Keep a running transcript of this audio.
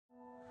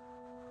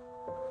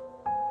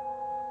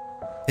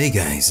Hey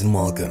guys, and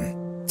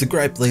welcome to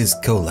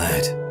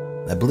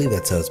Kholat. I believe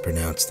that's how it's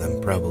pronounced.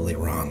 I'm probably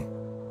wrong.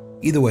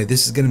 Either way,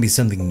 this is going to be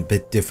something a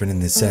bit different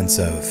in the sense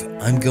of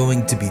I'm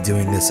going to be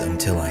doing this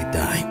until I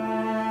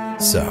die.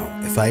 So,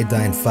 if I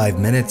die in 5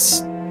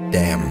 minutes,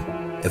 damn.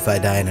 If I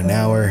die in an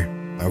hour,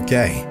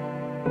 okay.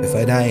 If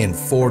I die in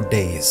 4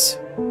 days,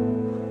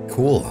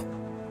 cool.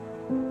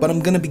 But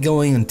I'm going to be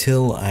going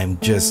until I'm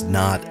just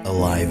not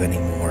alive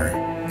anymore.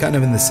 Kind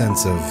of in the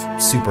sense of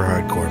super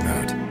hardcore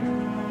mode.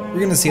 We're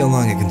gonna see how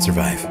long I can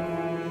survive.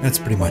 That's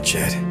pretty much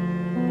it.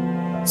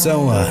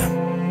 So,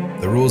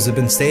 the rules have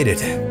been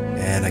stated,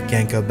 and I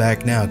can't go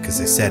back now because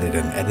I said it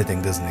and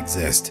editing doesn't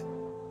exist.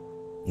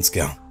 Let's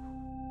go.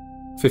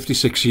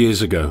 56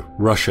 years ago,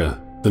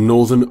 Russia, the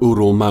northern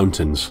Ural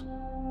Mountains.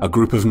 A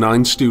group of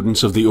 9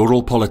 students of the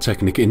Ural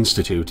Polytechnic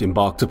Institute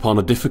embarked upon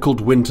a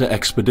difficult winter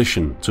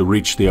expedition to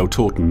reach the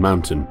Otorten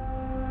mountain.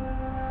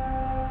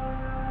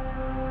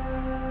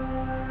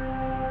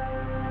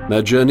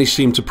 Their journey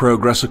seemed to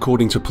progress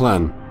according to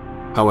plan.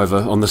 However,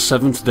 on the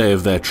 7th day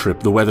of their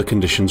trip, the weather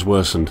conditions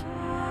worsened.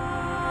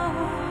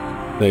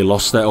 They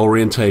lost their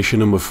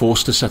orientation and were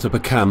forced to set up a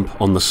camp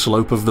on the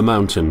slope of the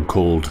mountain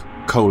called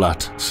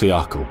Kholat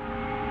Siakal.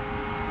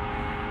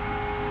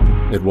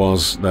 It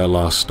was their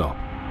last stop.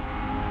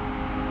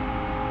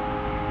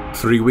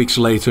 3 weeks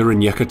later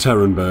in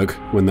Yekaterinburg,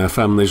 when their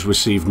families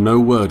received no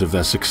word of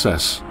their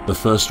success, the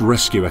first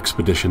rescue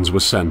expeditions were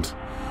sent.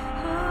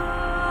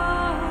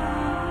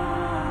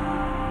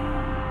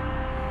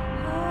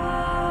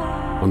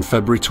 On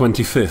February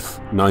 25,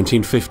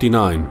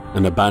 1959,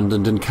 an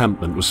abandoned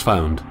encampment was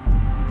found.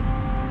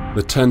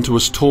 The tent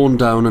was torn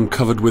down and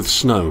covered with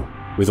snow,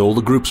 with all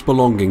the group's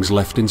belongings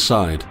left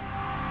inside.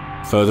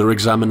 Further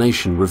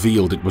examination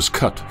revealed it was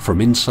cut from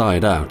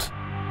inside out.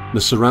 The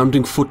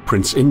surrounding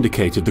footprints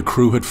indicated the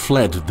crew had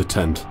fled the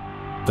tent.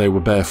 They were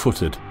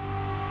barefooted.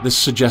 This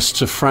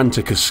suggests a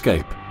frantic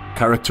escape,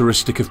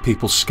 characteristic of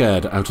people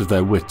scared out of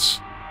their wits.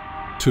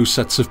 2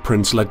 sets of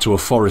prints led to a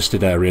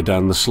forested area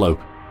down the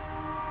slope.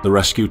 The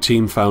rescue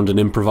team found an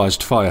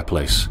improvised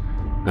fireplace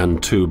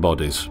and 2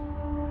 bodies.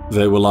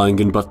 They were lying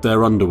in but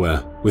their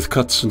underwear, with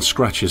cuts and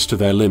scratches to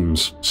their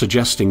limbs,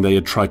 suggesting they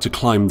had tried to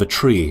climb the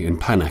tree in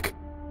panic.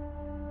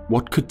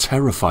 What could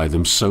terrify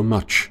them so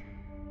much?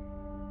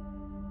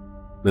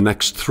 The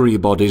next 3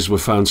 bodies were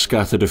found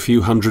scattered a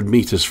few hundred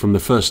meters from the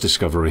first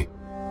discovery.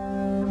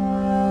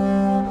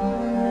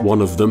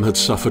 One of them had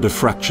suffered a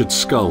fractured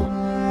skull,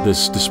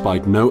 this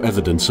despite no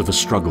evidence of a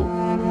struggle.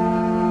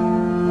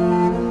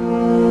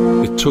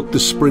 It took the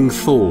spring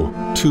thaw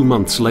 2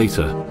 months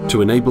later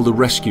to enable the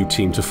rescue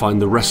team to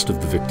find the rest of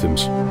the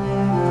victims.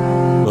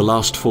 The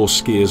last 4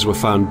 skiers were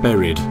found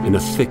buried in a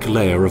thick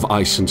layer of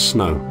ice and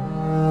snow.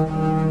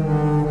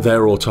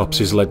 Their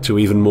autopsies led to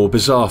even more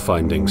bizarre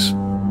findings.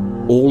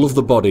 All of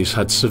the bodies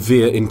had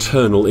severe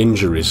internal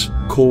injuries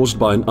caused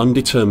by an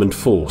undetermined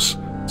force,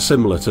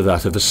 similar to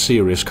that of a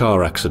serious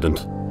car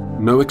accident.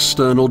 No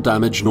external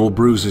damage nor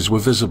bruises were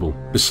visible,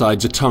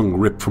 besides a tongue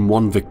ripped from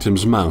one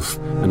victim's mouth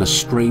and a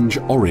strange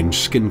orange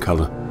skin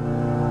color.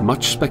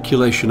 Much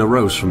speculation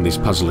arose from these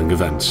puzzling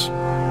events.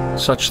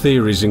 Such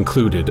theories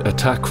included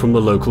attack from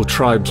the local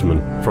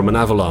tribesmen, from an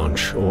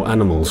avalanche, or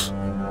animals.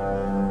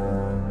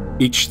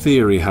 Each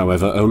theory,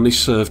 however, only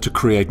served to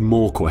create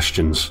more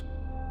questions.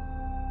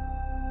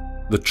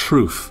 The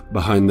truth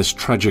behind this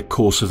tragic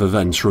course of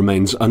events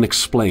remains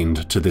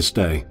unexplained to this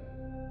day.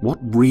 What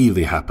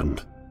really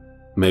happened?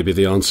 Maybe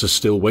the answer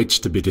still waits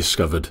to be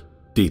discovered,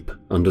 deep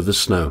under the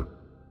snow.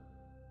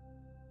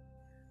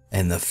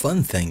 And the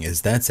fun thing is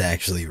that's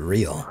actually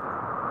real.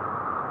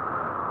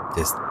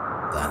 Just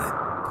thought I'd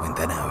point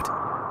that out.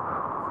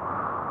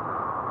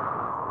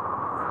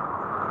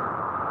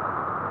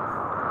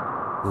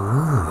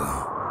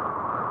 Ooh.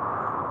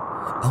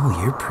 Oh,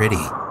 you're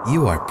pretty.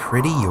 You are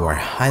pretty, you are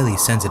highly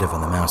sensitive on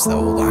the mouse though,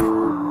 hold on.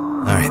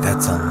 Alright,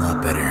 that's a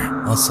lot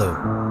better. Also,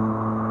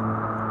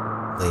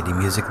 lady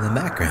music in the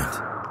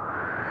background.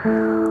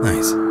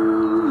 Nice.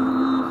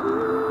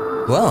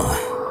 Well,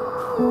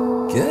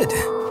 good.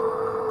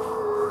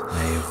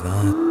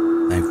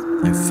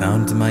 I've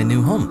found my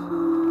new home.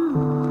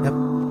 Yep.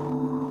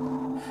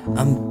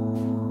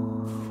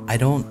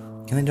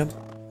 Can I jump?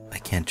 I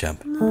can't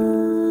jump.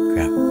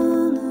 Crap.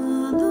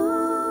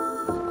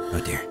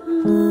 Oh dear.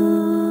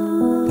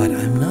 But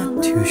I'm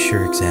not too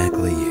sure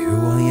exactly who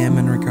I am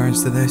in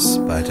regards to this,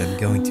 but I'm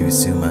going to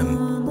assume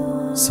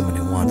I'm someone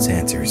who wants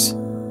answers.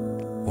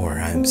 Or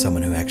I'm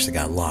someone who actually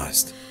got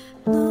lost.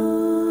 Maybe.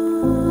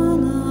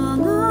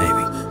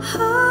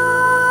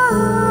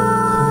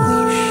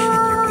 Holy shit,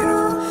 you're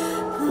beautiful.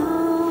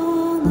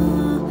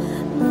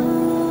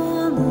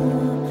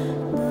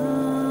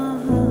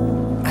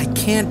 I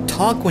can't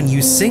talk when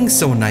you sing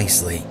so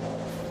nicely.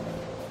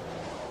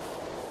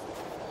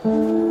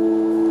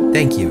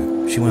 Thank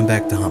you. She went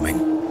back to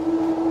humming.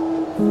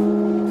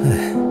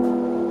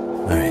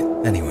 Alright,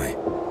 anyway.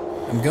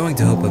 I'm going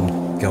to hope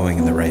I'm going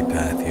in the right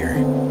path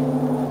here.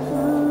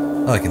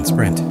 Oh, I can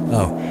sprint.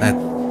 Oh,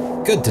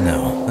 good to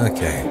know.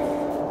 Okay.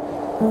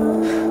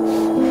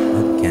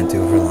 Oh, can't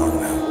do it for long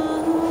though.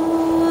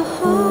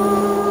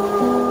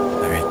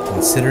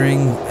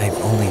 considering I've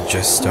only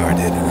just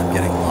started and I'm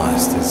getting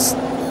lost, is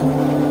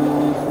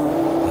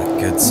a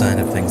good sign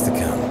of things to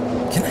come.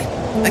 Can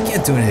I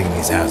can't do anything in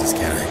these houses,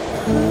 can I? I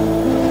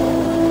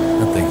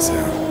don't think so.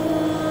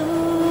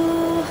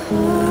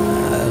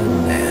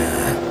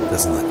 Nah,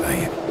 doesn't look like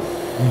it.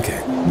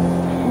 Okay.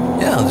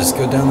 Yeah, I'll just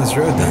go down this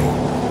road then.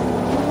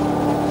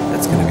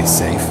 That's gonna be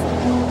safe.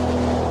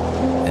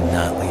 And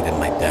not lead in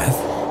my death.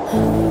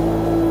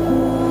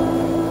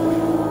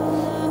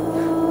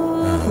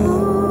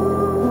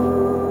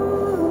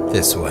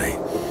 This way.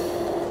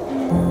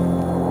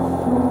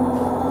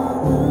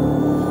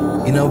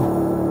 You know,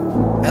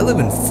 I live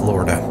in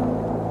Florida.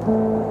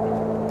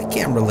 I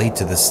can't relate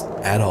to this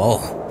at all.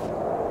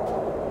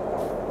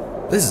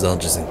 This is all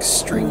just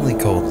extremely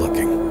cold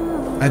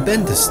looking. I've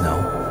been to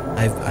snow.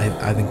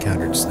 I've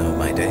encountered snow in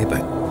my day,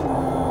 but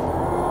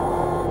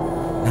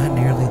not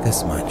nearly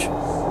this much.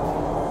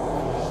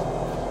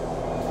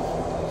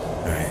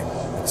 Alright,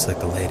 looks like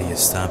the lady has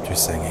stopped her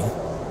singing.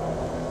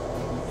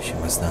 She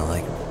must not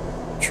like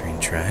train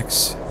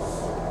tracks.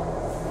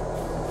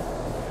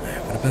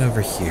 Alright, what about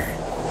over here?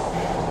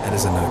 That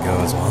is a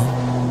no-go as well.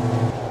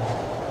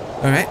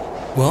 Alright,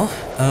 well,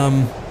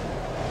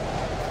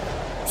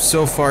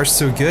 so far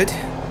so good.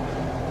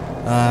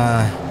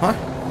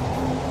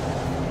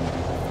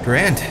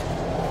 Grand.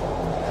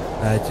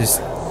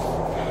 Just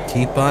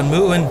keep on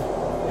moving.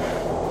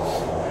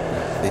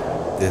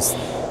 This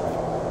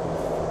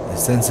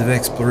sense of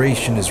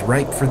exploration is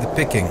ripe for the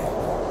picking.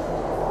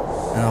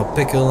 And I'll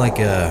pick it like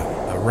a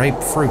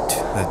ripe fruit.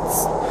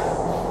 That's...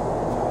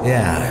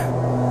 yeah.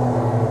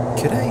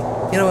 Could I...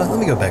 you know what, let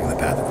me go back on the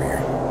path over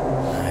here.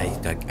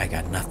 I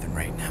got nothing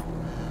right now.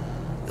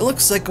 It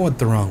looks like I went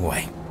the wrong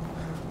way.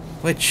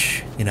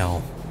 Which, you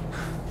know,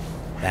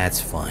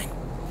 that's fine.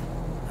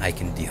 I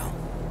can deal.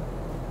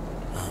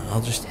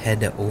 I'll just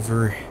head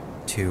over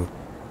to...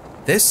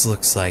 this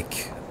looks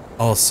like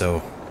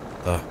also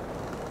the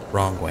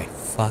wrong way.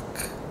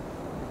 Fuck.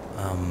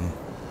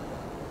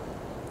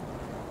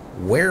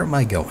 Where am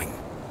I going?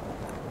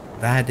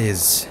 That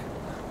is...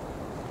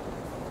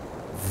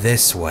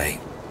 this way.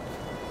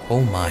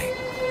 Oh my.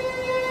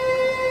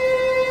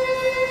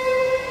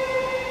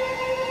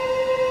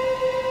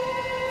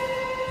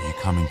 Are you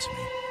coming to me?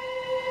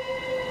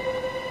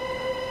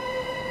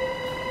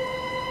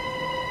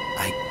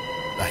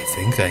 I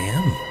think I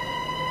am.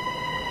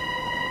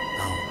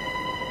 Oh,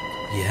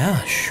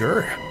 yeah,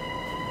 sure.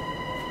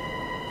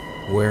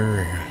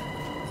 Where,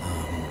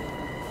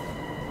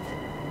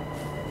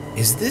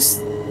 is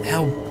this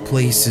how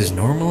places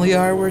normally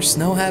are where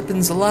snow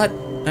happens a lot?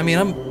 I mean,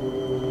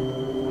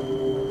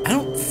 I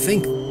don't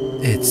think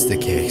it's the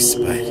case,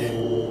 but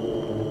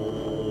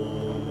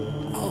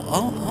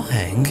I'll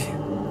hang.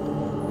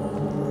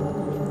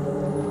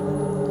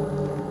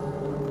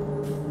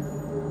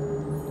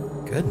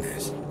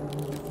 Goodness.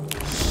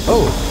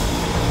 Oh!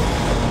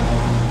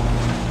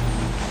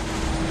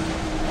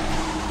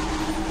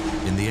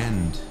 In the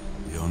end,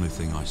 the only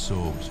thing I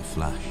saw was a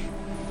flash.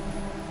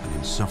 An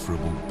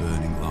insufferable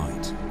burning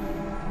light.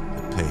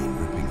 The pain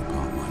ripping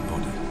apart my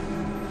body.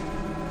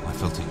 I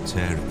felt it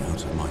tearing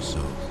out of my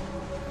soul.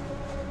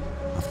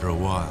 After a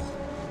while,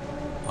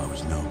 I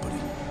was nobody.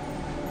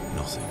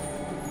 Nothing.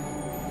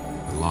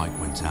 The light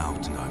went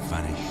out and I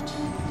vanished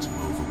into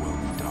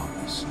overwhelming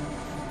darkness.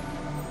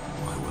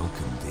 I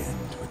welcomed the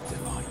end with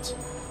delight.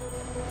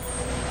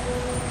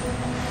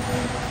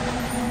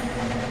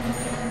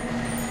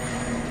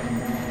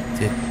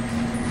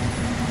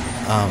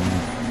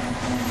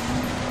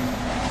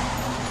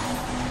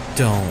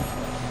 Don't.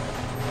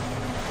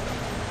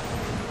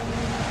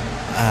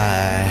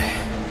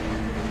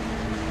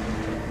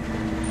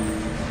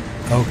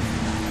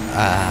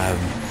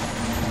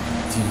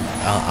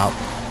 I'll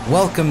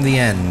welcome the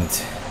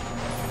end.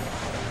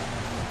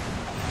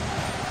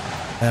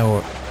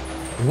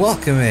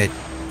 Welcome it,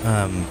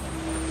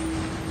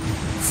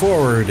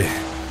 forward.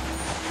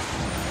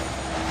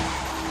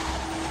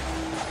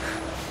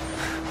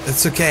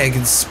 It's okay, I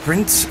can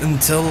sprint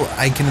until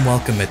I can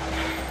welcome it.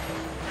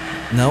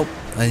 Nope,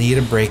 I need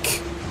a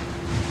break.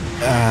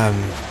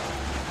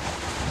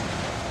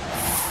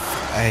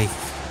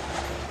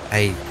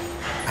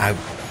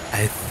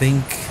 I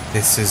think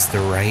this is the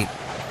right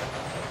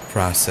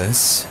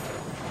process.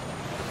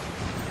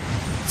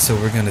 So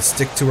we're gonna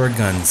stick to our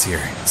guns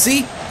here.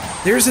 See?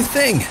 There's a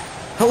thing!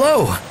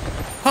 Hello!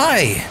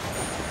 Hi!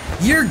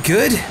 You're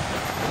good?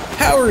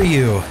 How are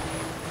you?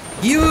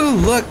 You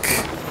look...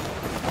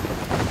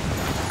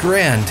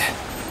 grand.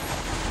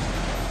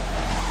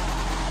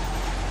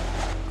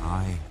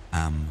 I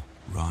am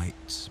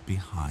right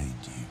behind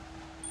you.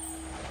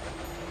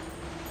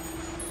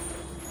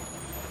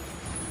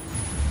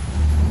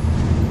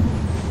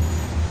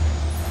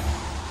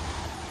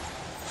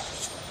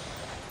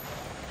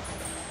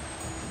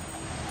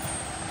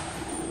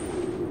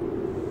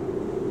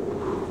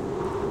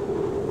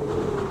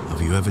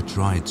 Have you ever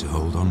tried to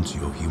hold on to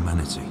your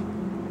humanity?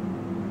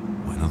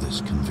 When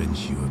others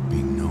convince you of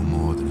being no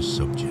more than a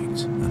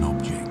subject, an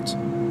object,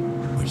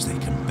 which they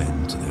can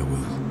bend to their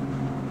will.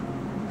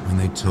 When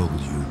they told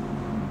you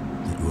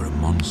that you were a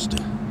monster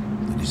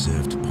that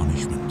deserved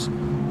punishment,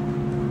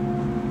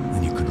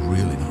 then you could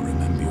really not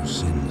remember your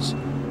sins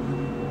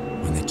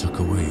when they took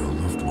away your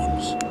loved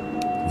ones,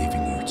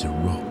 leaving you to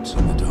rot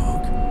in the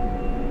dark.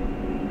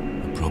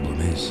 The problem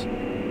is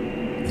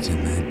that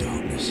in their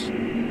darkness,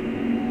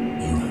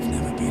 you have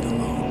never been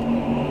alone.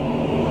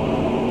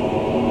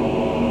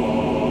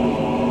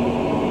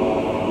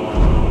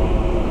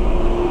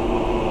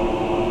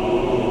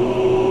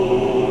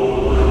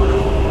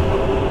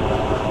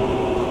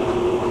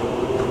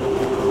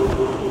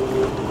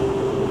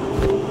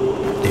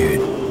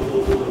 Dude.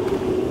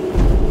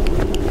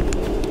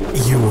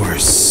 You are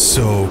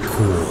so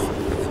cool.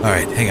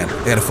 Alright, hang on.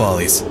 I gotta follow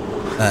these.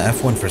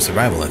 F1 for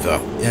survival info.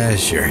 Yeah,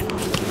 sure.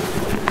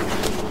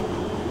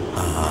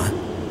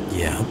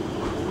 Yeah.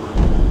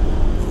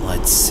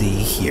 Let's see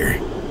here.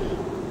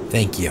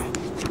 Thank you.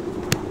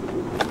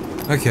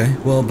 Okay,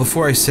 well,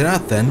 before I set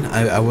out then,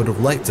 I would have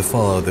liked to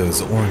follow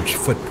those orange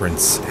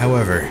footprints.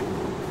 However,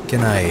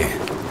 can I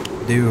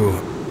do...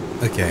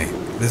 Okay,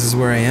 this is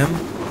where I am?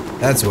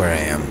 That's where I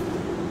am.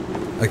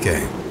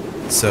 Okay,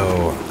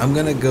 so I'm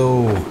gonna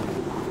go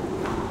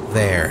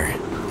there.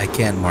 I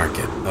can't mark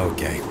it.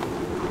 Okay.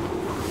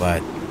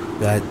 But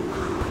that...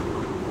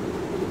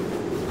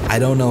 I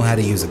don't know how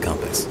to use a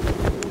compass.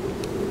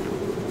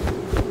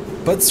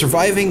 But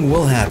surviving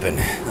will happen.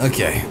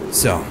 Okay,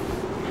 so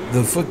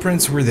the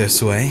footprints were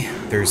this way.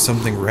 There's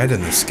something red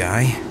in the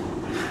sky.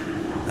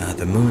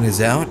 The moon is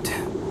out.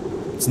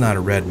 It's not a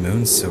red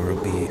moon, so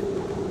it'll be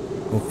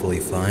hopefully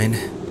fine.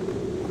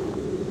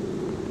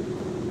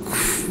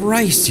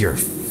 Christ, you're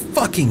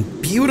fucking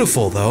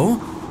beautiful, though.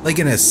 Like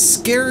in a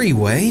scary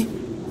way.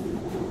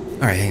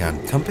 Alright, hang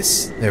on.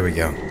 Compass? There we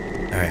go.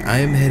 Alright, I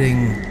am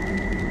heading...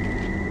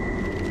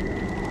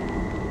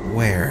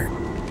 Where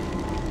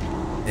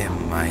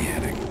am I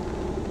heading?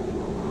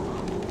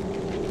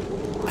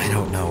 I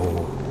don't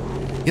know.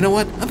 You know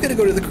what? I'm gonna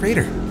go to the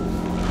crater.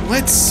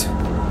 Let's...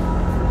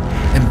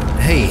 And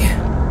hey.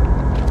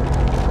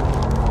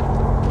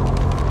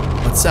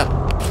 What's up?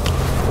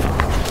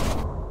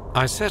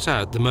 I set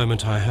out the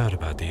moment I heard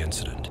about the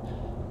incident.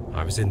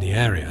 I was in the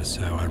area,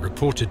 so I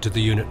reported to the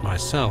unit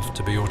myself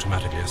to be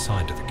automatically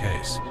assigned to the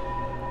case.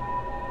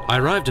 I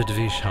arrived at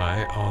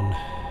Vishai on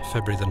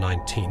February the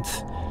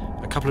 19th,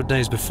 a couple of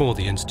days before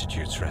the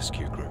Institute's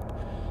rescue group.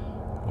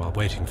 While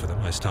waiting for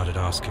them, I started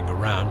asking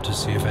around to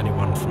see if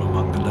anyone from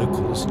among the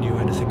locals knew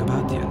anything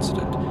about the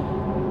incident.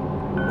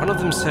 One of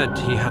them said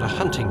he had a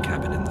hunting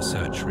cabin in the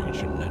search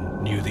region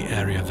and knew the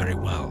area very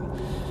well.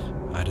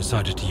 I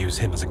decided to use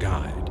him as a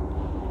guide.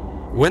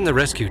 When the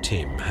rescue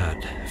team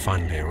had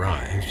finally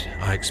arrived,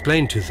 I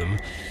explained to them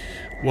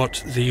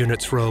what the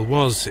unit's role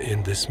was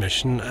in this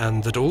mission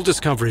and that all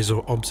discoveries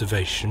or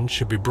observations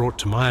should be brought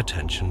to my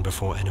attention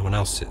before anyone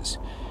else's.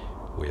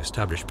 We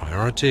established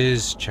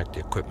priorities, checked the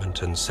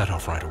equipment, and set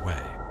off right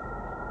away.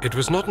 It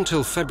was not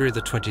until February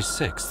the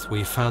 26th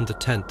we found the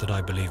tent that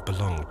I believe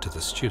belonged to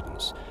the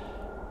students.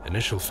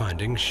 Initial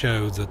findings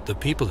show that the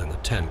people in the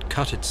tent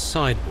cut its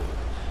sidewall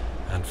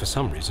and for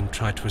some reason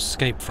tried to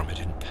escape from it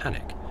in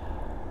panic.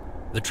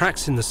 The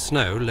tracks in the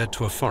snow led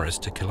to a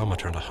forest 1.5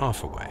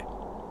 kilometers away.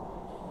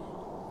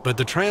 But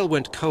the trail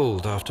went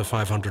cold after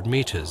 500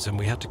 meters and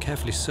we had to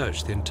carefully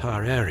search the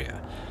entire area.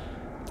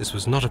 This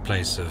was not a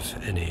place of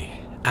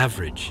any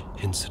average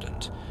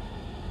incident.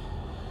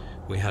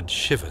 We had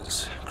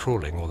shivers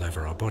crawling all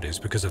over our bodies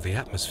because of the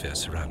atmosphere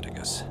surrounding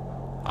us.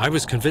 I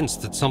was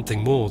convinced that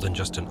something more than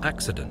just an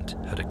accident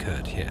had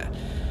occurred here.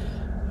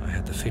 I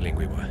had the feeling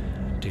we were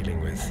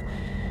dealing with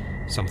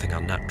something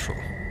unnatural.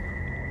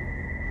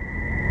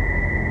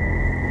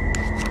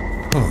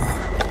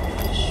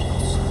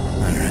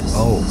 Alright,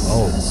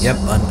 yep,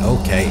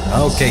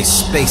 okay,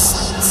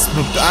 space.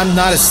 I'm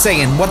not a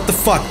Saiyan, what the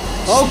fuck?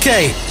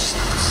 Okay,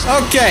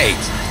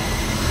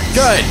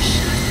 good,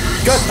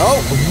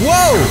 oh,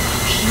 whoa,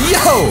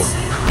 yo,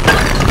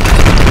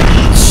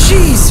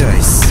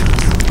 Jesus,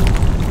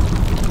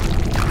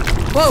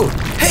 whoa,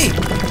 hey,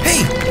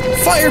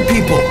 fire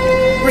people,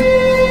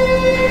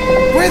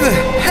 where the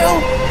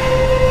hell,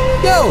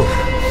 yo,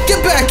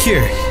 get back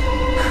here,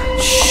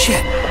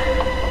 shit.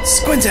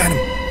 Squint at him.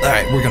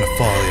 Alright, we're gonna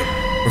follow him.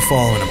 We're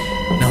following him.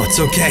 No, it's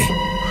okay.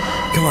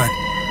 Come on.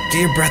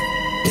 Get your breath.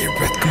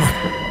 Come on.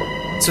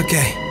 It's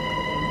okay.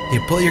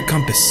 Here, pull your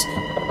compass.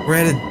 We're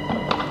headed...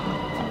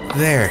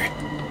 there.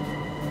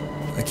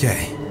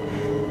 Okay.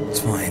 It's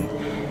fine.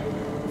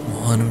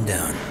 We'll hunt him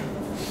down.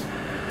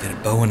 Get a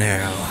bow and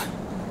arrow.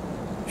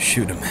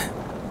 Shoot him.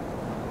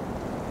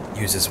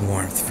 Use his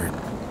warmth for...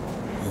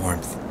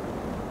 warmth.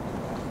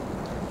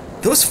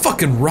 Those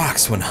fucking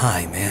rocks went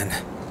high, man.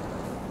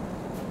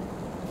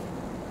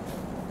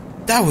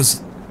 That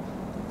was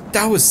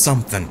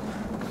something.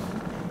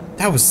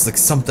 That was like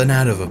something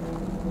out of a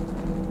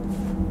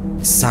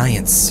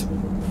science.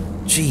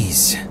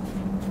 Jeez.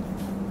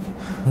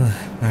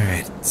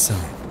 Alright, so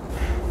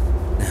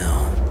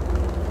now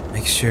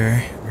make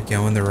sure we're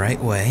going the right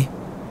way.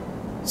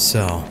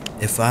 So,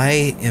 if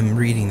I am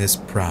reading this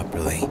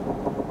properly,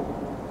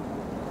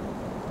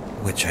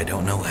 which I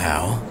don't know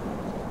how,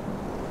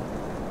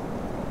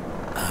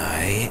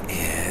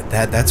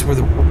 That's where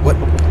the what?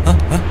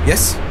 Huh?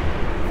 Yes,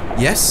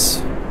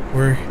 yes.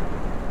 We're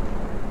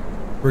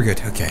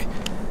good. Okay.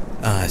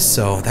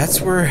 So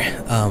that's where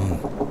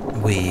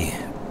we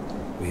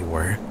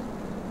were.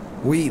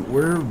 We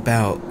were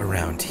about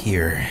around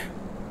here,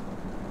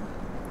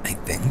 I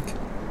think.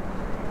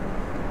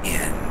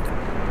 And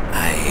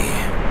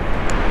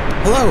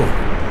hello.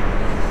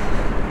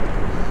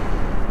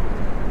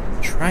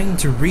 Trying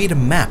to read a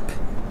map.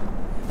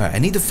 Alright, I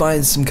need to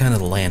find some kind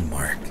of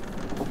landmark.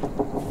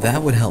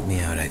 That would help me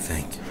out, I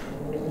think.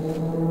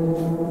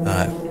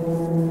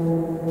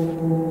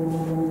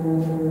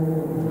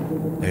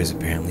 There's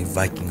apparently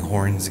Viking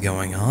horns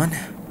going on.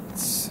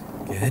 That's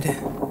good.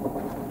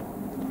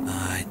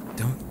 I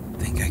don't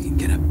think I can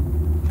get up.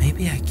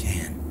 Maybe I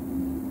can.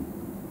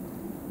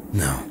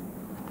 No.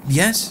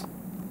 Yes?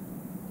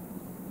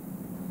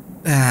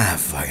 Ah,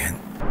 fuck it.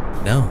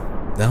 No,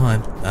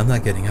 I'm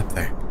not getting up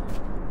there.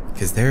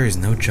 Because there is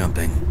no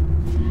jumping.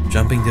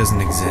 Jumping doesn't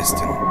exist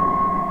in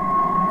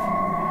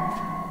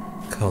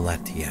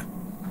Kholat.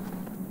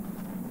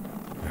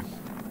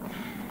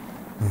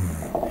 Oh,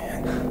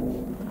 man.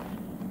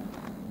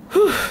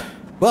 Whew.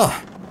 Well,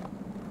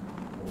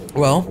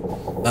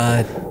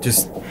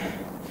 just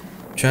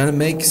trying to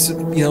make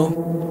some,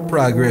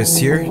 progress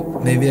here.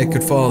 Maybe I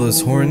could follow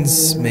those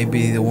horns.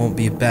 Maybe it won't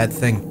be a bad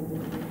thing.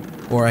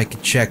 Or I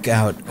could check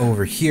out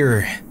over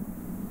here.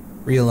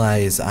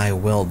 Realize I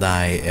will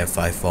die if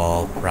I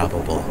fall.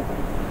 Probable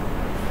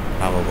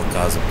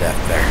cause of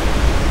death there.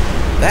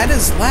 That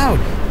is loud.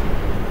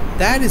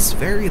 That is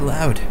very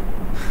loud.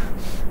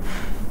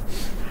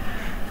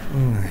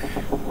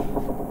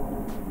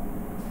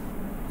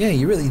 Yeah,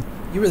 you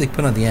really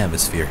put on the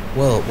atmosphere.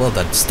 Well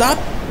done. Stop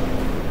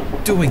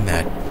doing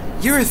that.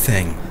 Your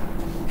thing.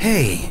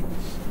 Hey.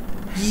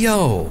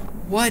 Yo.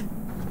 What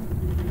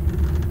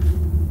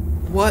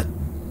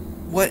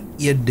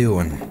you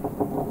doing?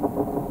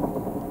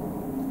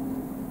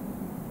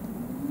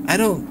 I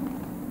don't...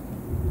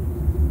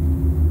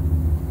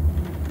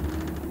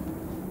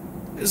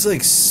 There's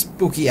like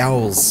spooky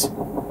owls.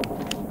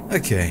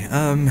 Okay,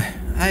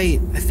 I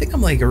think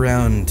I'm like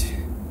around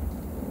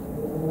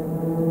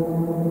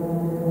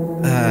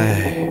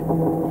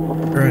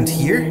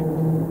here?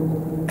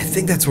 I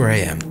think that's where I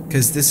am,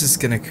 because this is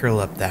gonna curl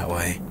up that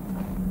way.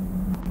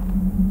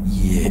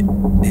 Yeah,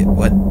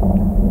 what?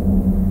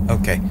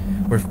 Okay,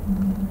 we're,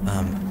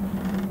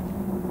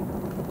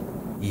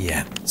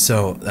 yeah,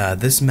 so,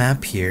 this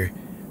map here,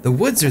 the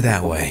woods are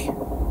that way.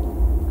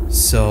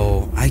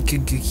 So, I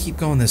could keep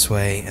going this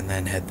way and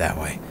then head that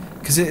way.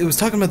 Because it was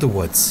talking about the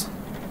woods.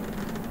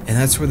 And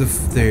that's where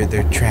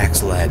their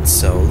tracks led,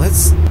 so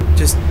let's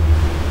just...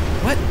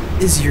 What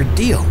is your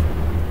deal?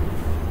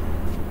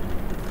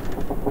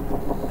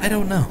 I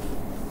don't know.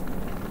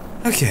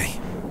 Okay.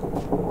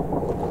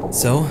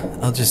 So,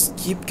 I'll just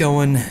keep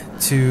going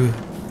to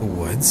the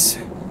woods.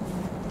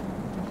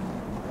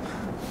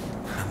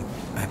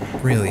 I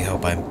really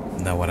hope I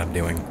know what I'm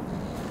doing.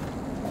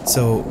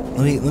 So,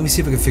 let me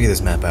see if I can figure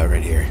this map out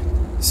right here.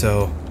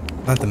 So,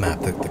 not the map,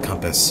 the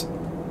compass.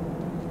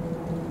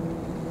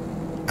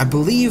 I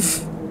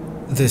believe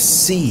the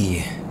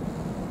C,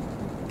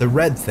 the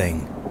red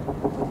thing,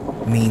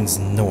 means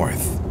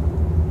north.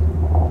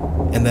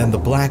 And then the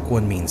black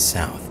one means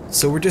south.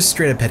 So we're just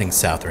straight up heading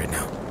south right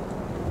now.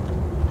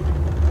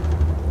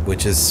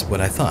 Which is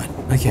what I thought.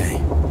 Okay.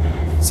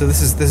 So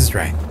this is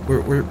right.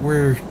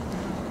 We're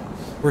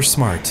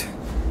smart.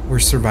 We're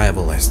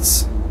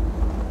survivalists.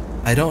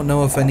 I don't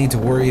know if I need to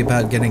worry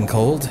about getting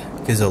cold,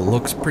 because it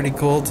looks pretty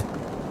cold.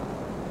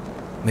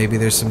 Maybe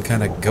there's some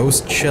kind of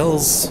ghost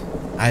chills.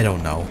 I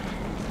don't know.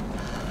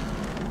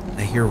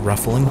 I hear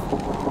ruffling.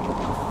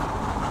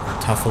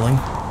 Tuffling.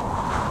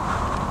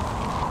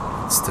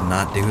 It's to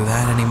not do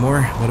that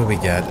anymore. What do we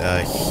got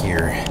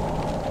here?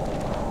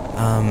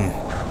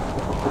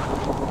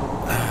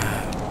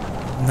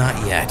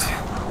 Not yet.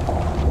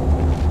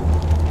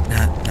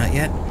 Not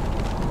yet?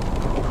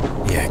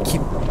 Yeah,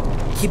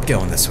 keep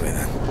going this way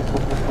then.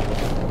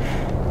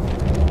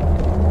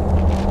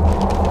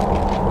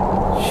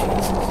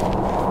 Jesus.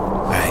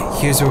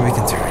 Alright, here's where we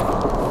can turn.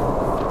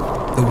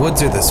 The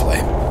woods are this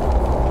way.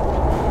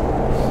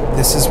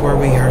 This is where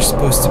we are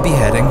supposed to be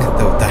heading.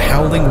 The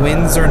howling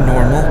winds are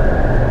normal.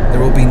 There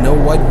will be no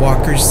white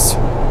walkers.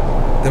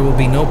 There will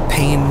be no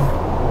pain.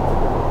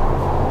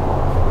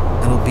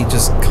 It'll be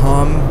just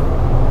calm,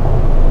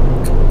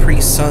 Capri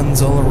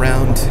Suns all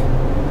around.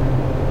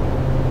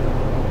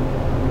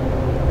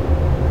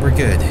 We're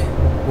good.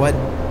 What?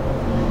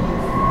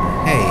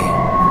 Hey.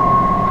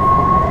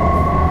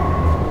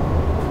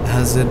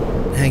 How's it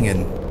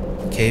hanging?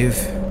 Cave?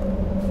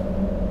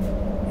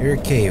 You're a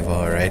cave,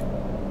 alright.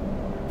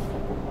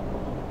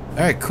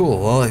 Alright, cool.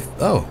 Well,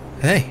 oh,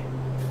 hey.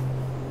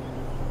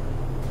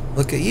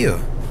 Look at you.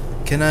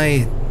 Can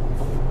I...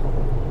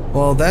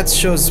 Well, that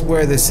shows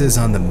where this is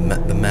on the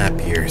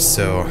map here,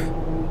 so...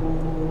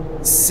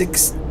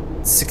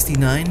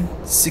 69?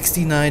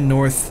 69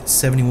 north,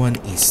 71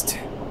 east.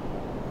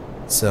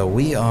 So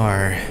we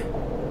are...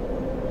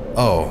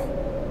 Oh.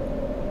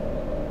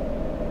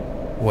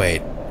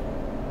 Wait.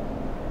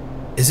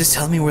 Is this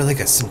telling me where, like,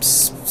 some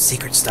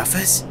secret stuff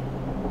is?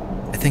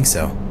 I think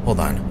so. Hold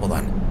on.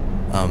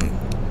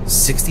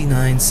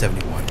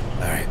 6971.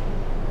 Alright.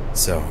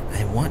 So,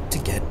 I want to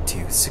get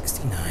to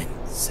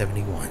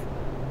 6971.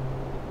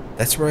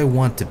 That's where I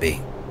want to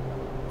be.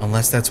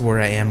 Unless that's where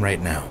I am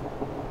right now.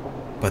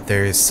 But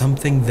there is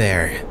something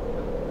there.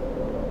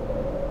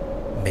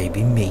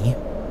 Maybe me.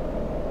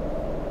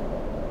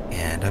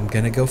 And I'm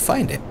gonna go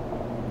find it.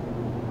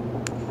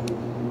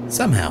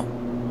 Somehow.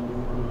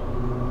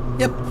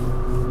 Yep.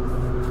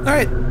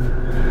 Alright.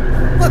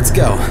 Let's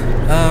go.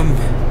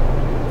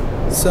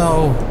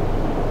 So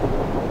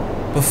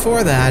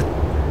before that,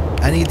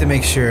 I need to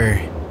make sure.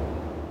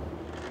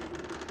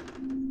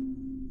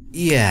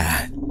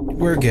 Yeah,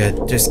 we're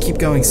good. Just keep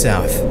going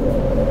south.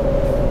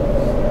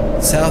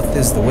 South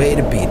is the way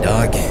to be,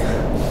 dog.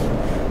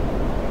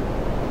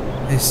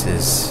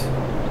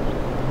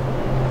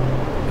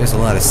 There's a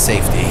lot of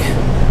safety.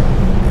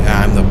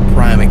 I'm the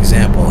prime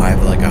example. I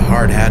have like a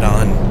hard hat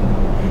on,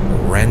 a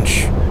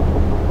wrench. I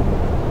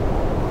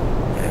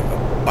have a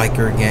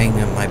biker gang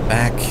on my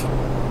back.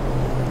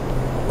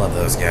 Love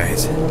those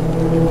guys.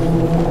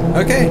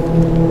 Okay,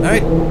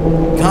 alright.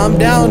 Calm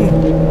down,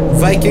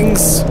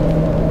 Vikings.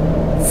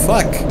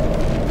 Fuck.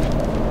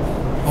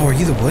 Oh, are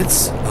you the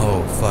woods?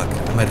 Oh, fuck.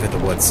 I might have hit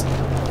the woods.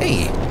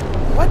 Hey,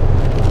 what?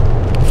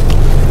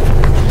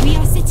 We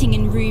are sitting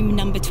in room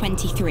number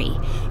 23,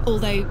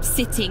 although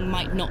sitting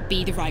might not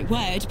be the right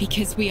word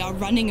because we are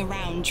running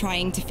around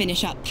trying to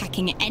finish up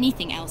packing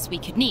anything else we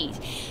could need.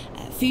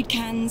 Food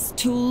cans,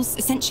 tools,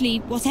 essentially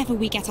whatever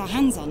we get our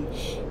hands on.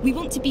 We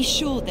want to be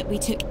sure that we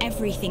took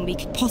everything we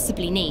could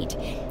possibly need.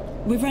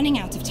 We're running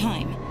out of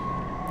time.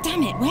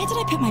 Damn it, where did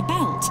I put my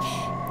belt?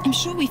 I'm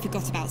sure we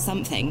forgot about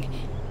something.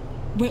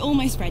 We're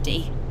almost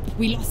ready.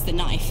 We lost the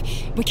knife.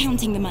 We're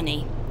counting the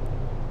money.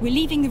 We're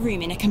leaving the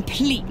room in a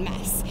complete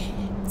mess.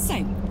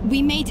 So,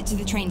 we made it to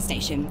the train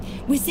station.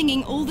 We're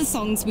singing all the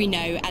songs we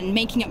know and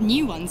making up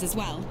new ones as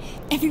well.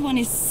 Everyone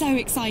is so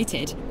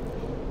excited.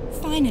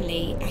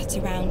 Finally, at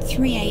around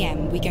 3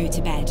 AM, we go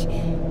to bed.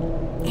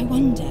 I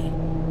wonder,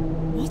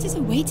 what is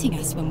awaiting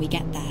us when we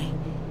get there?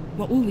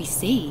 What will we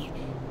see?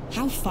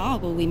 How far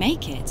will we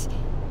make it?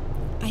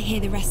 I hear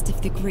the rest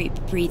of the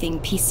group breathing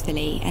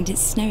peacefully, and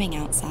it's snowing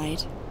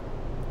outside.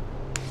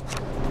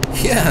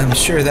 Yeah, I'm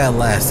sure that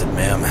lasted,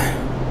 ma'am.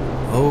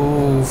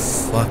 Oh,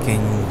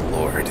 fucking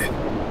Lord.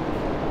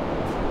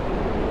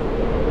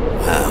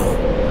 Wow.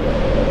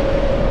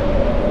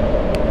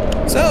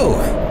 So.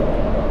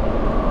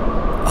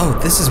 Oh,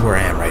 this is where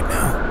I am right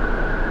now.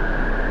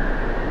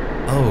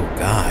 Oh,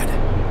 God.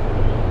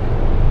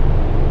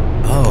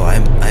 Oh, I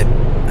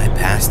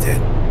passed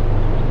it.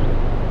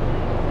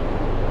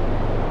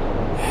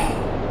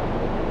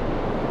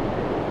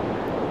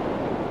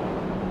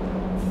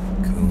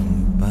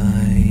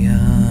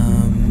 Kumbaya,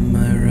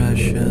 my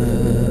Russia.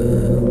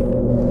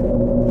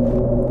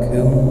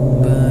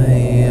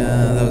 Kumbaya.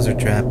 Those are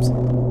traps.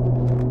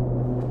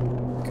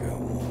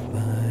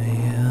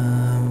 Kumbaya,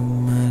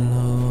 my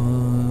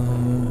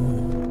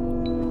lord.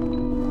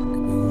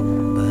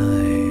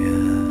 Kumbaya.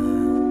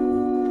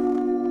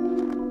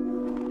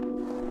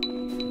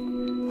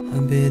 A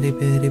bitty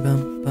bitty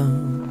bum bum.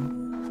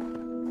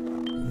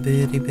 A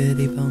bitty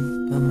bitty bum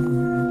bum.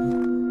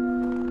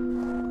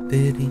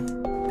 Bitty.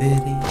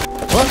 Bitty.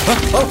 Oh!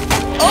 Oh!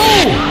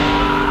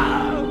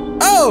 Oh!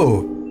 Oh!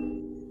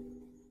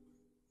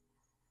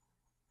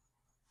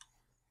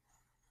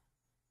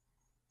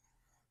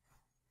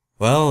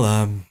 Well,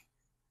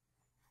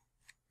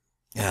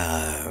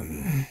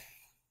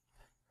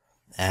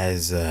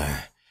 as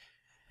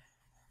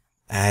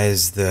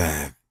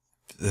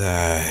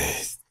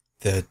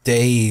the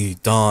day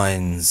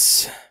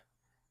dawns,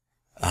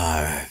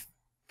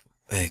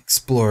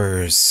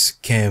 explorers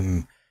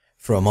came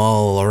from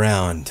all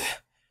around,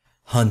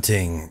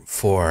 hunting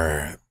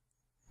for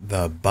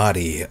the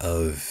body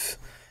of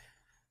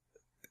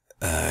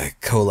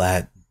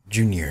Kholat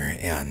Jr.,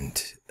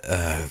 and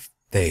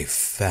they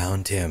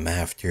found him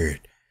after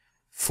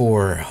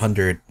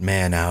 400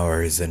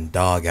 man-hours and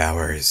dog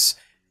hours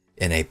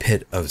in a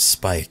pit of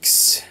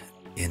spikes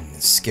in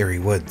scary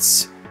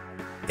woods,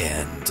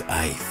 and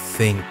I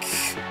think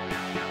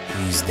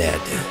he's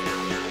dead.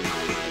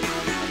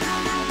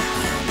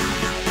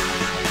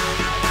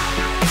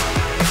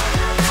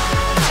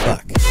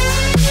 Fuck.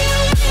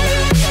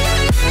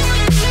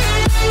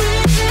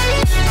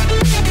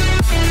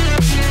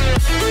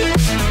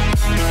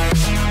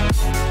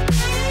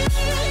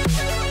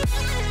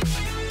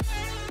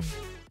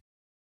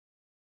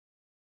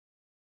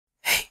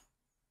 Hey,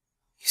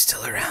 you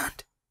still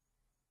around?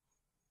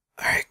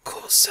 Alright,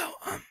 cool. So,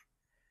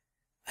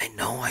 I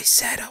know I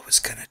said I was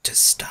gonna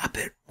just stop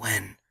it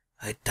when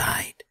I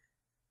died,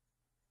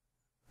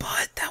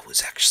 but that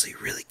was actually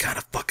really kind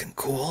of fucking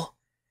cool.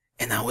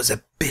 And that was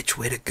a bitch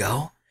way to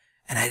go,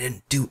 and I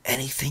didn't do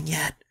anything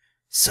yet,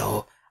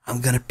 so I'm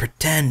gonna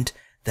pretend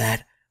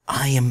that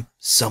I am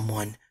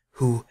someone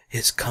who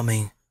is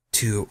coming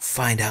to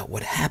find out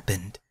what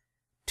happened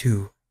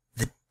to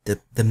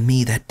the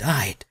me that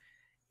died,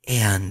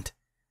 and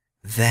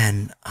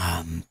then,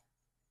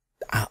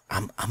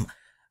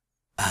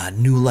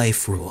 new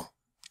life rule.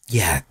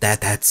 Yeah,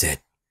 that's it.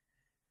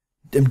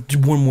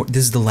 One more.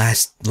 This is the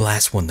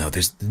last one though.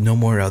 There's no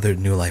more other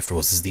new life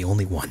rules. This is the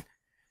only one.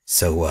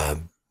 So,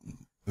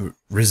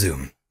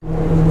 resume.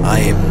 I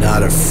am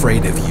not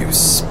afraid of you,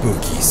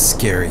 spooky,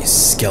 scary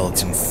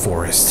skeleton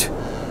forest.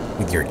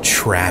 With your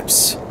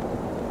traps.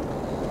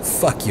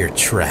 Fuck your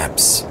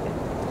traps.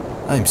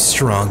 I'm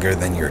stronger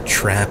than your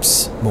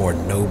traps. More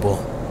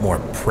noble, more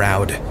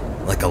proud.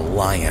 Like a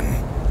lion.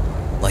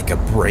 Like a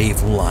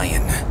brave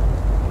lion.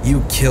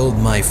 You killed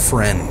my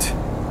friend.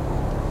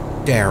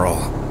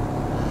 Daryl.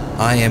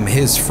 I am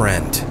his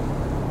friend.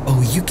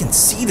 Oh, you can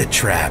see the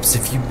traps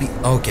if you be...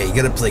 Okay, you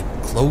gotta pay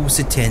close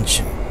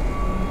attention.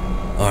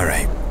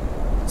 Alright.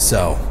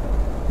 So,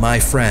 my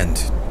friend,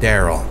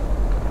 Daryl,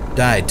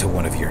 died to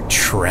one of your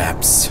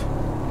traps.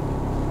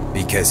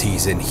 Because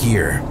he's in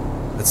here.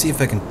 Let's see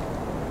if I can...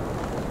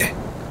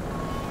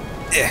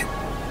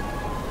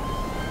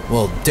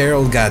 Well,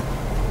 Daryl got...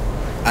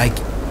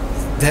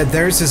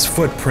 There's his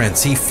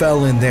footprints. He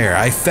fell in there.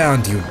 I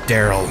found you,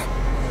 Daryl.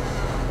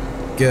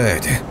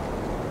 Good.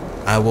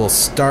 I will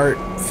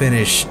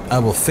finish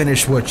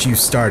what you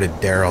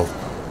started, Daryl.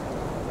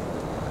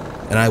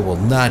 And I will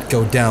not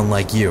go down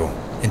like you,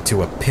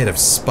 into a pit of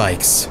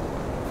spikes.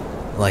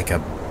 Like a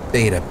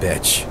beta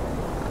bitch.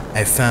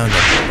 I found a...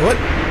 What?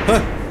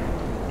 Huh?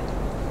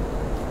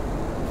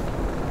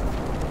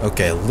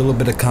 Okay, a little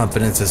bit of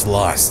confidence is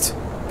lost.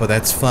 But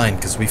that's fine,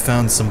 because we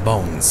found some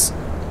bones.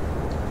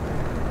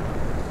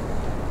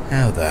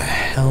 How the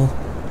hell?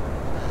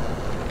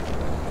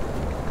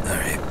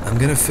 Alright, I'm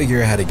gonna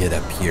figure out how to get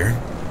up here.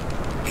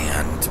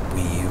 And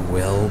we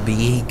will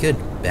be good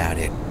about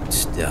it.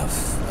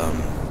 Stuff.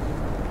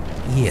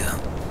 Yeah.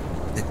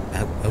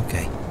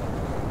 Okay.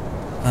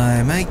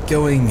 I'm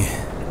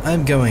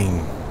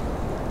going...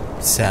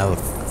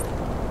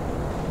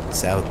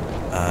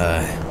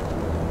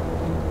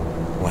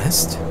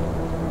 west?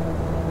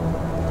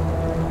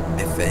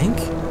 I think?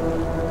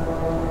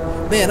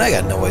 Man, I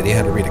got no idea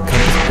how to read a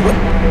compass. What?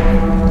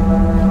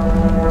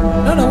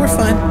 No, we're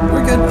fine.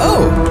 We're good.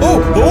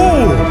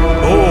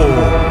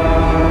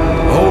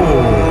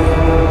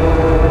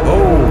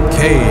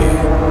 Okay.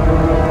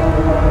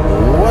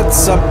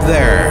 What's up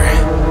there?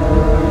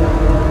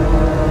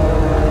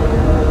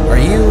 Are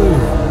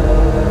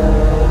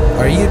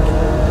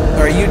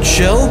you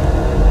chill?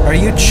 Are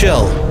you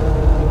chill?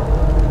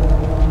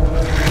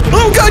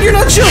 Oh god, you're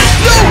not chill!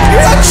 No,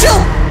 you're not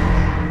chill!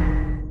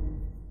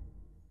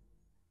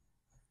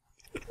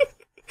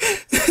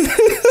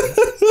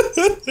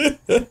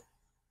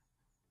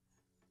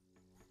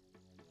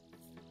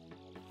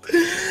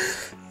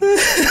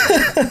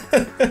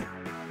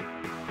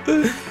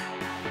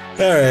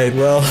 Alright,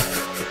 well...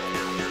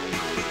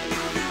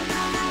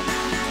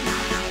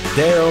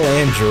 Daryl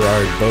and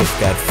Gerard both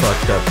got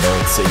fucked up though,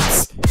 it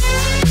seems.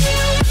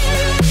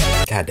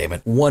 God damn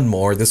it. One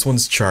more. This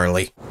one's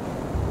Charlie.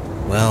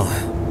 Well...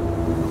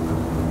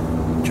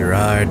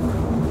 Gerard...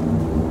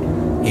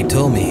 He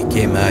told me he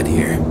came out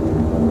here.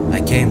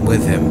 I came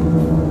with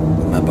him.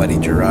 With my buddy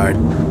Gerard.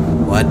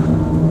 What?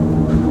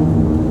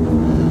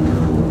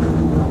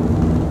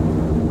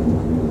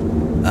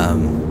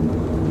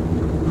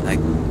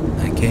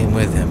 I came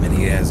with him and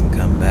he hasn't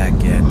come back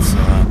yet, so...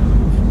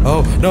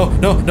 Oh,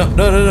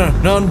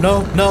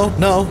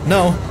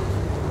 no.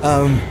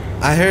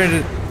 I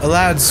heard a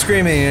loud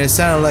screaming and it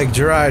sounded like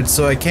Gerard,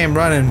 so I came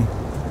running.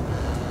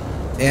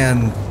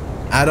 And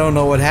I don't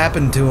know what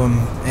happened to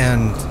him,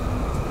 and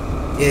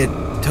it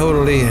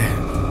totally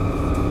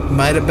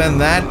might have been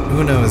that.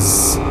 Who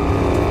knows?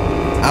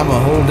 I'm a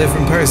whole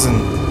different person.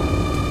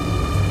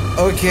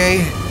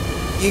 Okay,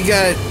 you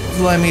gotta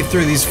let me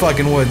through these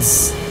fucking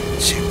woods.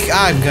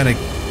 I'm gonna...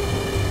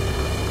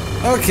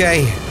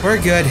 Okay,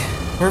 we're good.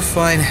 We're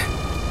fine.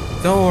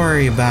 Don't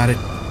worry about it.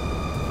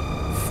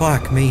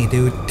 Fuck me,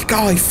 dude.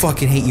 God, I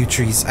fucking hate you,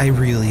 trees. I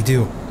really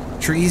do.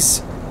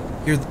 Trees,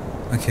 you're...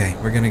 Okay,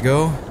 we're gonna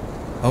go.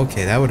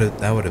 Okay, that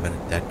would've been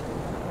a dead...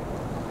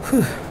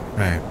 Whew.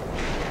 Right.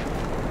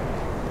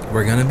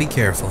 We're gonna be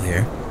careful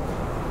here.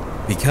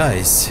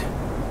 Because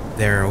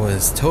there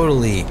was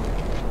totally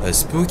a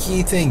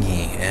spooky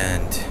thingy,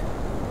 and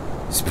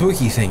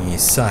spooky thingies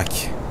suck.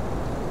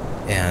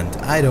 And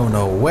I don't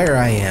know where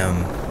I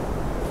am.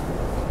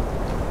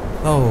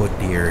 Oh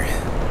dear.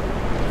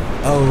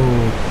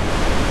 Oh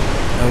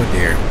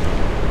dear.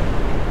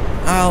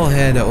 I'll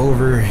head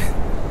over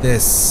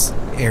this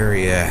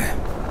area.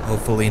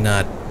 Hopefully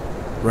not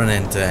run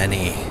into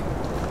any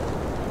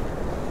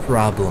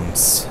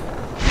problems.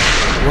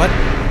 What?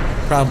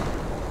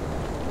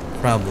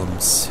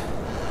 Problems.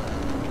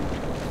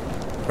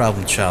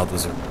 Problem Child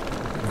was a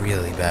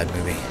really bad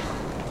movie.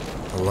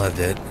 I loved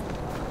it.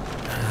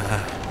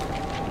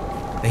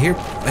 I hear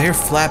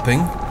flapping.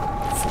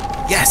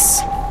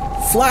 Yes!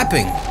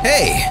 Flapping!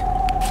 Hey!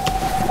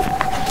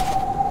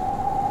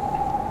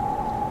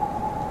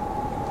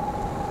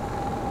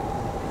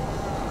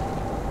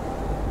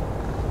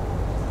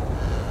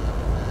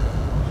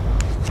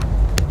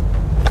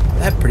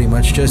 That pretty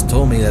much just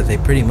told me that they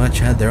pretty much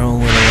had their own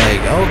little,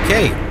 like,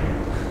 okay.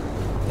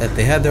 That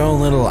they had their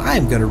own little,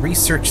 I'm gonna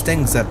research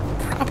things that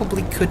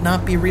probably could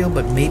not be real,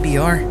 but maybe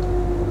are.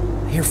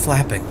 I hear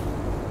flapping.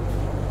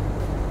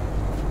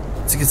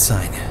 It's a good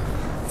sign.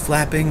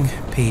 Flapping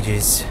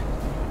pages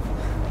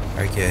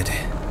are good.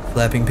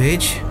 Flapping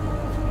page?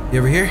 You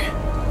over here?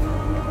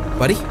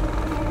 Buddy?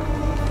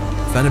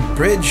 Found a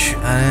bridge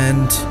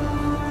and...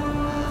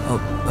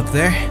 oh, up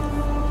there?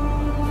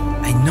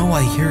 I know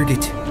I heard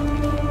it.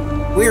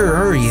 Where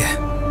are you?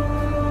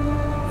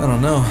 I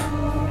don't know.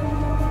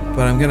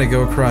 But I'm gonna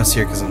go across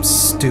here because I'm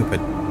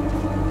stupid.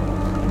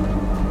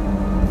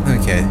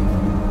 Okay,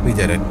 we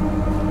did it.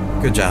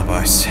 Good job,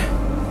 boys.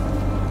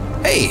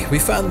 Hey, we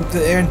found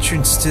the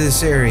entrance to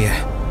this area.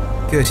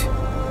 Good.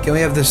 Can we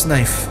have this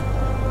knife?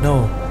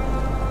 No.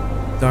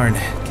 Darn.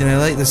 Can I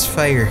light this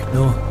fire?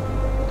 No.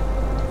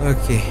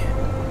 Okay.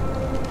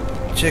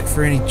 Check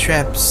for any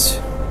traps.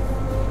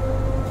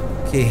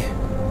 Okay.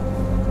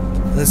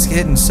 Let's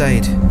get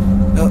inside.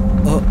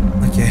 Oh,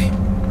 okay.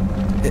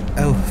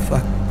 Oh,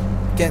 fuck.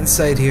 Get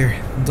inside here.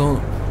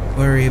 Don't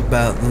worry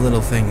about the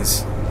little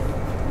things.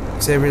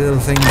 Because every little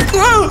thing...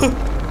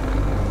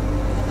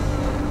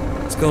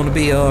 it's going to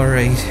be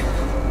alright.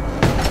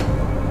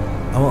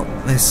 I want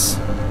this.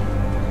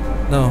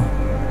 No.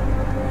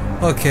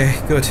 Okay,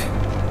 good.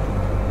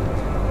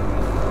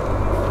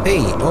 Hey,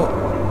 oh.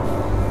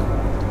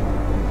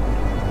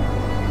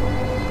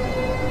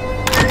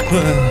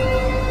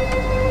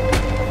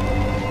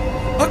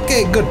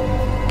 Okay, good.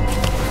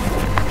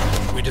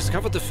 We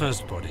discovered the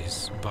first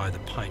bodies by the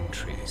pine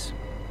trees.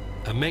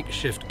 A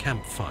makeshift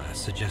campfire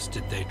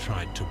suggested they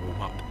tried to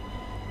warm up.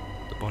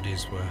 The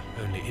bodies were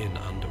only in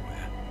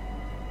underwear.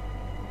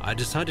 I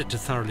decided to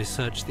thoroughly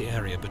search the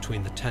area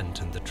between the tent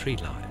and the tree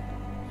line.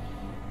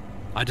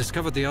 I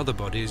discovered the other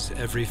bodies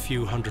every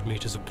few hundred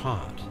meters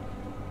apart.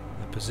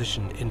 The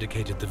position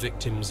indicated the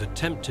victims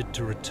attempted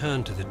to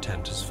return to the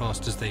tent as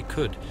fast as they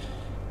could.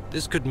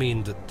 This could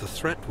mean that the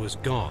threat was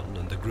gone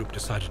and the group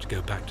decided to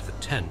go back to the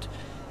tent,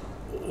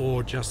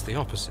 or just the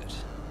opposite.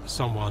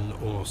 Someone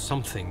or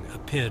something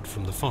appeared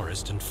from the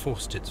forest and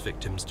forced its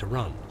victims to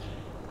run.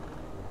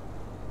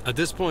 At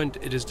this point,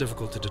 it is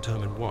difficult to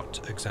determine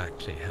what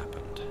exactly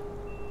happened.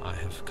 I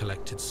have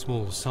collected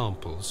small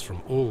samples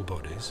from all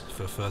bodies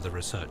for further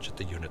research at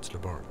the unit's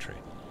laboratory.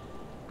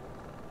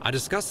 I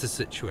discussed this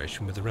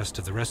situation with the rest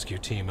of the rescue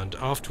team, and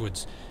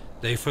afterwards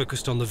they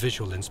focused on the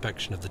visual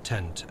inspection of the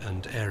tent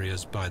and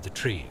areas by the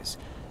trees,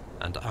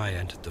 and I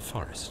entered the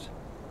forest.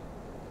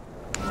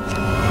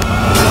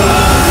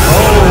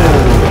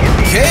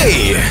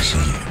 Okay!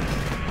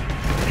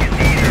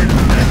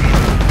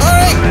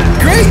 Alright,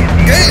 great!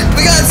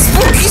 We got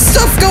spooky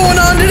stuff going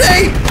on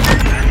today!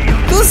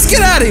 Let's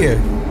get out of here!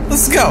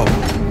 Let's go!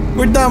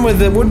 We're done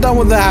with it. We're done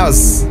with the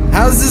house.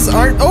 Houses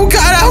aren't... oh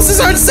god, houses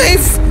aren't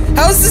safe!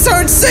 Houses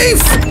aren't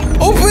safe!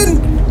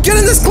 Open! Get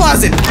in this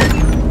closet!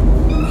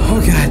 Oh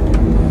god.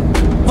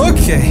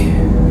 Okay.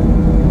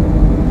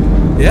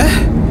 Yeah?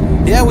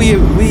 Yeah,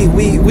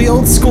 we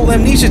old school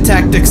amnesia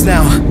tactics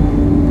now.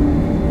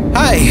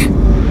 Hi.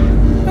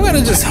 I'm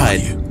gonna just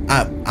hide.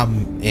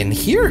 I'm in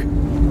here.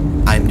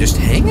 I'm just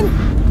hanging.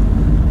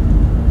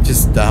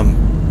 Just,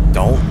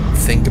 don't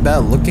think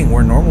about looking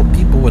where normal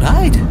people would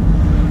hide.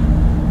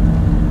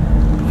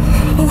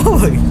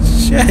 Holy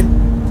shit.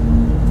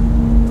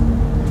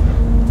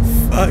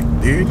 Fuck,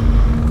 dude.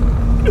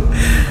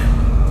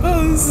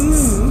 Oh, this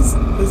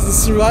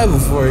is survival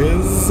for you.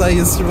 This is how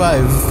you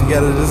survive. You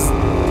gotta just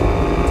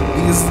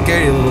be a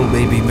scary little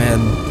baby, man.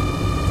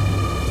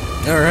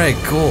 Alright,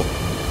 cool.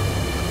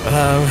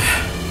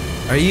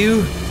 Are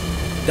you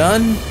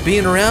done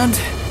being around?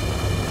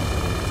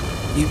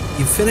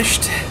 You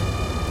finished?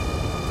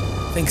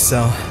 I think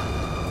so.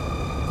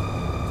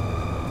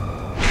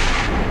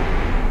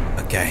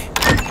 Okay.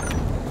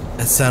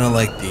 That sounded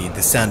like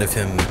the sound of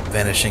him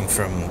vanishing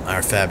from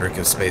our fabric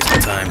of space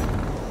and time.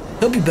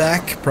 He'll be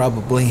back,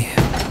 probably,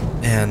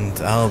 and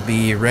I'll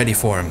be ready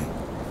for him.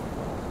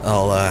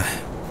 I'll,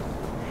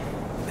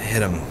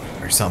 hit him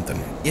or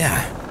something.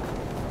 Yeah.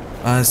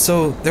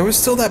 So there was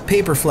still that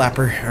paper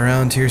flapper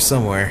around here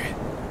somewhere,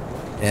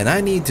 and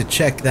I need to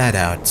check that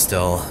out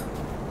still.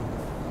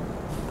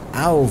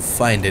 I'll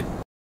find it.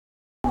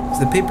 Is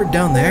the paper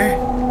down there?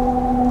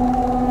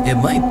 It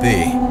might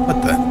be.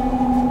 What the?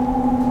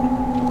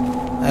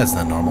 That's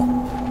not normal.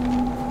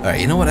 Alright,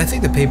 you know what? I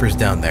think the paper's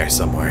down there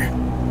somewhere.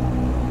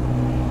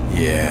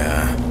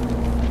 Yeah.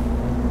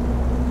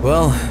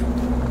 Well,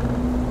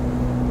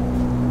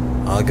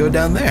 I'll go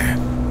down there.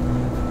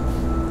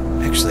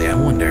 Actually, I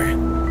wonder.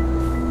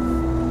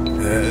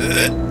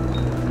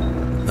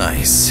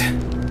 Nice.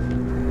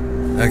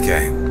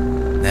 Okay.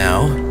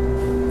 Now,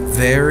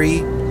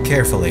 very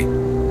carefully.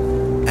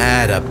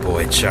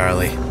 Attaboy,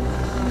 Charlie.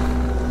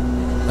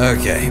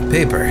 Okay,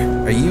 paper.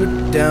 Are you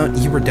down?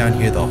 You were down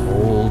here the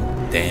whole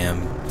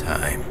damn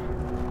time.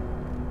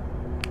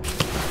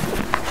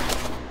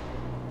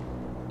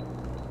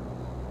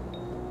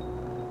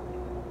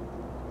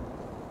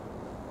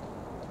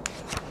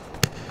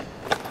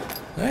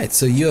 Alright,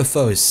 so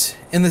UFOs,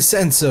 in the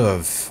sense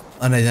of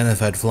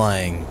unidentified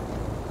flying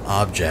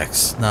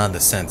objects, not in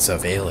the sense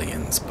of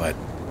aliens, but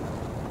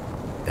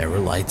there were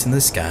lights in the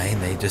sky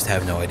and they just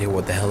have no idea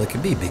what the hell it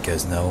could be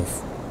because no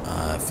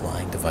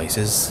flying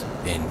devices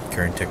in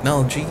current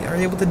technology are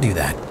able to do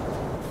that.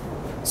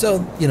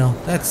 So, you know,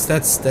 that's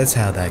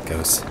how that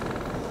goes.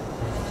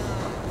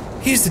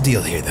 Here's the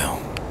deal here, though.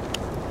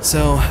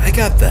 So, I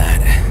got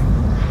that.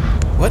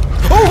 What?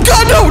 Oh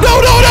god, no!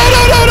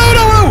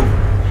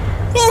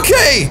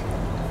 Okay!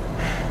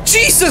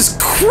 Jesus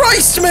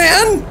Christ,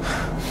 man!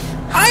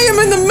 I am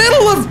in the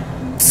middle of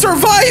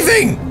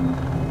surviving!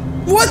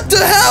 What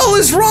the hell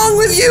is wrong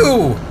with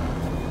you?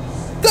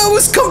 That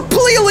was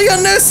completely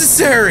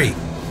unnecessary!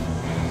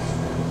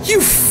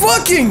 You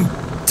fucking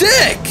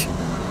dick!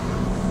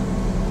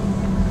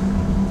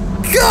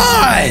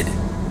 God!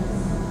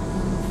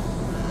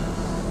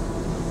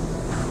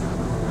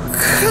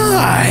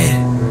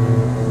 God!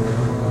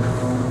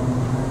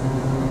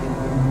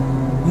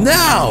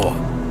 Now,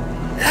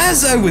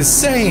 as I was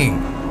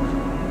saying,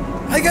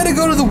 I gotta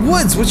go to the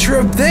woods, which are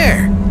up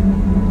there.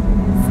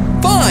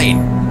 Fine,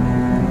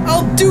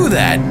 I'll do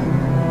that.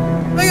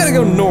 I gotta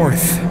go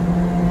north.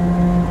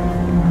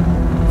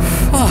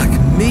 Fuck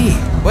me.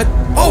 What?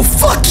 Oh,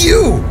 fuck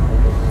you!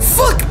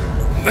 Fuck!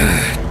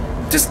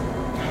 Just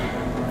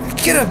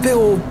get a big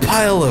old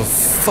pile of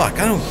fuck.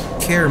 I don't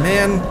care,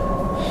 man.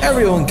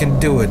 Everyone can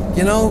do it,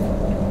 you know?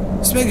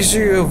 Just making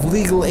sure you're of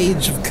legal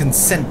age of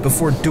consent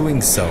before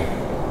doing so.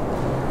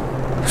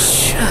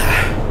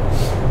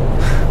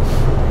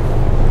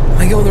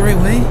 Am I going the right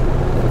way?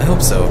 I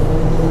hope so.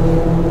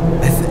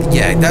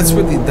 Yeah, that's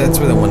where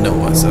the one note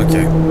was.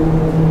 Okay.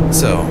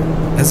 So,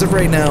 as of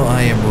right now,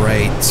 I am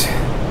right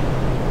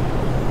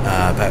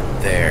about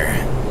there.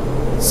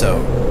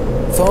 So,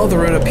 follow the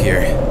road up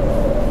here,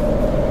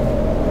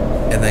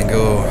 and then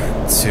go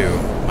to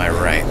my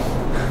right,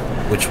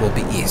 which will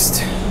be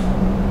east.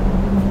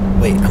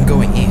 Wait, I'm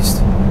going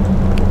east.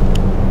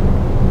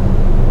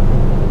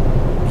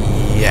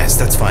 Yes,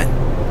 that's fine.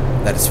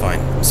 That is fine.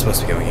 I'm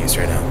supposed to be going east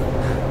right now.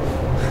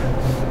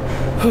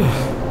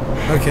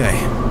 Okay.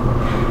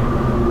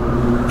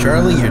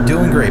 Charlie, you're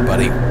doing great,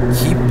 buddy.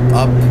 Keep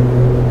up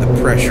the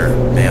pressure,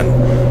 man.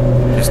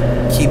 Just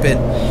keep it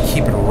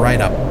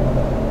right up.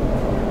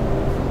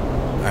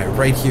 Alright,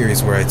 right here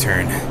is where I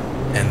turn.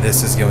 And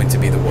this is going to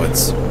be the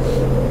woods.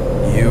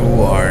 You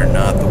are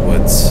not the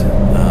woods.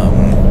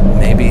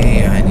 Maybe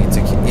I need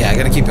to keep... Yeah, I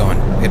gotta keep going.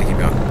 I gotta keep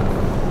going.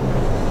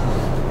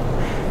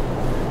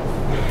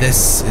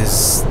 This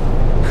is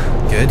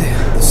good.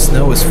 The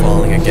snow is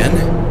falling again.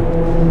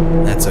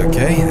 That's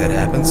okay. That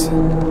happens.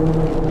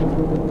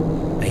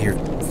 I hear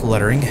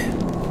fluttering.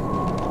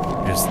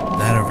 There's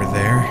that over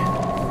there.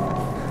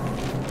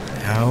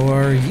 How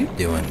are you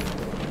doing?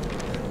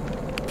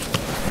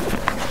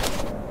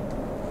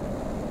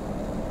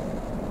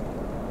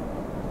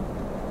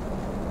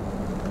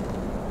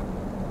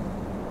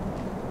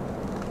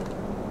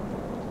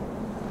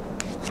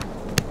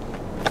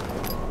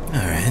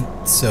 Alright,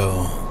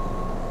 so...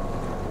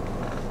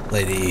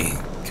 Lady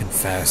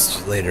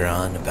confessed later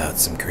on about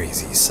some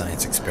crazy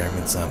science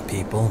experiments on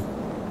people,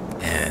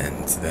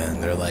 and then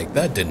they're like,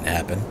 that didn't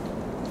happen,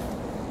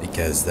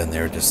 because then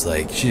they were just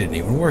like, she didn't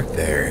even work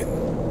there,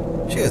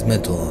 she has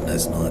mental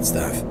illness and all that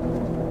stuff.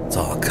 It's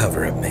all a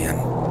cover-up, man.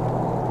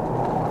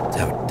 That's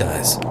how it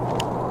does.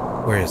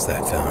 Where is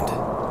that found?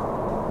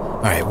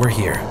 Alright, we're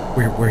here.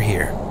 We're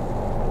here.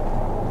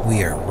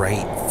 We are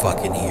right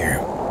fucking here.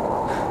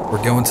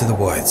 We're going to the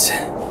woods.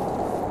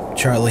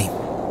 Charlie,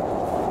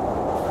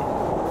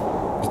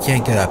 you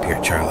can't get up here,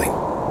 Charlie.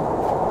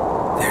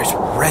 There's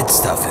red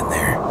stuff in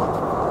there.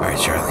 Alright,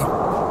 Charlie.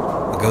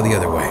 We'll go the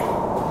other way.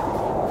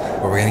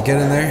 But we're gonna get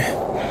in there,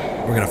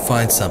 we're gonna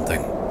find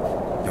something,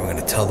 and we're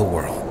gonna tell the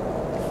world.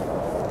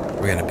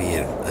 We're gonna be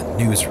a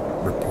news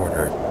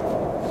reporter,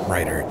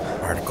 writer,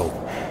 article,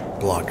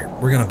 blogger.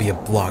 We're gonna be a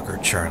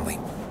blogger, Charlie.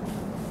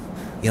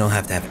 You don't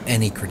have to have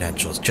any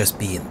credentials, just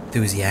be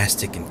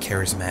enthusiastic and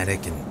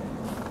charismatic and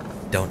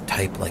don't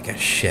type like a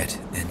shit,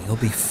 and you'll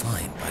be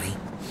fine, buddy.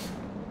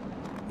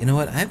 You know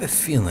what? I have a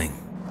feeling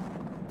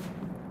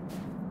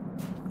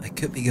I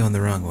could be going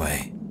the wrong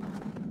way.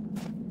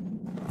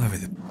 However,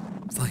 the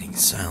fucking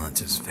silence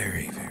is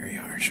very, very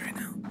harsh right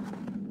now.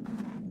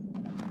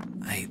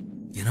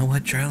 You know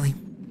what, Charlie?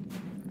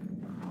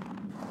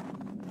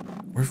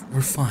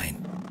 We're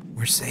fine.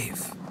 We're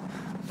safe.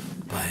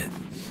 But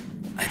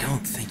I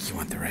don't think you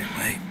went the right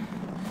way.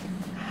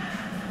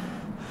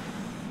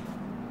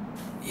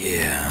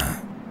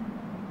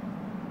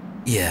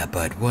 Yeah,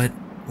 bud, what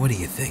are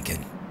you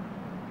thinking?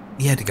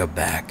 You had to go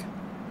back.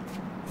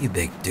 You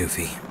big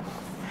doofy.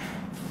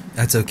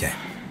 That's okay.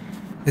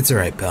 It's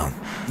alright, pal.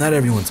 Not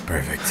everyone's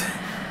perfect.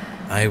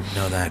 I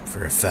know that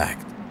for a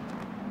fact.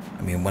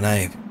 I mean, when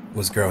I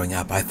was growing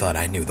up, I thought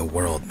I knew the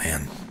world,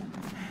 man.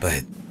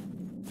 But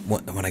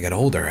when I got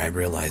older, I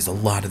realized a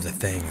lot of the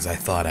things I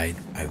thought I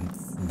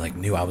like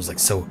knew. I was like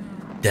so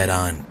dead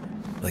on,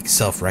 like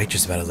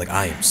self-righteous about it. I was like,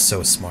 I am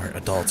so smart.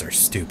 Adults are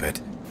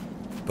stupid.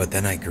 But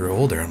then I grew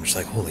older. I'm just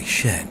like, holy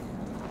shit.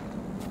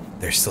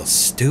 they're still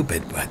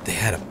stupid, but they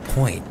had a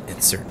point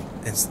in certain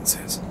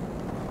instances.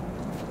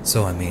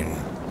 So I mean,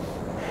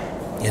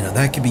 you know,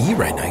 that could be you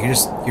right now.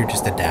 You're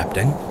just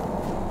adapting.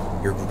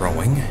 You're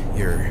growing.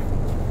 You're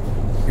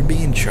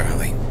being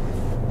Charlie,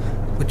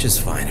 which is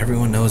fine.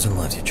 Everyone knows and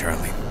loves you,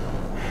 Charlie.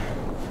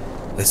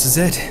 This is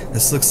it.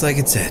 This looks like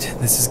it's it.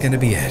 This is gonna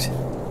be it.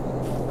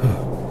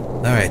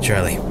 All right,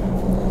 Charlie.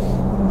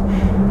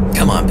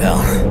 Come on,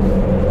 pal.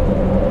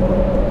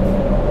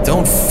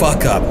 Don't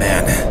fuck up,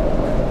 man.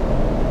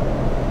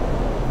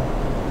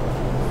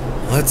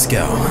 Let's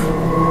go.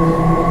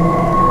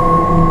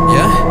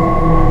 Yeah?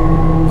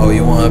 Oh,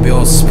 you wanna be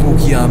all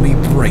spooky on me?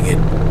 Bring it.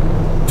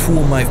 Two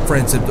of my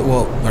friends have,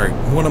 well, or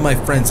one of my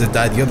friends had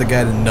died, the other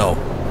guy didn't know.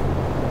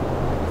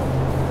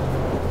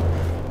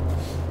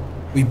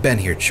 We've been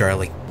here,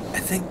 Charlie. I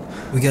think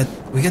we got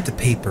the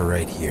paper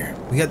right here.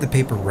 We got the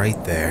paper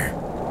right there.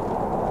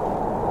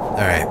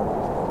 Alright.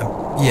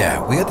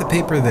 Yeah, we got the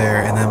paper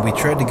there, and then we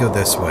tried to go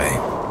this way.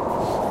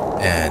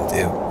 And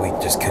we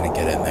just couldn't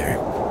get in there.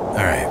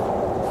 Alright.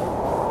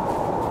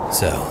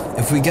 So,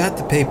 if we got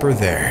the paper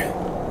there,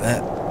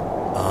 that...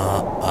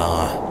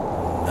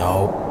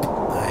 nope.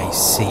 I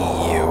see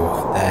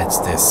you. That's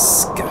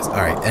disgusting.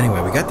 Alright,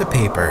 anyway, we got the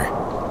paper.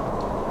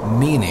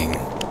 Meaning,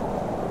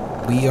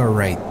 we are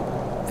right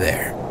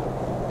there.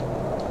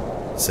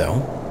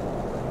 So,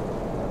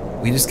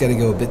 we just gotta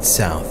go a bit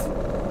south,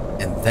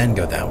 and then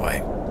go that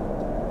way.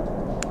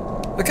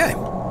 Okay,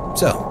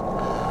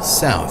 so,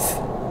 south.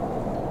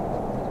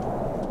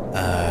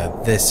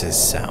 This is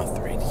south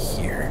right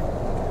here.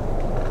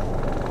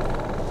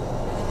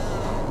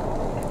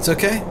 It's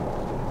okay.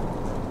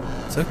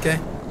 It's okay.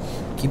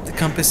 Keep the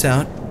compass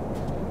out.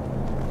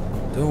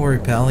 Don't worry,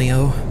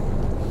 Paleo.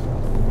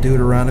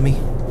 Deuteronomy.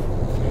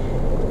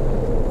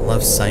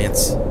 Love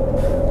science.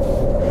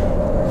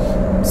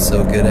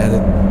 So good at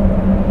it.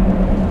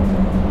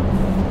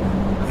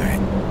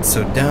 Alright,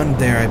 so down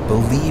there I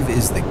believe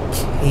is the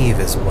cave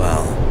as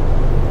well.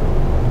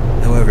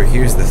 However,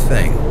 here's the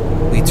thing.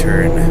 We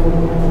turn...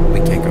 We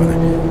can't go there.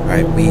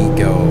 Alright, we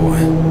go...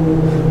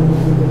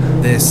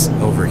 this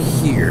over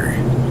here.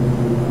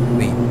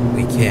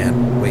 We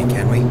can't. Wait,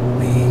 can we?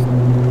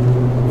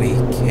 We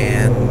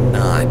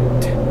cannot.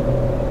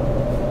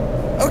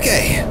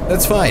 Okay,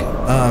 that's fine.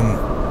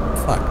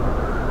 Fuck.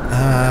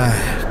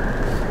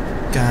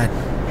 God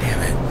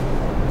damn it.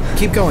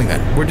 Keep going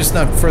then. We're just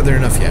not further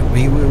enough yet.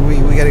 We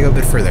gotta go a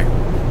bit further.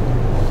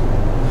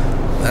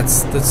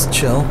 Let's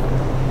chill.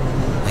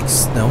 Like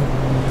snow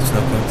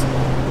cones.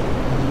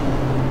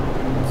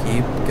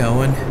 Keep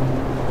going.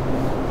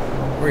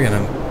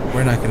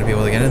 We're not gonna be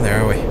able to get in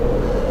there, are we?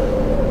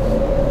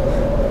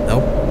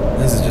 Nope.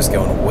 This is just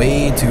going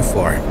way too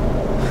far.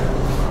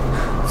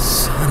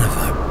 Son of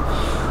a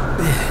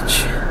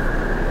bitch.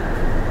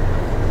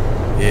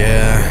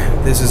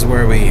 Yeah, this is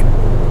where we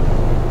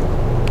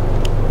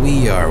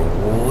are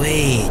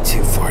way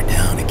too far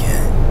down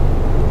again.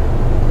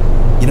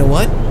 You know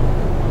what?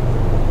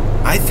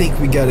 I think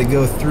we gotta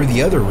go through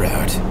the other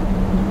route.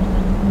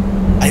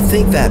 I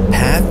think that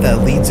path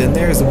that leads in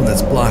there is the one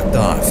that's blocked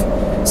off.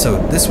 So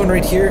this one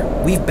right here,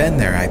 we've been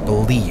there, I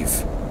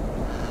believe.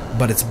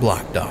 But it's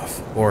blocked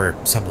off, or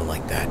something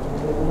like that.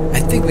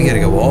 I think we gotta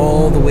go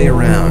all the way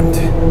around.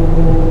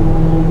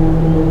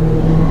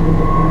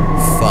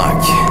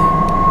 Fuck.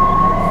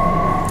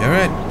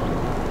 Alright.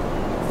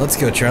 Let's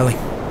go, Charlie.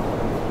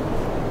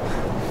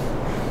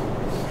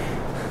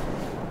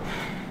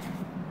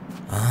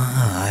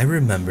 Ah, I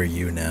remember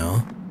you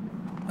now.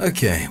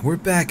 Okay, we're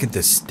back at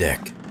the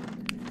stick.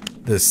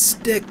 The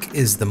stick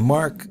is the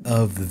mark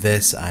of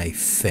this, I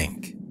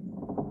think.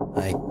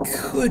 I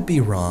could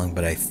be wrong,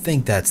 but I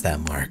think that's that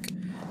mark.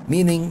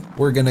 Meaning,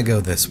 we're gonna go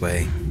this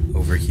way,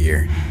 over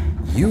here.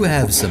 You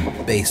have some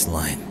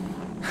baseline.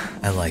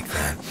 I like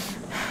that.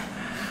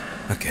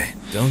 Okay,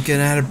 don't get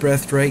out of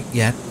breath right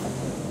yet.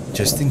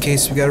 Just in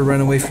case we gotta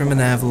run away from an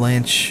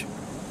avalanche,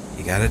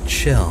 you gotta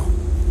chill.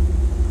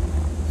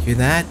 Hear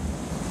that?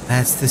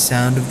 That's the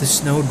sound of the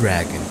snow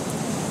dragon.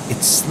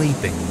 It's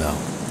sleeping, though.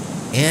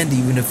 And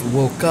even if it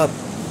woke up,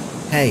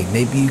 hey,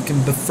 maybe you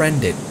can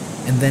befriend it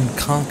and then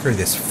conquer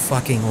this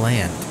fucking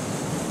land.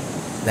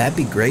 That'd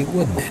be great,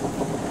 wouldn't it?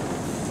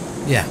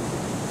 Yeah,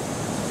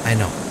 I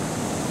know.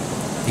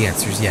 The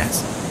answer is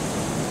yes.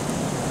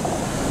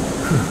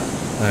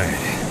 Alright.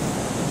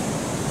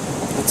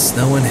 It's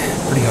snowing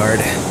pretty hard.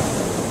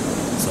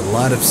 There's a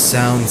lot of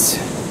sounds.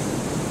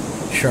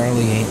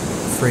 Charlie ain't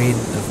afraid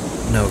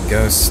of no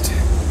ghost.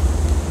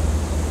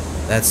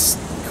 That's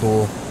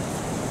cool.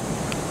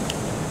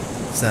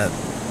 Does that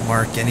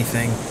mark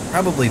anything?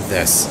 Probably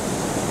this.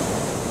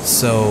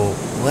 So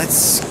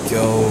let's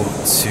go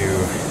to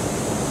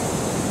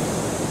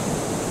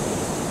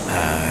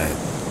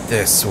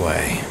this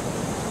way.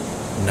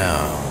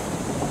 No.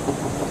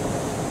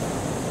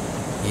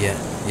 Yeah.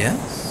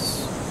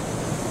 Yes?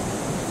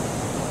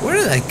 Where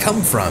did I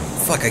come from?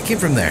 Fuck, I came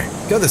from there.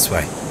 Go this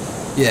way.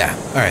 Yeah.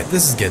 Alright,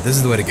 this is good. This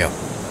is the way to go.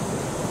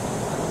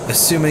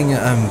 Assuming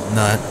I'm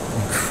not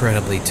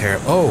incredibly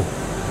terrible. Oh!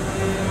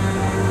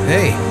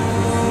 Hey!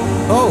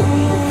 Oh,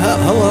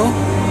 hello.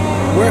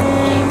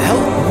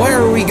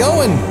 Where are we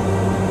going?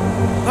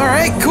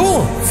 Alright,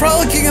 cool.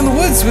 Frolicking in the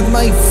woods with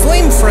my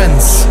flame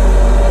friends.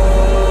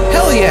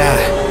 Hell yeah.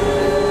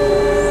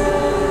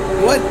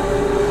 What?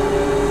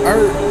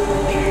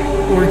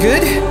 We're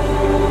good?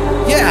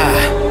 Yeah.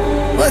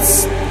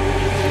 Let's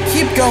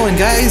keep going,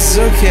 guys.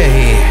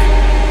 Okay.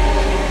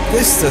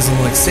 This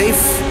doesn't look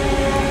safe.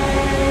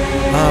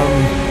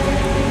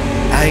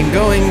 I'm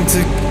going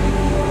to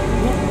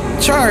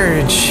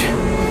charge.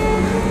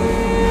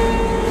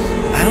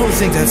 I don't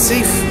think that's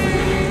safe.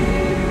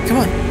 Come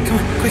on,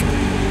 quick.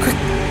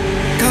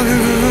 Go.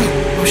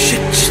 Oh shit,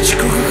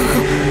 go.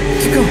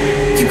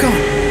 Keep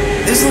going.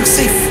 This looks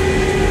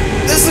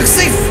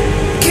safe.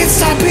 Can't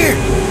stop here.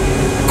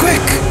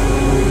 Quick.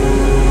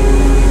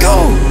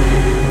 Go.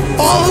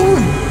 All of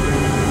them.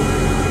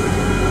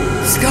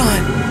 It's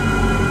gone.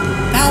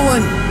 That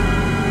one.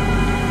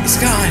 It's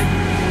gone.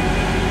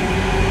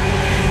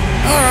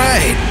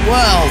 Alright,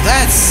 well,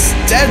 that's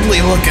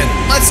deadly looking.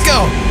 Let's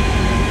go.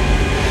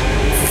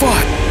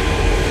 Fuck.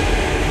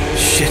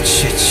 Shit.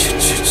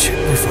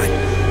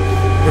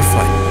 We're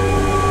fine.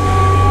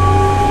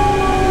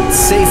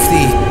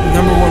 Safety,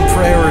 #1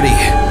 priority.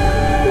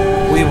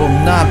 We will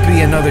not be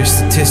another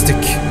statistic.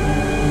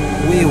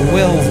 We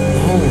will.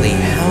 Holy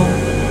hell.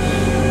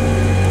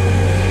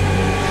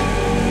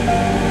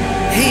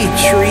 Hey,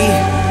 tree.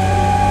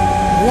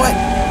 What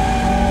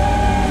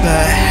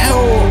the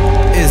hell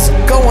is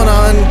going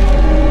on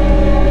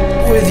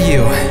with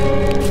you?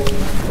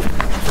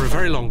 For a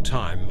very long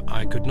time,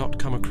 I could not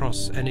come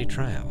across any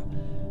trail.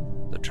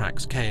 The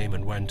tracks came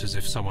and went as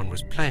if someone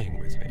was playing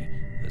with me,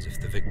 as if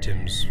the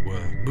victims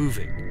were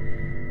moving.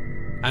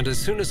 And as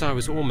soon as I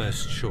was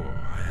almost sure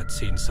I had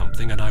seen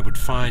something and I would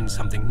find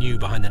something new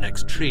behind the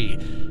next tree,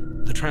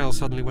 the trail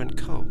suddenly went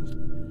cold.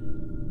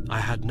 I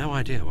had no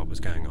idea what was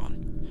going on.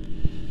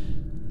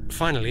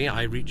 Finally,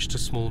 I reached a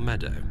small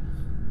meadow.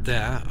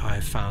 There,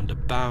 I found a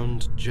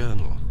bound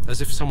journal,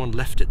 as if someone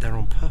left it there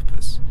on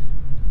purpose.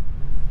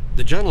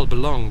 The journal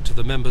belonged to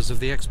the members of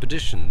the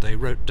expedition. They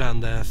wrote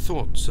down their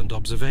thoughts and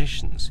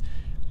observations.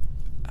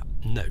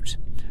 Note,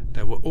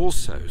 there were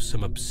also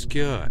some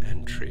obscure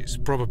entries,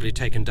 probably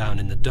taken down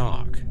in the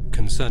dark,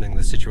 concerning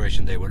the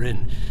situation they were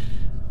in.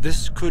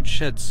 This could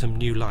shed some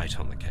new light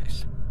on the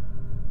case.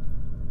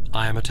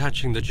 I am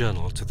attaching the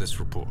journal to this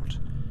report.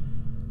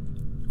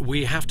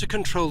 We have to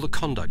control the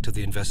conduct of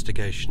the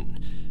investigation,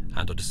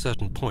 and at a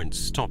certain point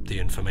stop the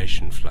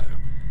information flow.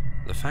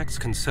 The facts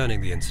concerning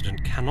the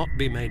incident cannot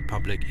be made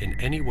public in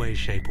any way,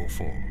 shape, or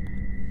form.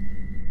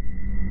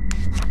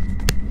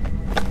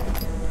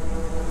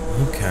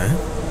 Okay.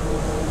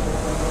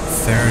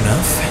 Fair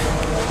enough.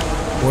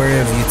 Where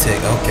have you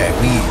taken? Okay,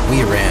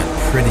 we ran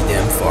pretty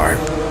damn far.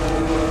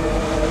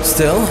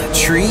 Still,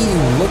 tree,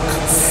 you look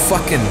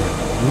fucking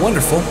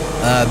wonderful.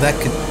 That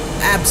could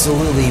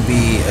absolutely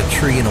be a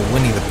tree in a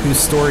Winnie the Pooh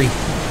story.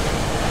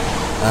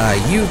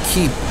 You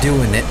keep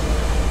doing it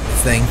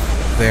thing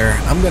there.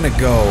 I'm gonna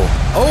go.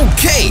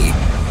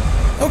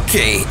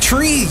 Okay,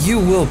 tree, you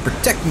will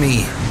protect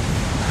me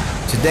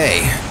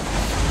today.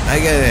 I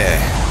gotta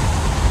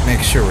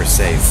make sure we're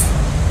safe.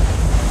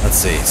 Let's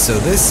see. So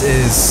this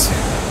is.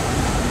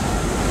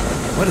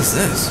 What is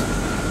this?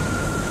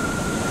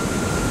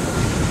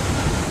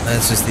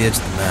 That's just the edge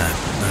of the map.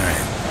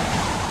 Alright.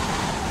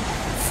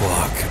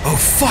 Fuck. Oh,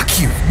 fuck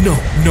you! No.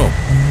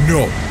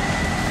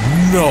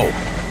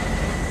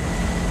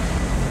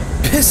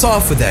 Piss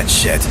off with that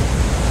shit.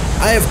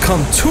 I have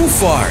come too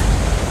far.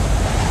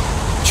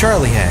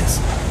 Charlie has.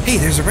 Hey,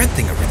 there's a red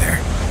thing over there.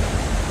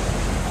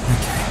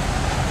 Okay.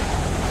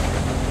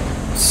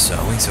 So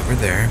he's over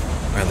there.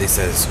 Or at least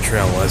as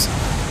trail was.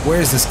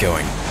 Where is this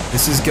going?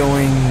 This is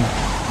going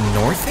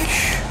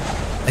northish,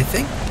 I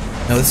think?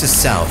 No, this is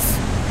south.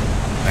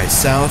 Alright,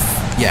 south.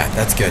 Yeah,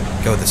 that's good.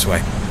 Go this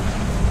way.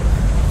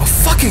 Oh,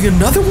 fucking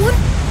another one?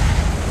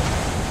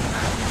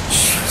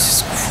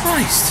 Jesus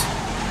Christ.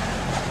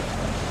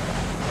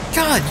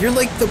 God, you're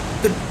like the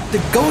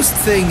ghost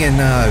thing in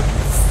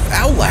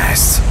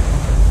Outlast.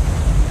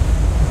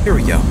 Here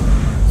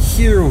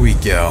we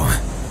go.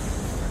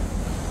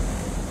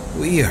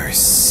 We are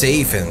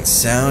safe and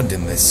sound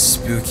in this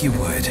spooky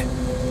wood.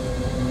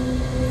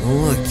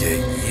 Look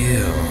at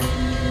you.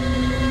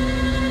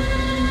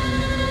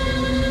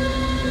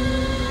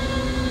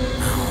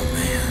 Oh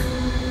man.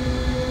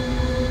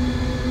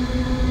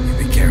 You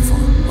be careful.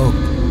 Oh,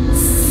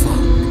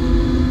 fuck.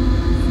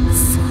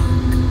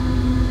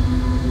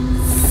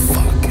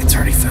 It's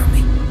already found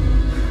me.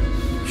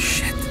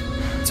 Shit.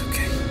 It's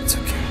okay.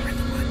 We're in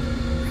the wood.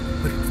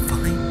 We're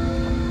fine.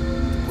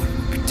 The wood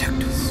will protect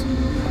us.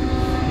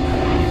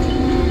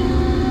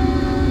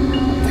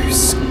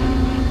 There's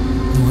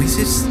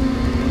noises.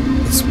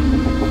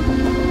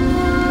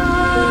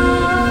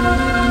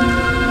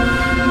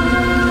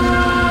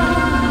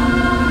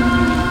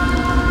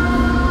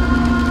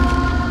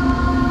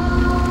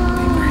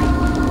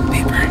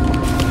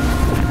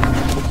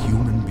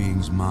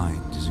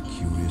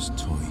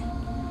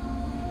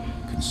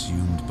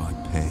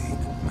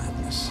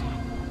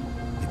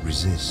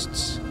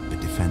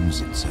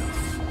 cleanse itself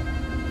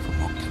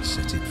from what can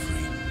set it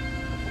free.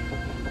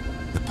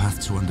 The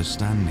path to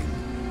understanding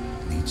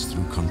leads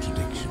through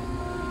contradiction.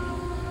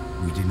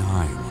 We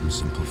deny one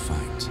simple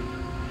fact,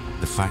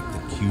 the fact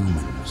that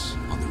humans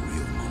are the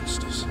real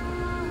monsters.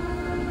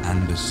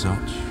 And as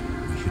such,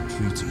 we should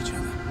treat each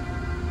other.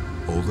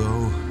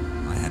 Although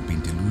I had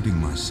been deluding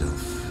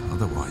myself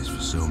otherwise for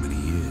so many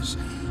years,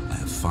 I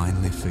have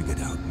finally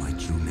figured out my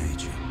true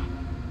nature.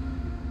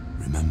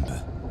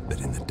 Remember that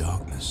in the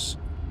darkness,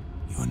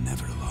 you are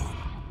never alone.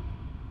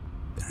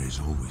 There is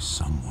always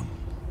someone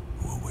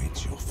who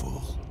awaits your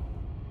fall.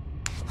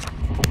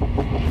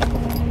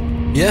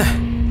 Yeah,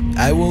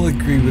 I will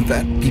agree with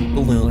that.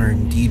 People are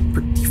indeed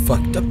pretty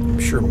fucked up. I'm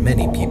sure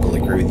many people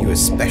agree with you,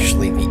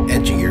 especially the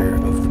edgier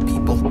of the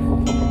people.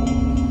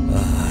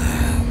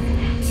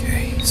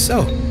 Okay,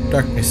 so,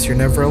 darkness, you're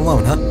never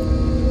alone, huh?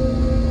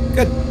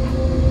 Good.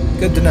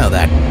 Good to know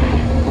that.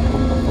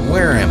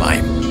 Where am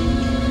I?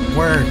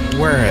 Where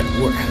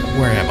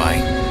am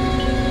I?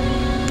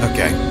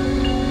 Okay.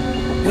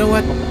 You know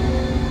what?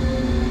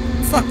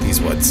 Fuck these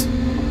woods.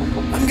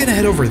 I'm gonna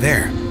head over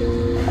there.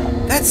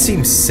 That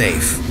seems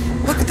safe.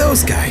 Look at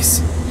those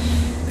guys.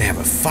 They have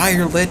a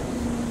fire lit.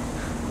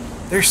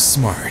 They're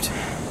smart.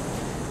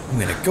 I'm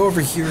gonna go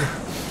over here,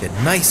 get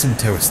nice and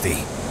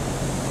toasty.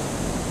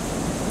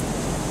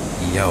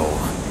 Yo.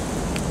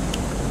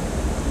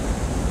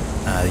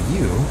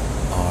 You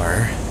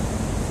are...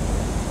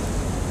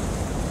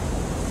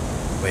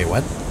 Wait,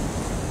 what?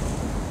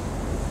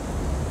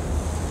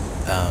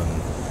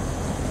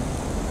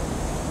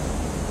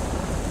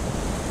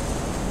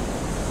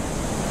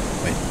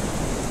 Wait.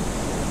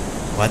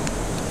 What?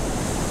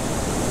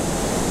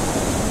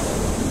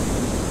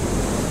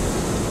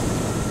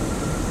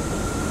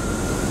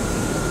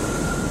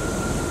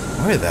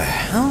 Where the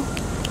hell?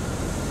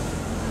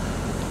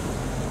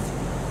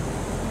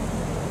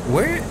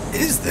 Where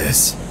is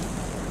this?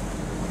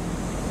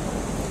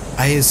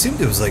 I assumed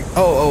it was like,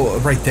 oh,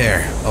 right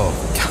there. Oh,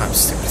 God, I'm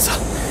stupid as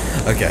hell.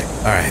 Okay,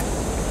 alright.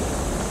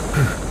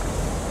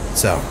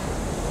 So,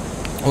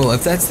 well,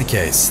 if that's the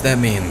case, that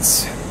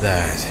means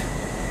that,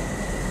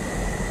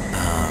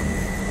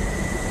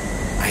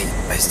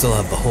 I still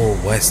have the whole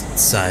west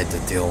side to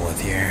deal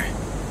with here.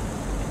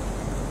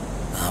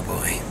 Oh,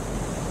 boy.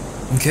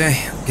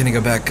 Okay, I'm gonna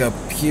go back up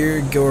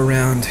here, go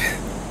around.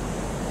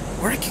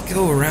 Or I could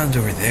go around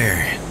over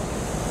there.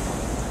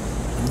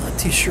 I'm not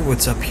too sure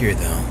what's up here,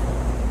 though.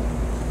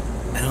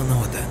 I don't know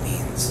what that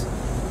means.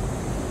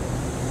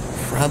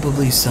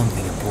 Probably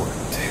something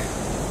important.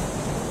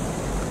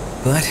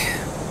 But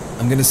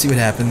I'm gonna see what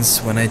happens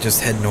when I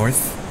just head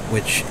north,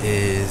 which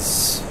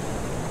is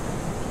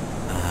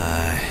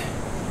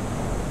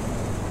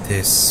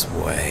this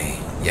way.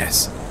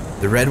 Yes,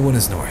 the red one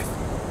is north.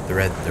 The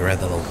red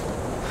little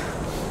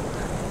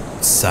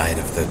side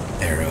of the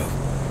arrow.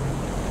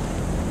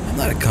 I'm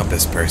not a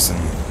compass person.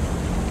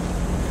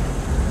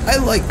 I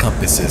like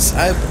compasses.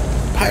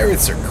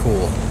 Pirates are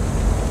cool.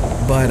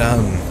 But,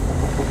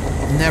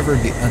 never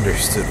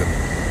understood them.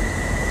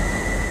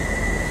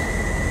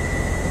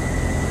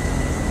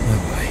 Oh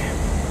boy.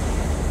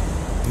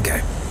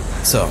 Okay,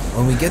 so,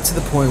 when we get to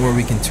the point where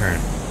we can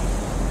turn,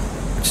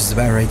 which is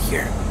about right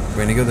here,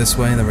 we're gonna go this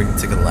way and then we're gonna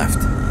take a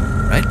left,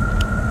 right?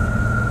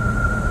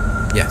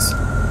 Yes.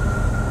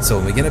 So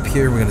when we get up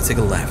here, we're gonna take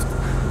a left.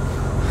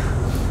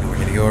 And we're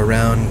gonna go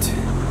around,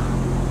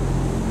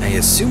 I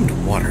assumed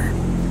water.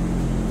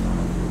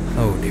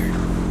 Oh dear.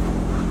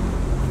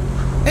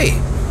 Hey!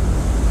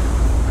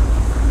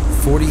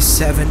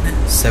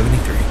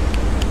 4773.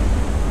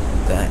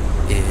 That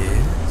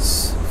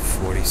is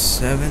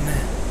 47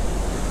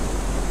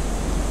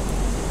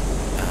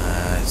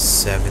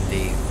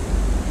 70.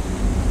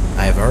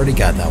 I've already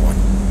got that one.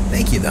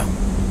 Thank you though.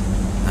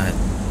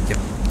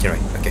 Get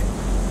right, okay.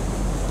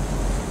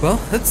 Well,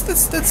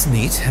 that's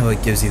neat how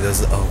it gives you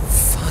those. Oh,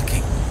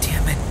 fucking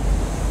damn it.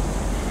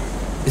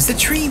 Is the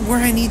tree where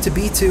I need to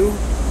be to?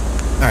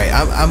 Alright,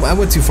 I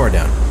went too far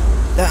down.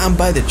 I'm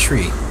by the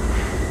tree.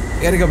 I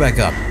gotta go back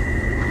up.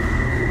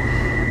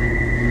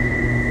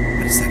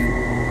 What is that?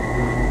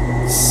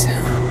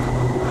 Sound.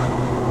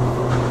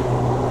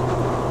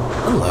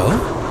 Hello?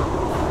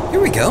 Here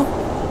we go.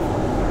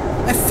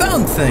 I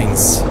found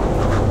things.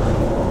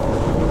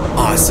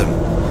 Awesome.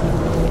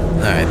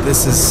 Alright,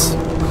 this is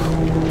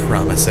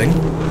promising.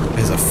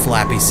 There's a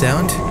flappy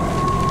sound.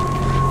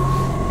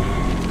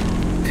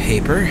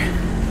 Paper.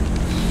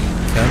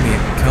 Come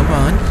here. Come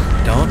on.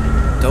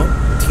 Don't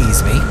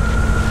tease me.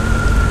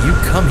 You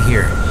come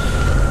here.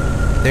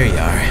 There you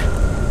are.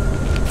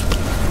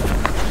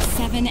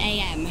 7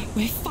 a.m.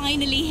 We're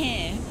finally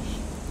here.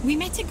 We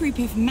met a group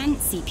of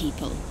Mansi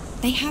people.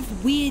 They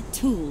have weird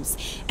tools.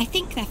 I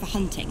think they're for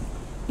hunting.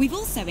 We've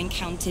also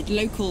encountered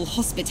local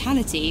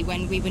hospitality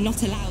when we were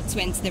not allowed to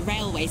enter the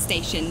railway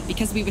station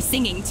because we were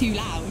singing too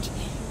loud.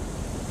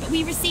 But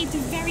we received a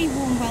very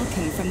warm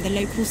welcome from the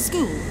local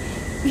school.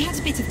 We had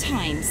a bit of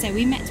time, so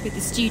we met with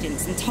the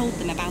students and told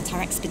them about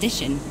our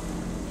expedition.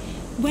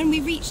 When we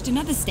reached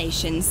another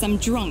station, some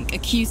drunk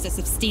accused us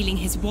of stealing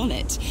his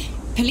wallet.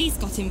 Police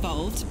got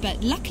involved,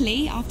 but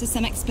luckily, after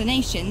some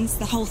explanations,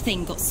 the whole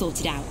thing got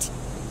sorted out.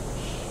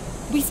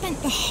 We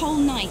spent the whole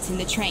night in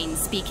the train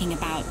speaking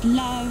about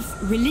love,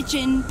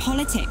 religion,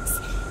 politics.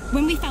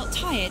 When we felt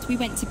tired, we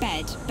went to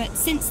bed, but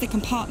since the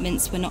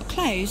compartments were not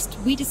closed,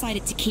 we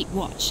decided to keep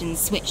watch and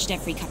switched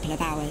every couple of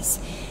hours.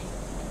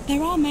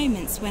 There are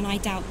moments when I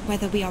doubt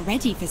whether we are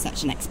ready for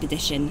such an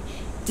expedition.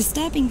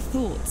 Disturbing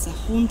thoughts are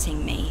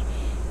haunting me.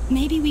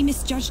 Maybe we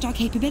misjudged our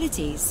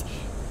capabilities.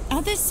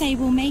 Others say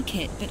we'll make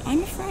it, but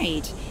I'm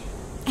afraid.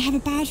 I have a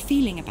bad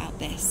feeling about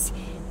this,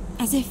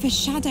 as if a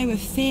shadow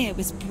of fear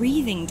was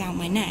breathing down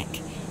my neck.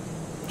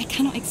 I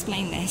cannot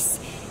explain this.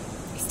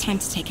 It's time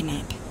to take a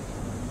nap.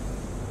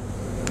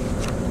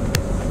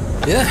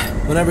 Yeah,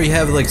 whenever you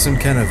have like some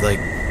kind of like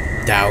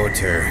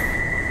doubt or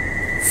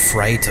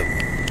fright of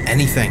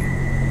anything,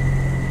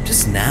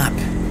 just nap.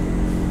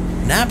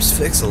 Naps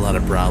fix a lot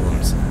of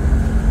problems.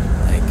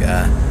 Like,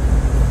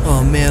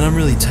 oh man, I'm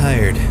really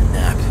tired.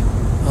 Nap.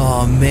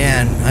 Oh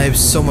man, I have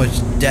so much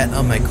debt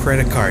on my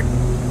credit card.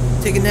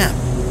 Take a nap.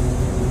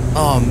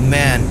 Oh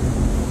man,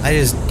 I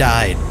just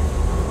died.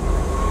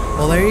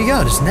 Well, there you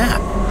go, just nap.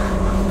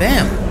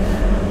 Bam.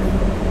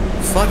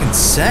 Fucking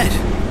set.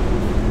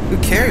 Who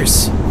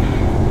cares?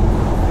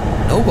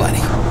 Nobody.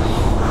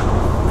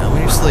 Not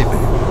when you're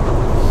sleeping.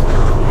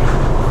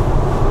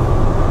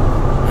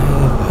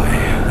 Oh boy.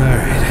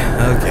 Alright.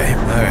 Okay.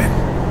 Alright.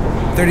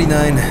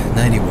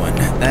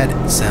 39.91. That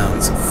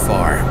sounds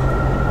far.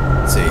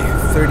 Let's see.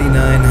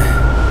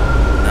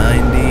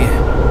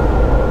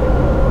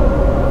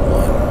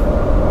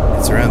 39.91.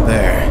 It's around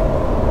there.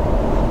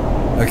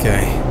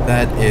 Okay.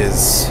 That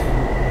is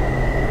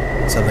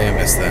something I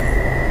missed then.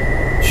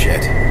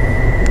 Shit.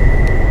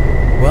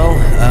 Well,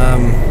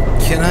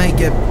 can I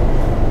get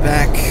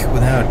back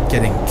without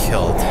getting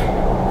killed?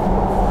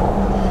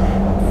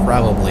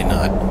 Probably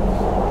not.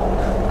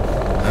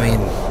 I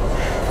mean,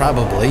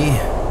 probably.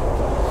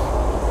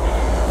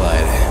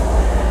 But...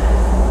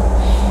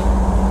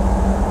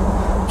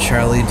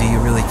 Charlie, do you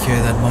really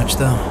care that much,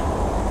 though?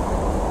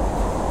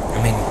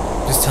 I mean,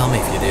 just tell me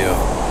if you do.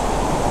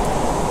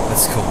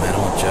 That's cool, man. I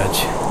won't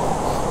judge.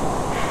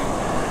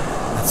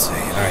 Let's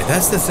see. Alright,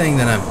 that's the thing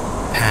that I'm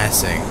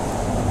passing.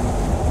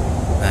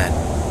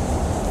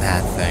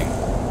 That thing.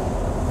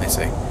 I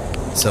see.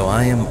 So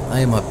I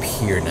am up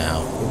here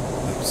now.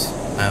 Oops.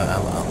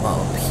 I'm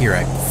up here,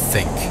 I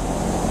think.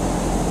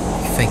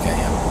 I think I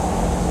am.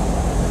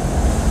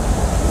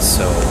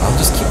 So I'll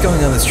just keep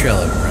going on this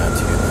trail around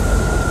here then.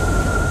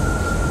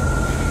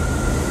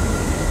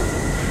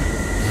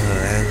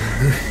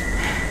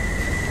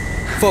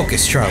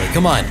 Focus, Charlie.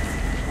 Come on.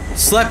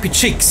 Slap your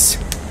cheeks.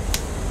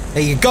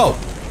 There you go.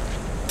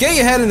 Get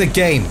your head in the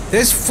game.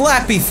 There's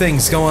flappy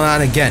things going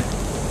on again.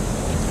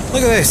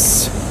 Look at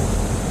this.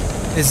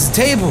 There's a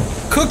table.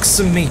 Cook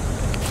some meat.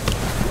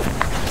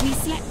 We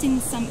slept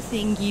in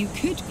something you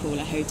could call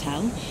a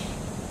hotel.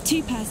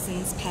 2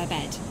 persons per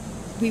bed.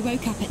 We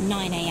woke up at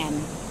 9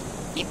 AM.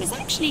 It was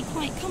actually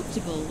quite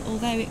comfortable,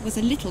 although it was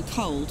a little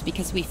cold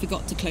because we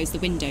forgot to close the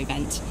window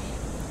vent.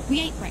 We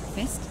ate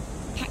breakfast,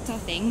 packed our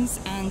things,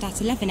 and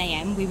at 11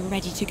 AM we were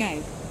ready to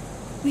go.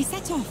 We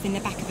set off in the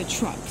back of a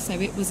truck, so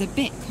it was a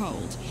bit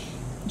cold.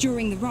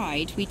 During the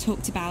ride, we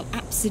talked about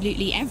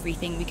absolutely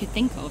everything we could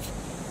think of.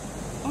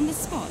 On the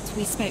spot,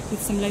 we spoke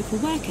with some local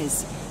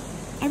workers.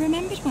 I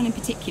remembered one in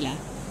particular.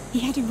 He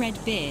had a red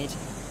beard.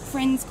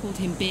 Friends called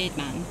him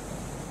Beardman.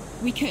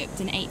 We cooked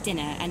and ate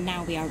dinner, and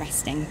now we are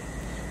resting.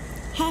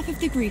 Half of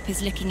the group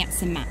is looking at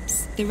some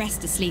maps, the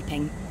rest are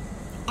sleeping.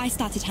 I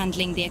started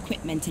handling the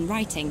equipment and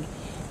writing.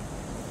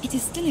 It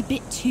is still a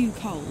bit too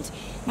cold.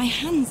 My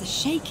hands are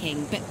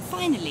shaking, but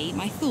finally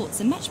my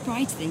thoughts are much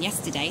brighter than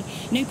yesterday.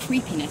 No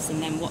creepiness in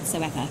them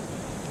whatsoever.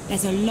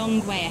 There's a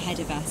long way ahead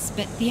of us,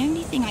 but the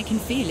only thing I can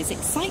feel is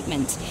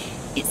excitement.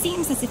 It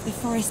seems as if the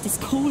forest is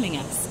calling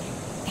us.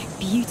 That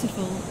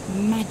beautiful,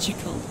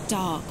 magical,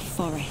 dark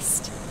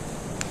forest.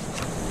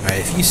 Alright,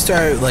 if you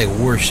start, like,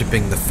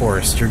 worshipping the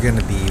forest, you're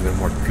gonna be even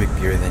more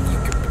creepier than you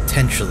could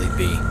potentially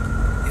be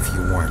if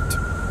you weren't.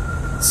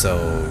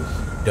 So,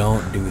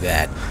 don't do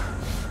that.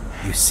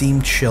 You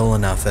seem chill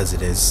enough as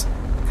it is,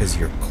 because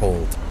you're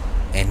cold,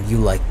 and you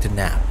like to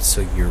nap,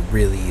 so you're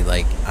really,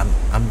 like,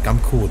 I'm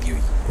cool with you.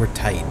 We're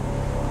tight.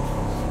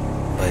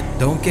 But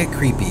don't get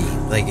creepy.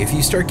 Like, if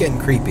you start getting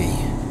creepy,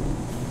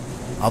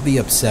 I'll be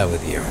upset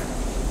with you.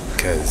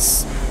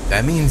 Because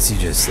that means you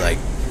just, like,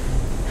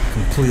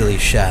 completely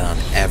shat on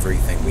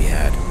everything we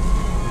had.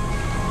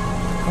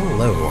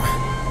 Hello.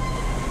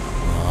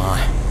 Aw.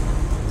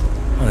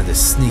 I wanted to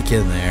sneak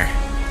in there.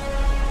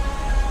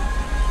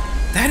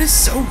 That is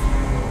so...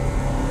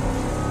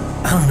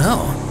 I don't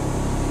know.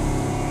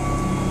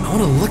 I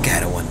want to look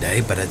at it one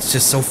day, but it's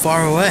just so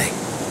far away.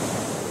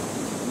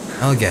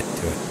 I'll get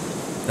to it.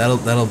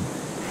 That'll...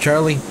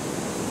 Charlie,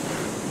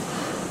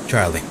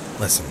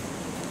 listen.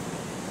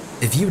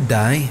 If you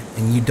die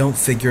and you don't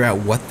figure out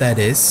what that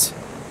is,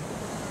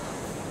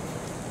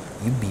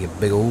 you'd be a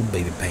big old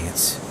baby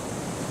pants.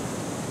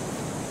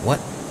 What?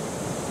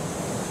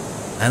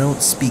 I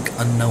don't speak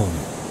unknown.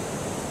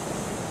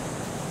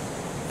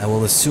 I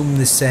will assume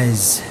this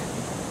says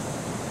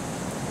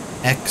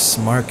X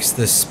marks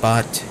the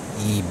spot,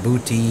 ye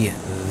booty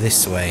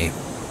this way.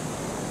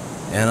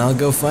 And I'll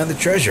go find the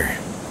treasure.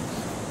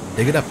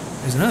 Dig it up.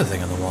 There's another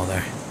thing on the wall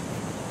there.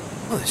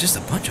 Oh, there's just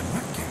a bunch of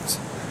markings.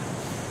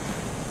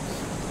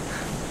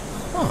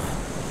 Huh.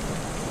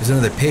 There's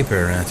another paper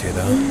around here,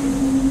 though.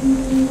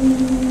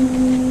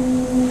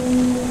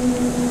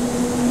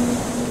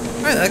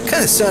 Alright, that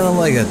kind of sounded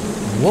like a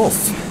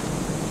wolf.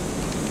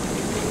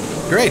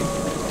 Great.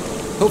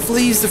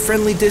 Hopefully he's the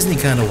friendly Disney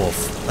kind of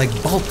wolf, like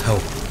Balto.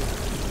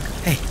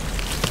 Hey.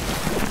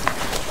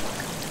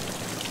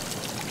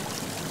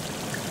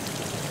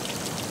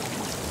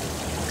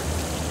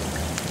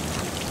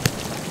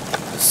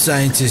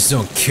 Scientists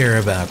don't care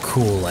about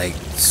cool, like,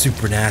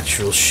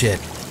 supernatural shit.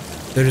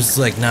 They're just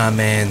like, nah,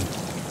 man,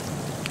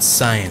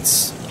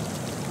 science.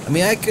 I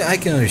mean, I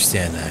can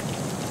understand that.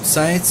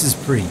 Science is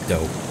pretty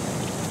dope.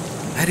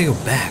 I had to go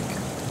back.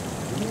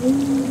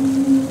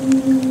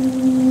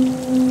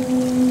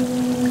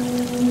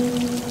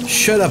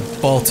 Shut up,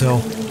 Balto.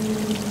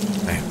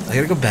 Alright, I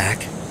gotta go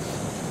back.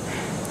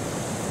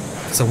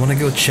 Because I want to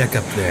go check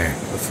up there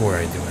before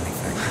I do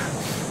anything.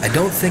 I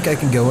don't think I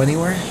can go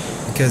anywhere,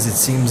 because it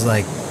seems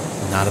like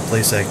not a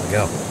place I can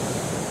go.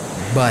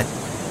 But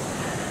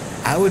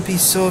I would be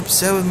so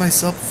upset with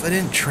myself if I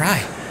didn't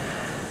try.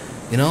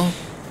 You know?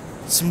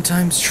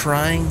 Sometimes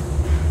trying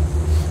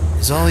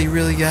is all you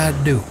really gotta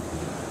do.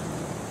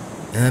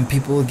 And then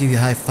people will give you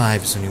high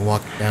fives when you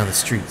walk down the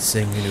street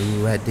singing,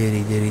 ooh, that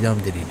diddy diddy dum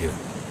diddy do.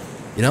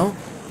 You know?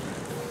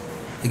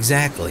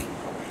 Exactly.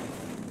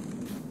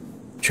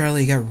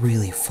 Charlie got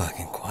really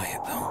fucking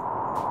quiet, though.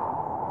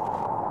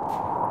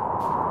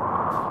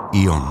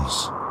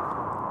 Eons.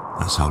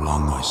 That's how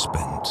long I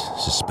spent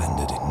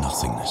suspended in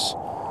nothingness.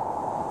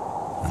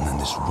 And then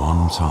this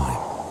one time,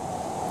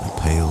 a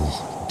pale,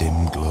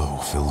 dim glow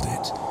filled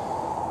it.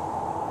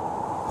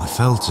 I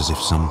felt as if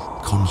some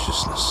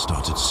consciousness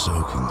started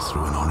soaking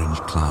through an orange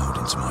cloud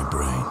into my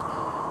brain,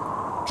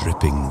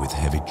 dripping with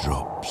heavy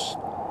drops,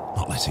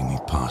 not letting me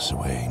pass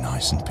away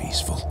nice and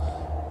peaceful.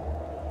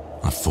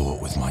 I fought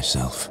with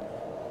myself.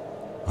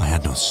 I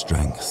had no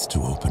strength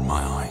to open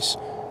my eyes.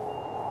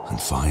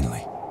 And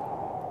finally,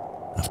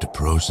 after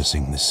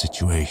processing this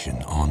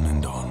situation on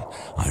and on,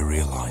 I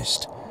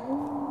realized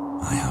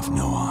I have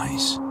no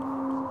eyes.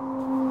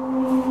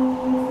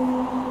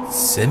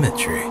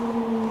 Symmetry.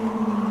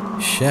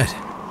 Shit.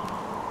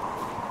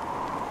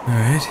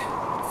 Alright,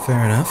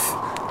 fair enough.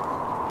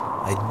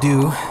 I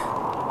do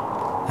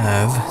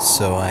have,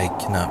 so I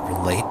cannot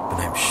relate, but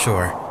I'm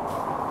sure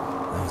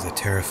that was a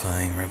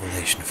terrifying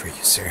revelation for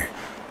you, sir.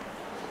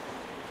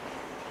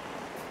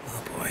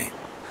 Oh boy.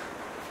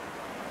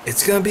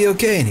 It's gonna be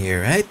okay in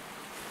here, right?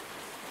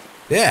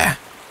 Yeah.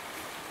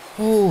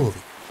 Holy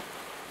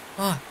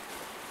fuck.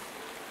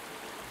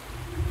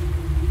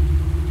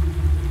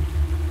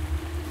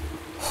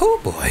 Oh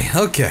boy,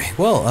 okay.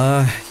 Well,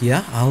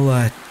 yeah,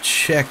 I'll,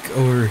 check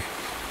over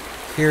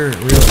here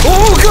real—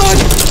 Oh god!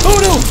 Oh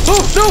no!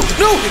 Oh no!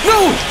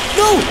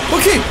 No!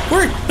 Okay,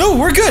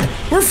 we're good!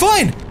 We're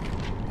fine!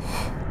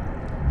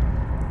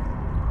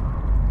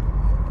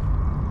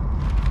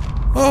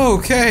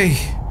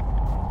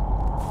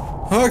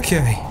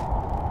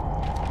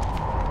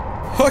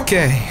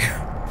 Okay.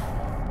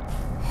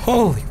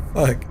 Holy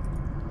fuck.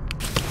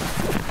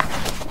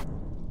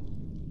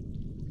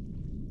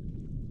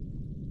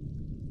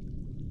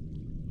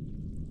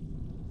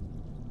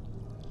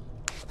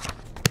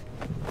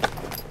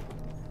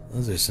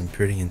 Those are some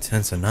pretty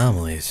intense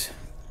anomalies.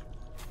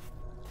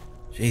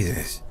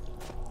 Jesus.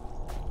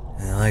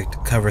 And I like to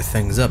cover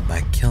things up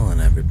by killing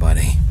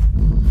everybody.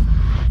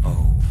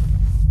 Oh.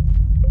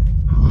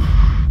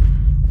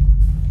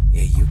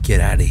 Yeah, you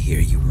get out of here,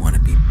 you wanna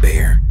be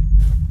bear.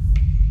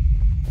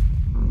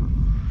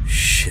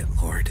 Shit,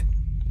 Lord.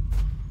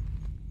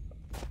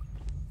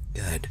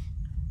 Good.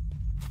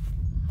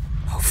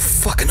 Oh,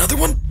 fuck, another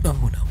one?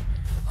 Oh, no.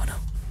 Oh, no.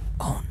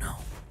 Oh, no.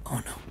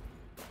 Oh, no.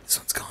 This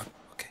one's gone.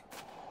 Okay.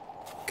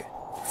 Okay,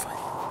 we're fine.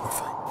 We're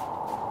fine.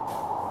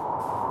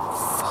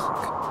 Fuck.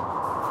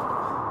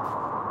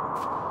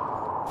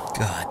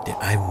 God,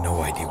 I have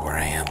no idea where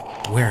I am.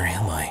 Where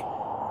am I?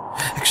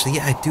 Actually,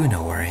 yeah, I do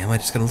know where I am. I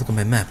just gotta look at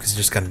my map because I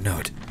just got a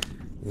note.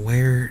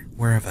 Where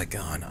have I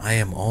gone? I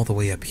am all the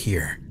way up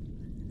here.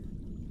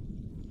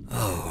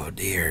 Oh,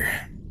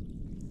 dear.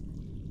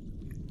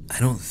 I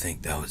don't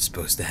think that was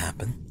supposed to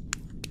happen.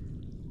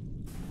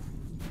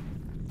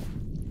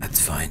 That's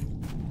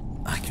fine.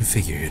 I can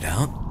figure it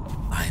out.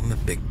 I'm a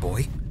big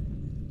boy.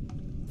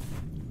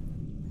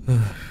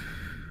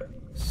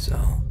 So.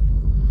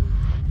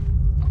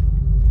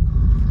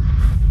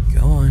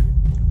 Go on.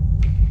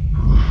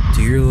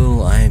 Do your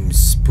little I'm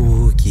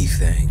spooky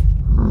thing.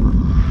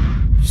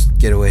 Just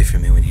get away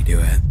from me when you do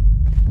it.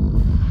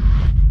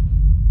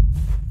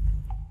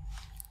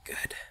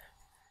 Good.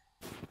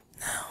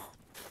 Now,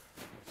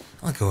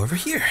 I'll go over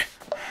here.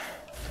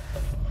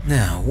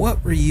 Now,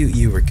 what were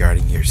you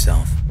regarding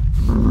yourself?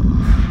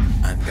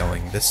 I'm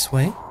going this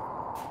way.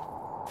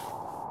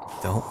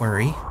 Don't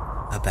worry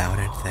about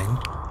anything.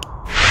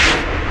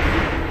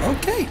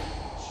 Okay.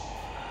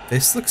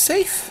 This looks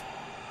safe.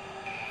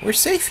 We're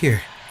safe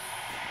here.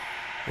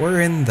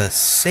 We're in the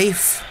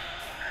safe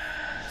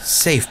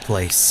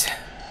place.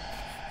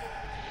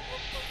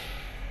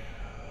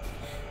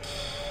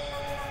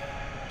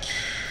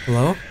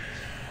 Hello?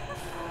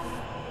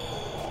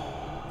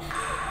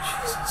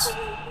 Jesus.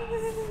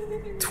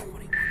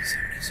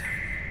 2177.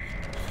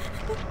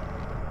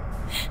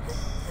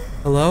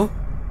 Hello?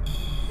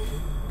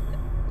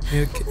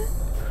 You okay?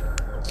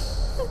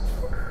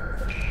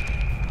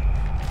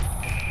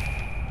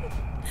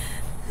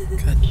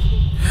 God.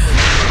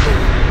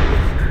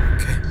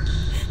 Okay.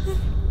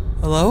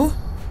 Hello?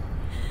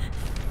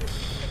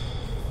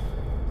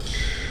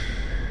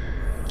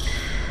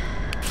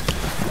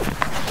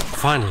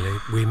 Finally,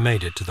 we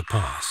made it to the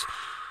pass.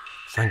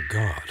 Thank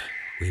God,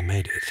 we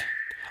made it.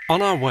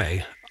 On our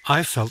way,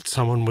 I felt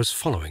someone was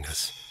following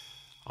us.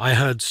 I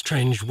heard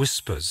strange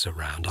whispers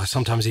around. I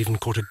sometimes even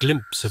caught a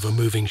glimpse of a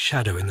moving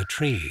shadow in the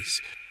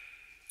trees.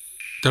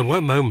 There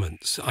were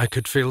moments I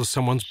could feel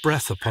someone's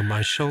breath upon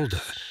my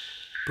shoulder,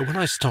 but when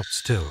I stopped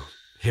still,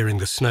 hearing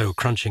the snow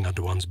crunching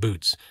under one's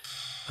boots,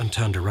 and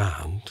turned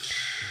around,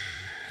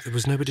 there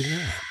was nobody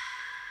there.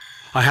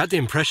 I had the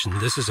impression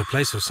this is a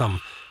place of some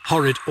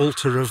horrid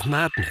altar of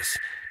madness.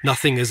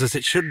 Nothing is as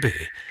it should be.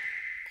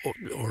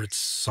 Or it's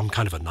some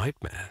kind of a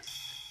nightmare.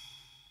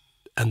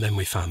 And then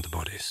we found the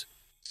bodies.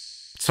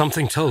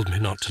 Something told me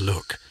not to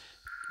look,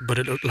 but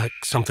it looked like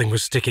something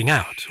was sticking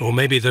out, or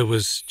maybe there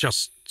was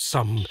just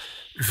some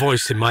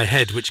voice in my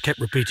head which kept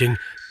repeating,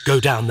 "Go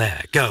down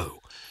there,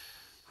 go."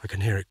 I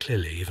can hear it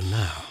clearly even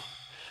now.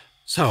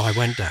 So I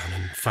went down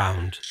and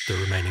found the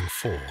remaining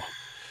 4.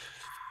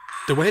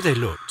 The way they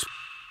looked,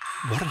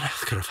 what on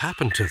earth could have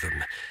happened to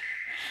them?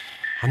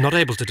 I'm not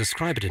able to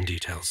describe it in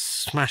detail.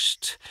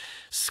 Smashed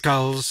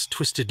skulls,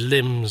 twisted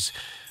limbs,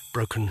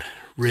 broken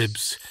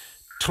ribs,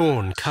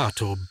 torn,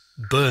 cut, or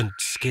burnt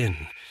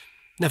skin.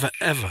 Never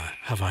ever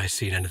have I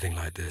seen anything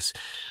like this.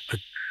 A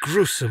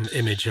gruesome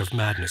image of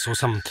madness or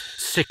some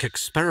sick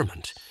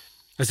experiment.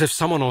 As if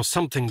someone or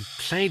something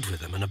played with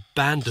them and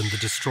abandoned the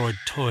destroyed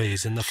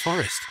toys in the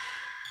forest.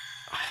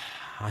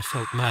 I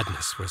felt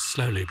madness was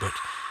slowly but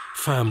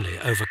firmly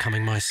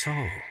overcoming my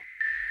soul.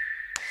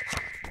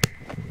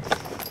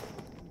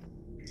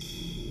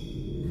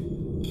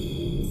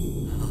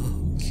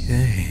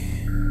 Okay.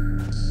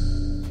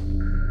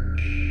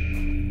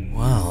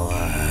 Well,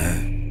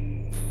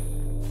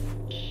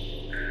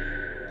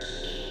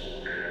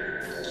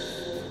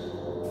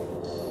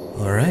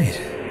 alright.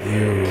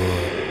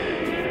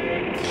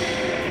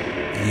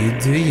 You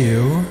do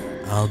you,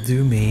 I'll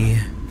do me.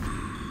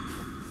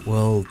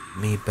 We'll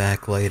meet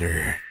back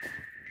later.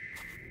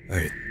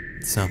 Or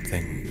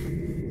something.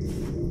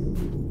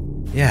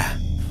 Yeah.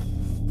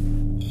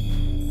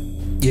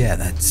 Yeah,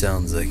 that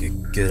sounds like a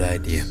good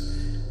idea.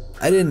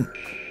 I didn't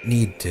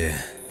need to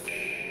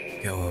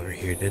go over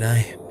here, did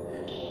I?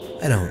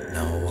 I don't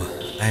know.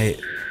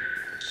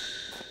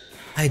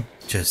 I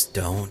just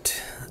don't.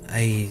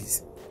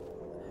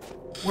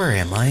 Where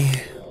am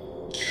I?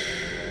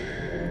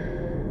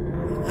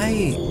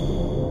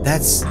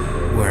 That's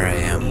where I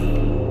am.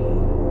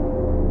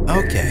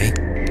 Okay.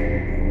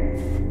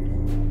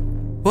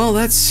 Well,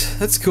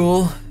 that's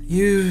cool.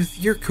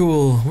 You're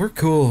cool. We're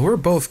cool. We're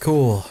both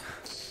cool.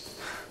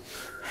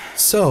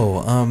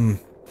 So,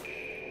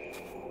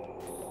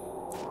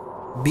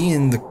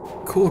 being the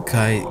cool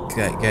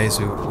guys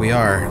who we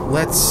are,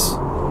 let's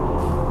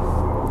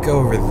go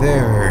over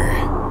there.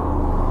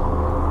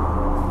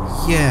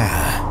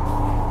 Yeah.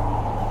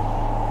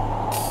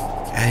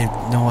 I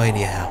have no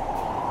idea how.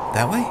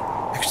 That way?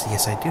 Actually,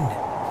 yes, I do.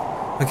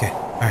 Okay,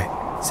 alright.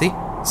 See?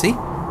 See?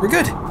 We're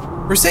good.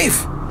 We're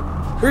safe.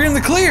 We're in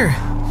the clear.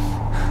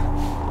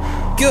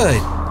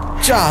 Good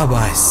job,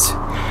 us.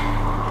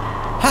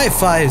 High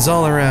fives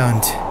all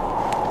around.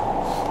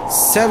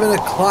 7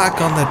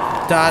 o'clock on the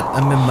dot.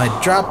 I'm in my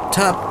drop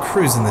top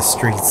cruising the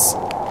streets.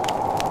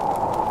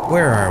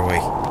 Where are we?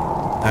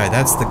 Alright,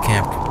 that's the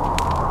camp.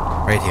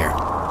 Right here.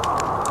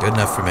 Good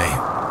enough for me.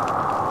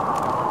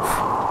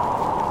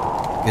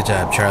 Good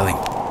job, Charlie.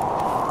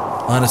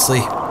 Honestly,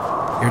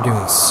 you're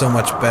doing so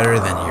much better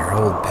than your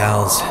old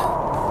pals,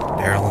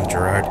 Daryl and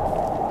Gerard.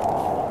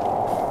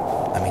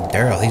 I mean,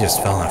 Daryl, he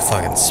just fell in a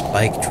fucking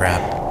spike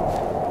trap.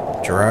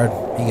 Gerard,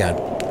 he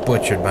got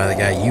butchered by the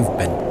guy you've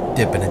been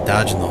dipping and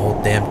dodging the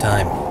whole damn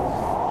time.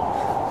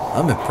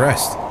 I'm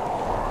impressed.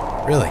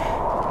 Really.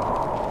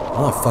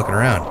 I'm not fucking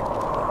around.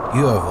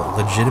 You have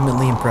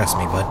legitimately impressed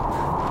me, bud.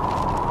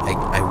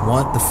 I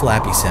want the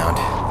flappy sound.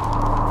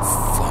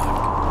 Fuck.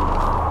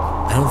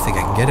 I don't think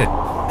I can get it.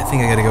 I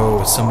think I gotta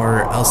go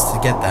somewhere else to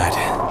get that.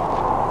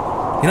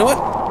 You know what?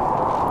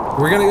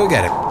 We're gonna go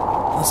get it.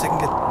 Unless I can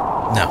get...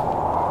 No.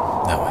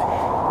 No way.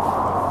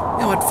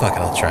 You know what? Fuck it,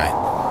 I'll try.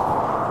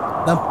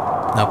 Nope.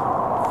 Nope.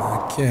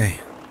 Okay.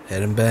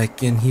 Heading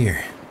back in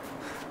here.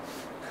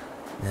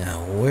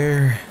 Now,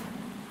 where...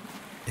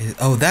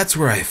 Oh, that's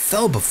where I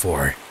fell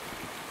before.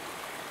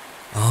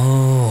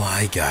 Oh,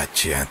 I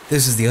gotcha.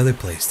 This is the other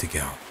place to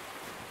go.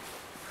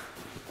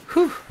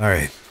 Whew.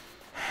 Alright.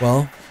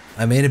 Well,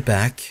 I made it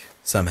back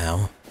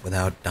somehow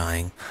without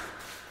dying.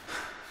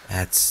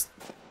 That's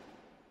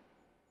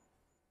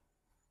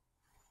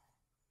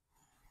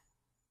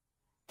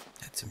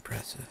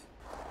impressive.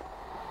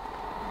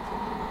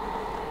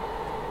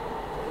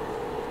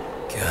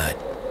 God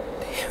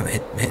damn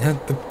it, man.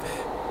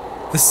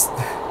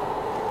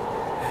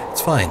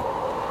 It's fine.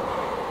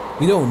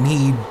 We don't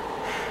need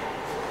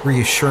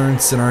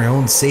reassurance in our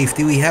own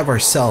safety. We have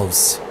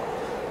ourselves.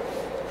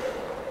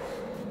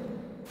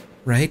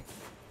 Right?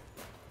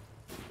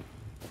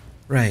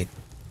 Right.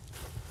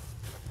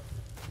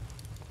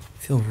 I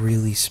feel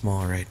really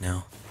small right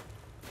now.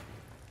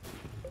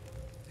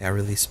 Got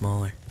really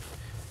smaller.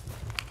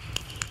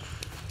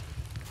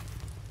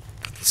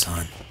 Put this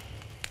on.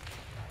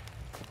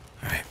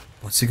 Alright,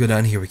 once we go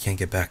down here, we can't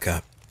get back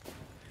up.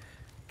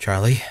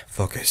 Charlie,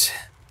 focus.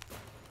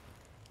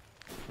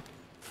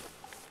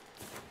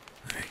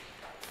 Alright,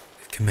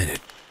 we've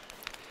committed.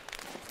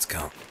 Let's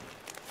go.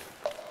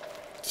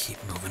 Keep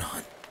moving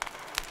on.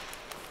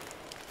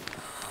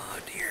 Oh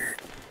dear.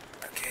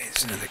 Okay,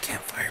 there's another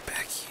campfire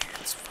back here.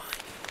 It's fine.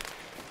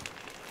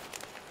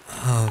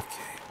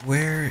 Okay,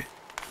 where...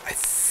 I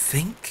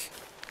think...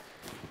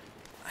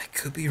 I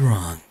could be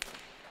wrong.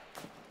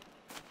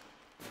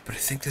 But I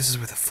think this is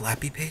where the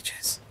flappy page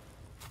is.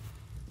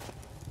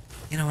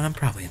 You know what, I'm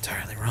probably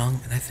entirely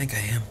wrong, and I think I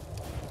am.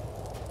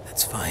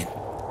 That's fine.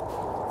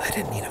 I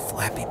didn't need a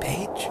flappy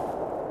page.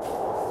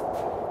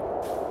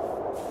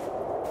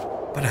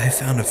 But I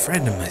found a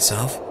friend in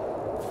myself.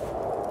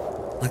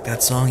 Like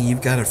that song,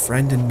 You've Got a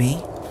Friend in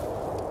Me.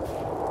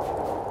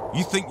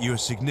 You think you are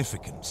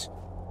significant?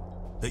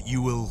 That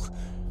you will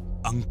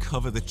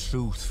uncover the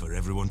truth for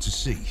everyone to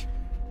see?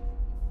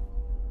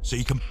 So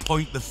you can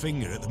point the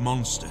finger at the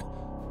monster?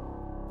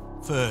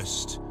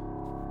 First,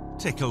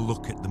 take a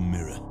look at the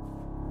mirror.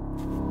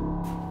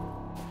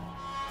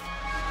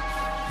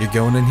 You're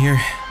going in here?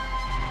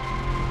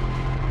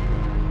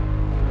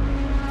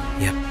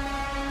 Yep.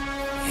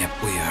 Yep,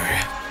 we are.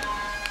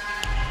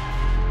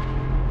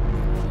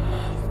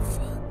 Oh,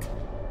 fuck.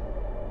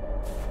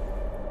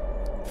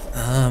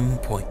 I'm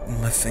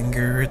pointing my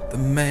finger at the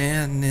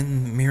man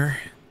in the mirror.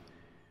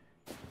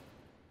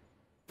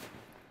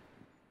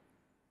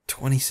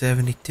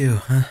 2072,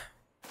 huh?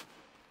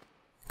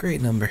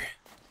 Great number.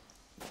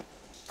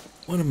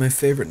 One of my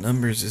favorite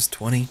numbers is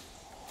 20.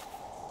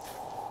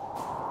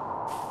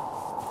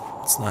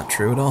 It's not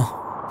true at all.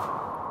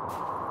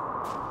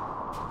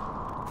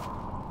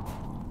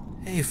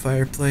 Hey,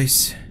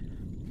 fireplace.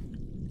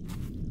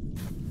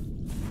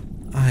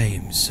 I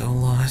am so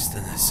lost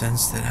in the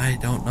sense that I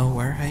don't know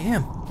where I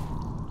am.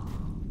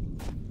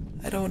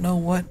 I don't know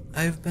what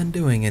I've been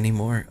doing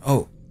anymore.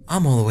 Oh,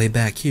 I'm all the way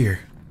back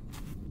here.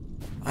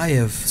 I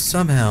have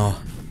somehow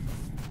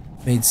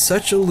made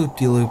such a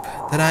loop-de-loop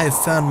that I have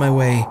found my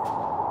way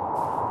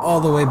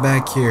all the way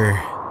back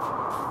here.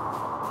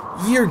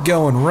 You're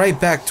going right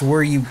back to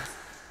where you...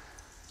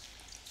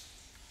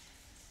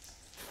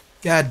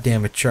 God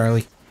damn it,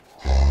 Charlie.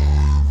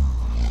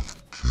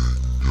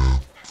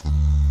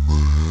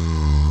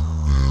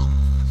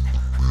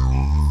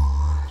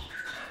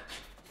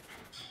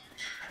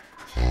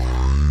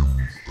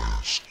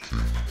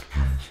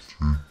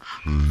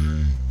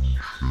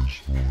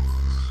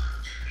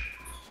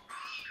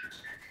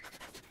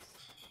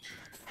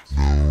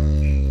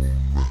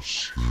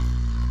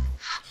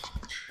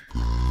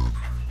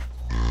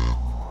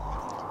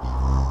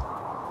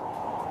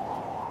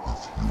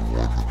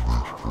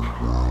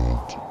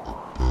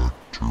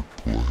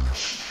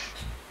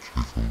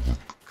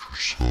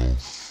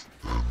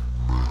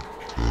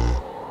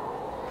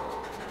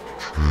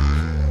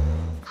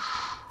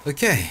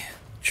 Okay,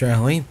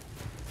 Charlie,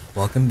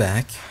 welcome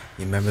back.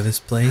 You remember this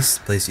place?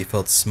 The place you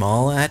felt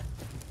small at?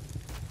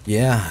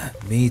 Yeah,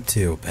 me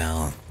too,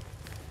 pal.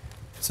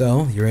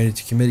 So, you ready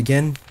to commit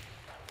again?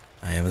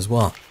 I am as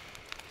well.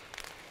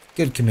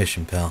 Good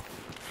commission, pal.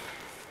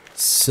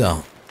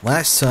 So,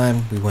 last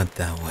time we went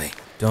that way.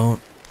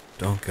 Don't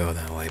go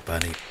that way,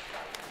 buddy.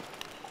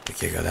 We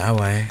could go that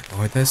way,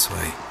 or this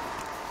way.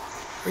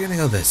 We're gonna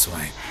go this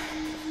way.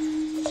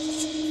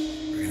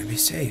 We're gonna be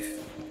safe.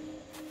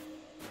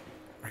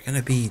 We're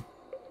gonna be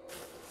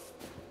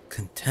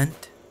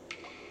content.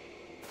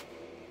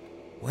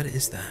 What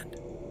is that?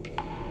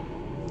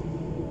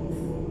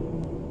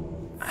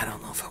 I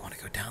don't know if I want to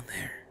go down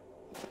there.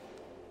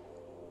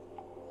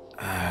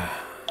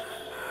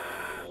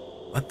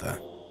 What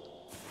the?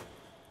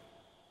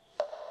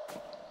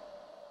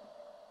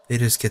 They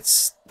just get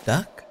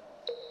stuck?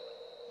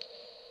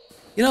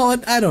 You know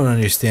what? I don't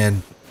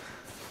understand.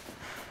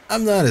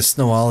 I'm not a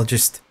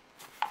snowologist.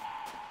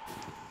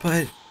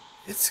 But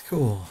it's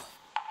cool.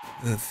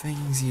 The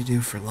things you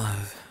do for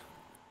love.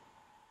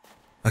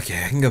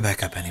 Okay, I can go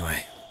back up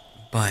anyway.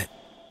 But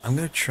I'm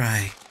gonna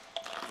try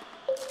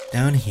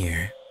down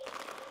here.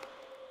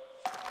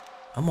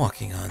 I'm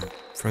walking on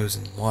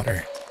frozen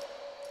water.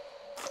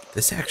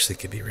 This actually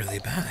could be really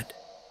bad.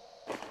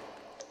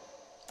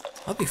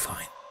 I'll be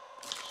fine.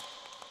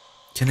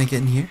 Can I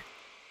get in here?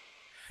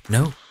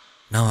 No.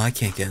 No, I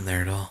can't get in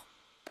there at all.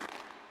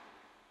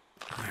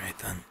 Alright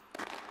then.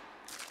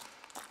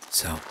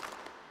 So,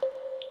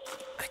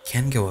 I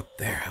can go up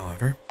there,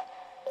 however.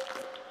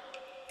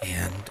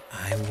 And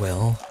I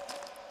will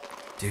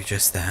do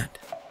just that.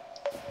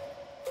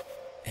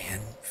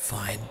 And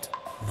find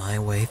my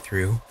way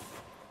through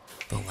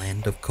the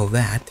land of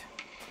Kholat.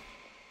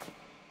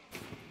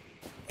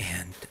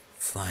 And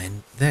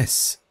find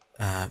this.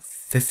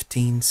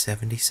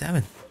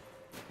 1577.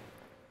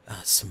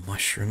 Some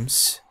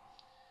mushrooms.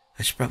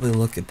 I should probably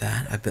look at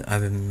that.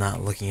 I've been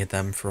not looking at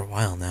them for a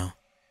while now.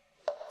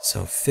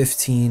 So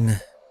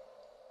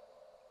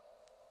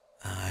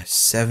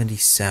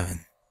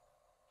 1577.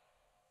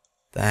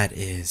 That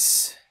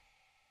is...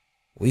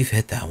 We've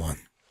hit that one.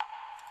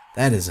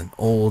 That is an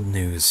old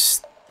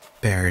news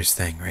bears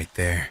thing right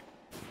there.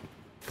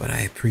 But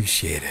I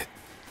appreciate it.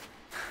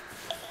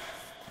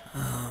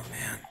 Oh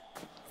man.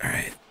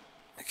 Alright.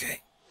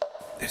 Okay.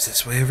 There's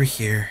this way over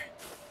here.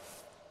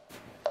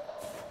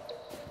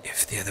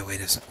 If the other way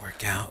doesn't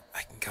work out,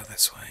 I can go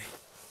this way.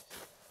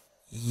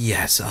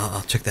 Yes,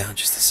 I'll check that out in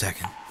just a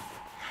second.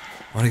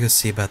 I want to go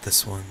see about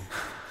this one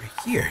right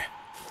here,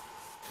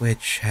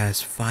 which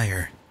has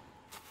fire,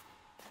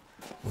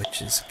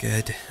 which is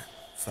good.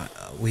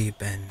 We've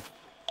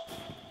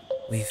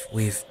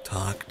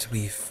talked,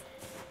 we've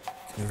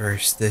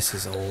conversed. This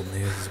is old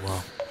news as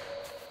well,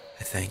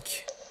 I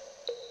think.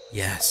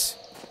 Yes.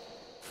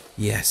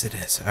 Yes, it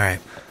is.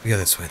 Alright, we go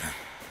this way then.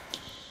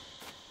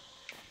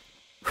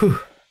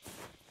 Whew.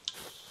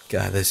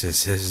 God, this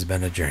has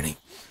been a journey.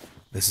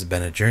 This has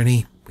been a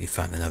journey. We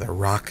found another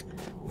rock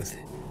with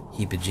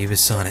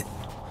heebie-jeebies on it.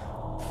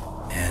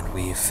 And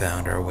we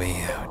found our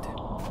way out.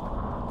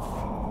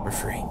 We're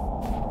free.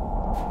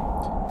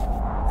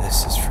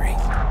 This is free.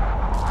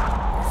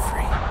 We're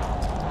free.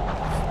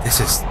 This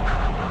is...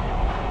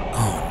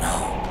 Oh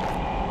no.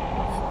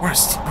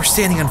 We're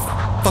standing on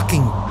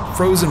fucking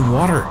frozen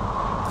water.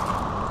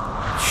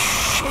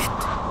 Shit.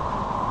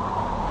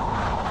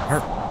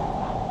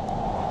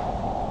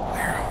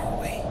 Where are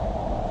we?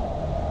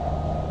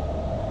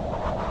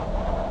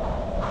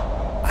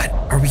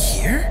 Are we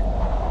here?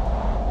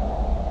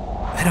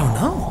 I don't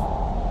know.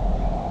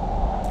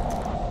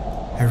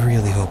 I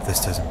really hope this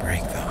doesn't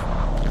break, though.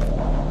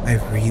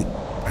 Alright, we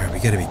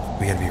gotta be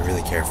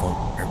really careful.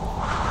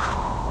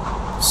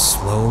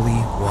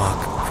 Slowly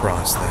walk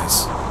across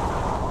this.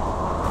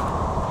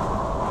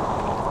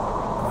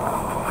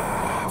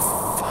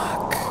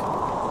 Fuck.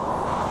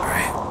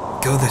 Alright,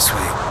 go this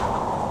way.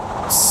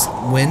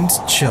 Wind,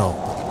 chill.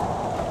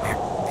 Here,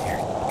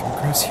 come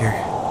across here.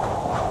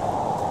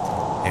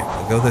 Here,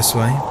 we'll go this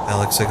way. That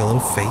looks like a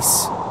little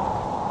face.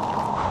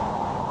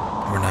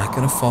 We're not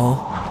gonna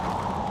fall.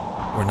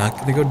 We're not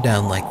gonna go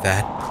down like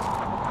that.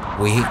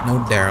 We ain't no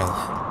Daryl.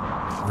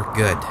 We're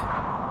good.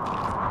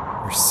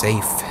 We're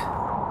safe.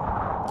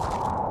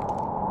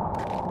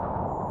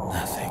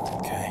 Nothing,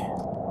 okay.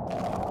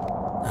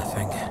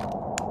 Nothing.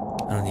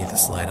 I don't need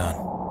this light on.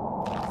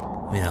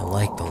 I mean, I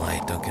like the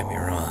light, don't get me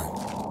wrong.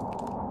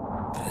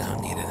 But I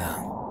don't need it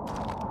on.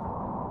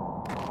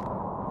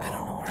 I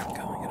don't know where I'm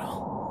going at all.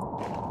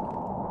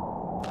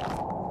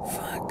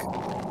 Fuck.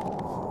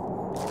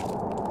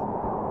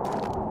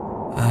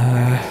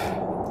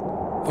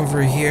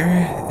 Over here?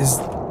 Is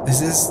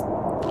this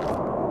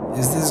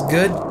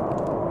good?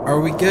 Are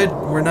we good?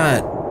 We're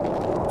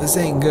not. This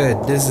ain't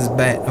good. This is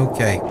bad.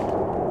 Okay.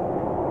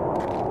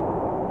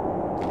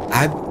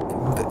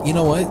 You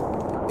know what?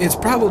 It's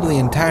probably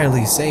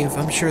entirely safe.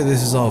 I'm sure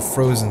this is all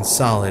frozen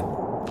solid,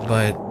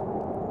 but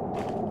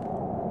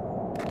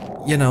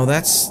you know,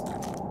 that's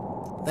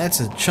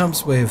a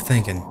chump's way of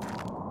thinking.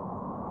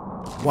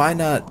 Why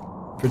not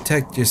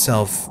protect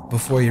yourself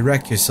before you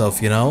wreck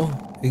yourself, you know?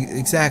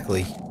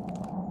 Exactly.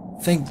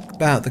 Think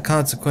about the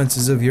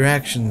consequences of your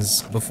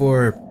actions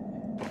before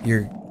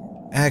your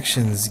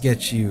actions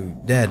get you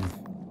dead.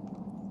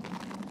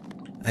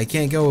 I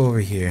can't go over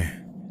here.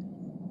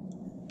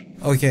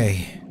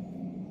 Okay.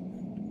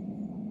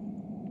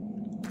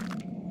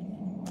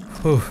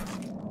 Whew.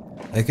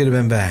 That could have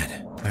been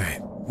bad.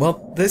 Alright.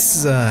 Well,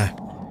 this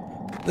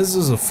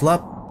was a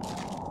flup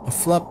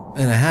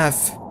and a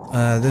half.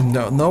 Then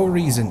no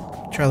reason,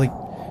 Charlie,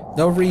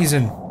 no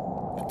reason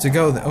to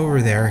go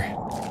over there.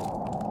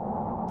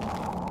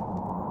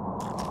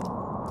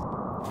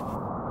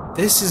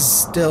 This is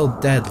still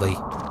deadly.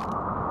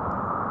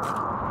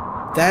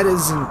 That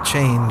isn't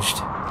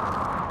changed.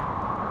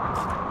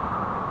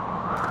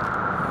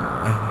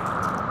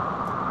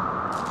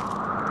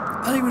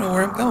 I don't even know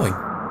where I'm going.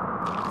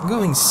 I'm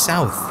going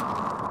south.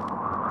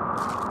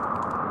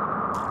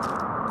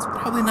 It's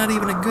probably not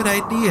even a good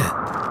idea.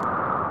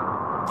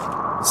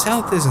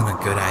 South isn't a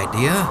good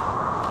idea.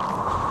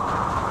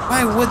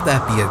 Why would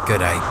that be a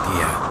good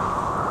idea?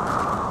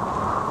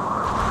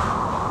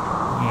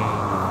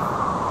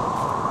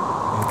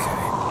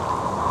 Okay.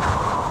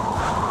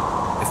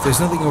 If there's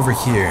nothing over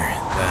here,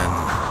 then...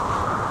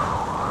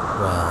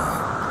 well...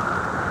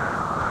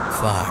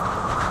 fuck.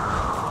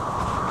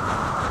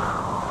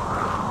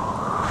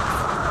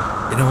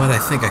 You know what? I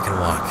think I can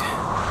walk.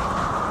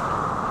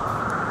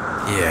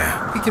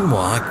 Yeah, we can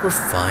walk. We're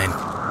fine.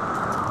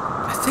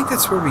 I think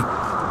that's where we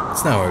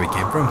It's not where we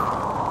came from.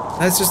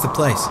 That's just the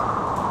place.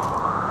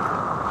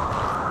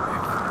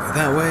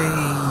 That way,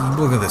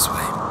 we'll go this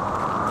way.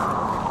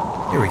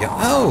 Here we go.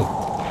 Oh!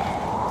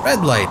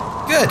 Red light.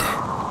 Good.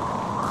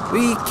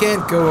 We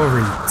can't go over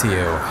to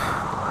you.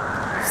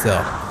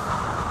 So.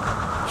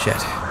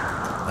 Shit.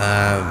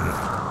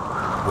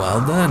 Well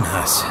done,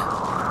 us.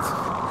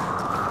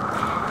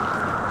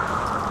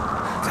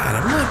 God,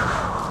 I'm not...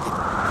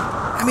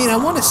 I mean, I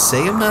want to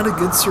say I'm not a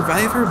good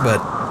survivor,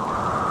 but...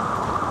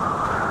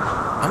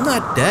 I'm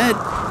not dead.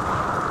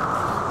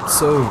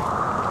 So...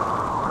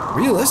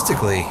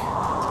 realistically...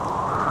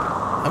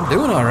 I'm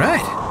doing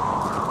alright.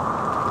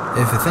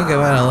 If you think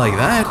about it like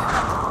that.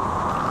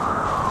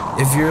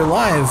 If you're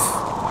alive,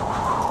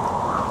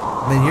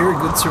 then you're a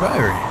good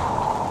survivor.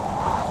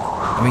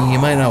 I mean, you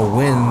might not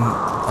win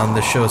on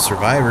the show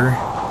Survivor,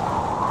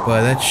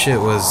 but that shit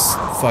was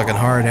fucking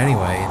hard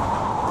anyway.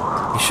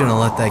 You shouldn't have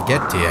let that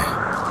get to you.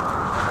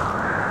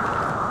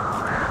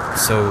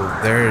 So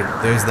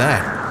there's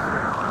that.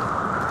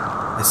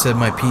 I said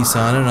my piece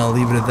on it, and I'll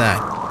leave it at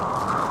that.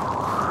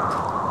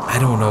 I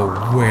don't know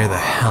where the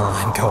hell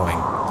I'm going.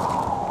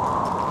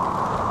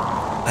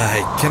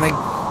 Can I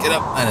get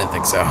up? I didn't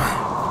think so.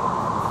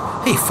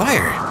 Hey,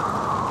 fire!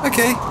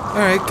 Okay,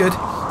 alright, good.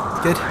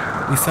 Good.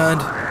 We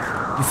found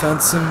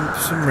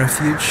some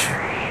refuge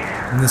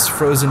in this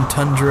frozen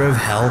tundra of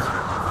hell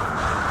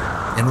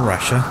in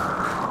Russia.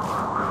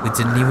 We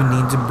didn't even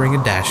need to bring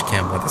a dash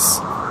cam with us.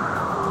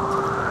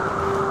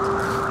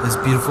 It was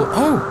beautiful.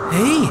 Oh,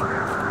 hey!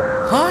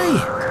 Hi!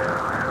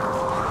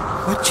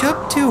 What you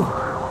up to?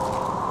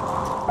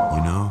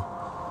 You know,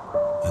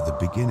 at the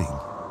beginning,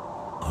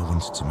 I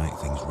wanted to make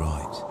things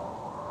right.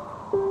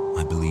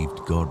 I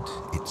believed God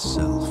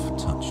itself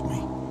touched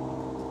me.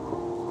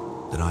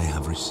 That I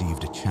have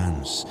received a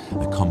chance,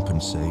 a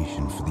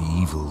compensation for the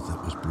evil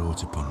that was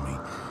brought upon me.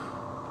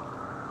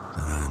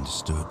 Then I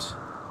understood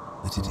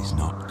that it is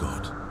not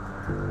God,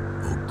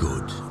 or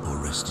good, or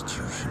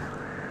restitution.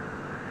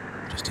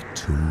 Just a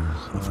tool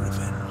of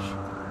revenge.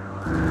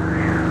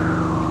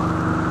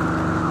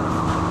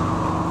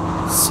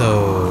 So...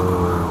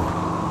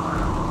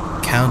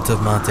 Count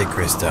of Monte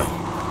Cristo.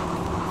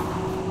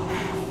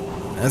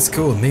 That's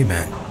cool with me,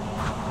 man.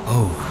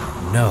 Oh,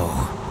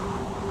 no.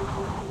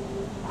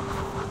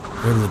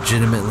 We're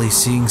legitimately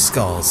seeing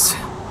skulls.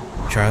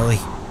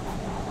 Charlie,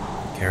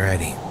 get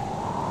ready.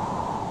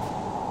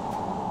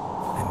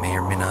 They may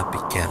or may not be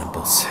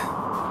cannibals.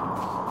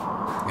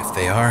 If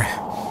they are,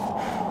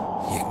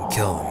 you can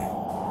kill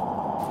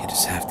them. You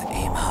just have to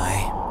aim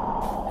high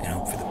and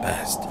hope for the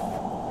best.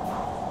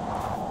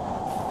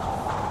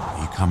 Are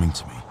you coming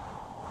to me?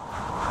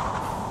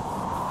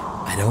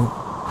 I don't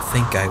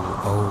think I will.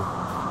 Oh,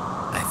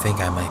 I think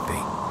I might be.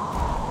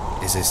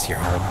 Is this your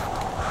home?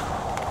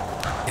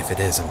 If it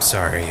is, I'm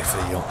sorry if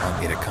you don't want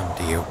me to come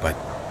to you, but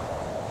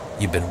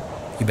you've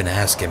been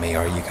asking me,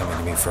 are you coming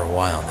to me for a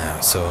while now,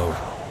 so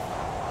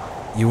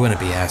you wouldn't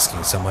be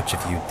asking so much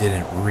if you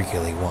didn't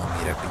really want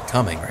me to be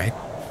coming, right?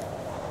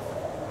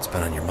 It's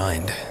been on your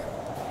mind.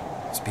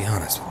 Just be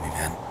honest with me,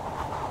 man.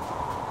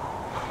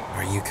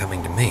 Are you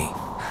coming to me?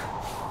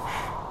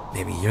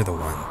 Maybe you're the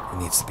one who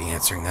needs to be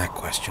answering that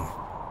question.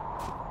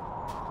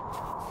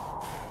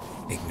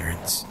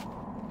 Ignorance.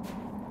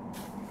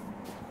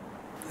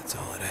 That's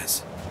all it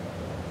is.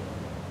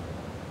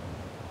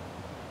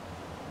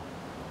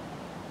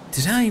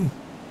 Am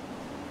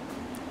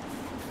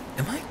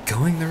I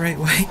going the right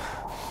way?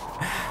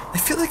 I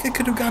feel like I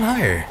could have gone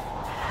higher.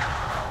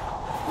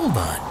 Hold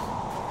on.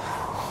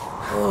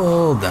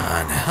 Hold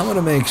on. I want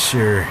to make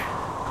sure.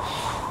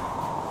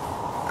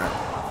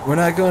 We're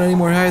not going any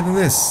more higher than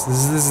this.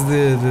 This is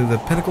the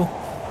pinnacle?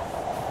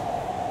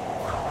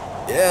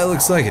 Yeah, it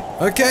looks like it.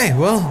 Okay,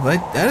 well, I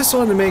just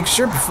wanted to make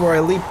sure before I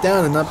leap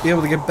down and not be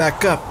able to get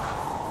back up.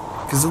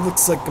 Because it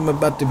looks like I'm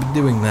about to be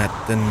doing that,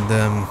 and,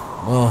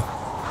 well...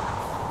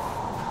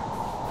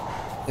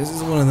 This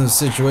is one of those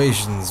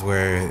situations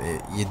where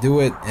you do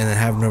it and then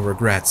have no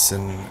regrets,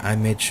 and I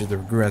made sure the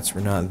regrets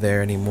were not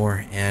there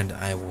anymore, and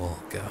I will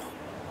go.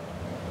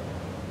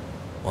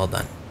 Well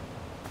done.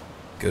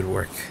 Good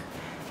work,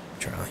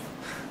 Charlie.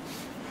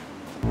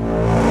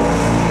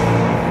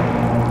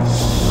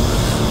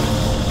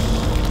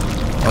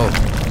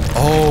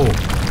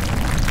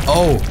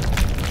 Oh!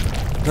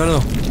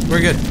 No, we're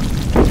good.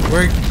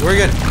 We're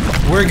good.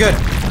 We're good.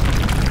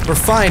 We're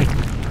fine.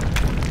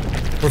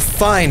 We're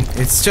fine.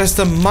 It's just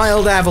a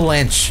mild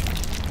avalanche.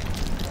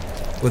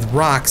 With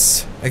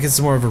rocks. I guess it's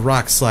more of a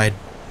rock slide.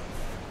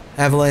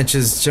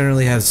 Avalanches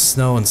generally have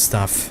snow and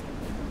stuff.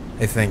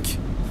 I think.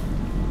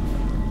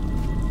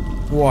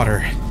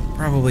 Water.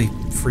 Probably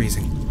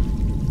freezing.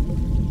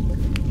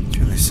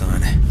 Turn this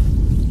on.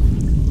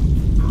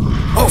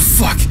 Oh,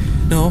 fuck!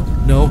 No.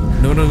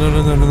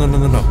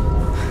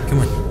 Come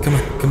on.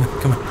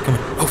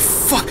 Oh,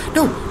 fuck!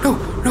 No!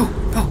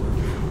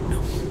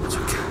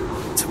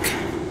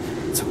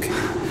 It's okay.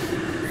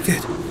 We're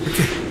good.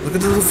 Look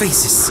at the little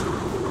faces.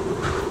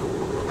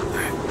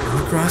 Alright, go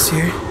across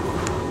here.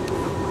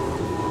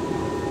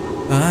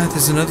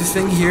 There's another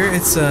thing here.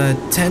 It's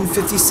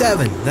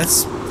 10:57.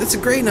 That's That's a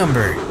great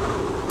number.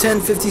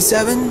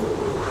 1057? You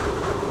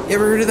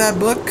ever heard of that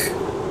book?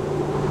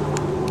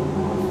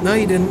 No,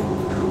 you didn't.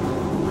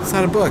 It's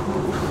not a book.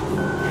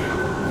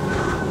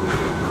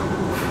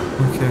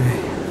 Okay.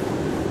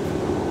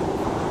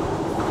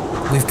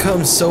 We've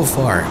come so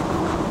far.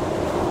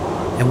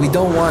 And we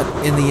don't want,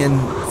 in the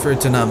end, for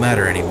it to not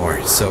matter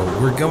anymore. So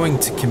we're going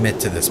to commit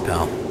to this,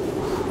 pal.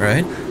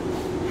 Alright?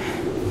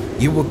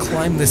 You will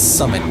climb this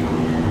summit.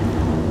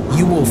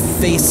 You will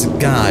face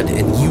God,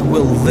 and you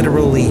will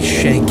literally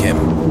shank him.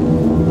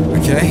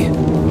 Okay?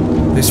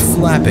 There's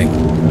flapping.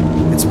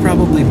 It's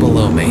probably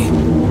below me.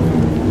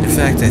 In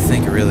fact, I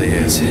think it really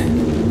is.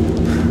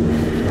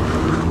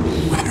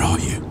 Where are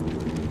you?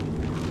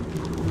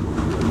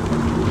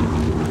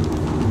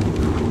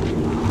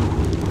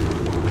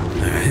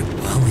 Alright,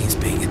 well, he's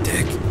being a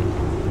dick.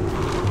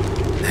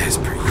 As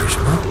per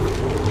usual.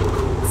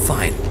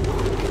 Fine.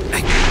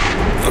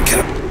 Oh, get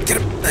up. Get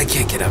up. I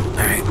can't get up.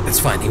 Alright, that's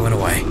fine. He went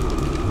away.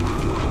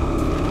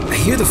 I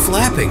hear the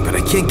flapping, but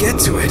I can't get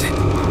to it.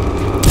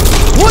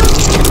 What?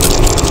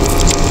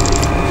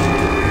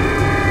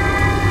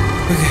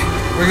 Okay,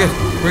 we're good.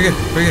 We're good.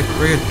 We're good.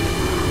 We're good.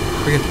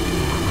 We're good.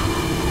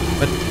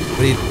 What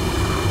are you...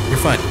 You're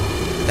fine.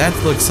 That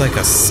looks like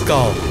a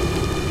skull.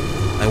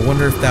 I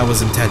wonder if that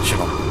was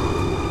intentional.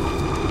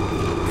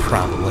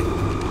 Probably.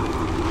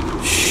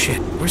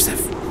 Shit, where's that...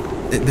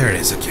 There it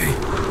is, okay.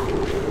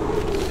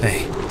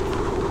 Hey.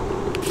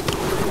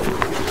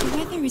 The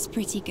weather is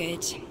pretty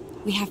good.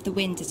 We have the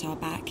wind at our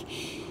back.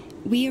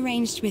 We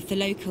arranged with the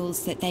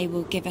locals that they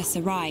will give us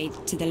a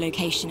ride to the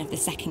location of the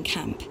second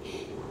camp.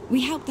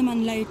 We helped them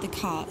unload the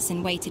carts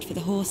and waited for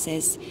the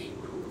horses.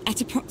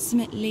 At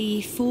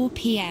approximately 4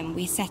 p.m,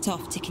 we set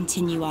off to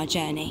continue our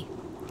journey.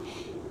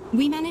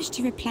 We managed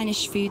to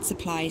replenish food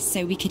supplies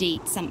so we could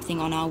eat something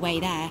on our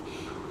way there.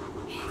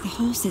 The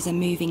horses are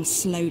moving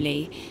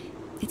slowly.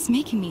 It's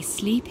making me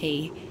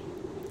sleepy.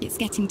 It's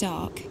getting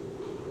dark.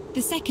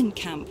 The second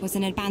camp was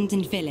an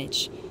abandoned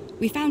village.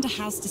 We found a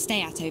house to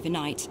stay at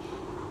overnight.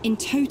 In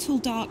total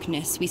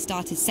darkness, we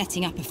started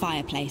setting up a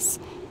fireplace.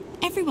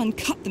 Everyone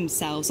cut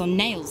themselves on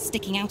nails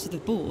sticking out of the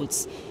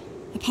boards.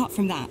 Apart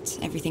from that,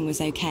 everything was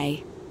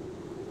okay.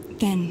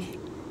 Then,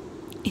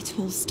 it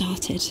all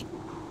started.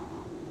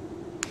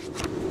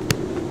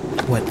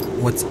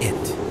 What's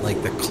it?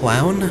 Like the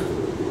clown?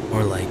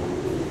 Or like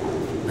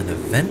an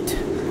event?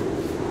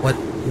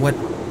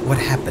 What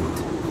happened?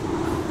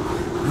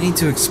 You need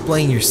to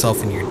explain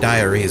yourself in your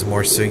diaries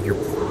more so your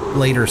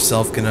later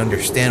self can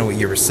understand what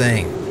you were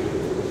saying.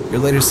 Your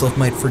later self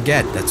might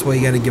forget. That's why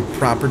you gotta give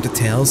proper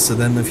details, so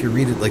then if you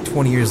read it like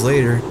 20 years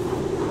later,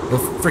 you'll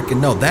freaking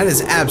know. That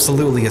is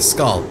absolutely a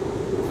skull.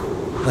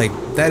 Like,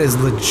 that is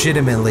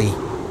legitimately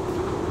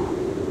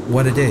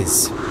what it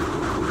is.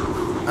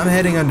 I'm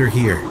heading under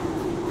here.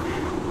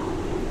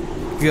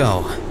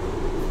 Go.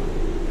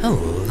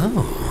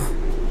 Hello.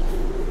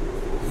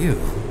 You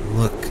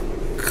look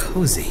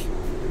cozy.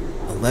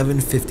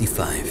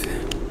 11:55.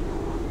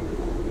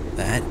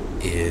 That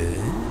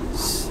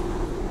is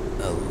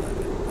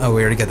 11. Oh,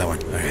 we already got that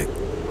one. Alright.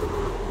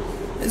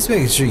 Just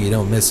making sure you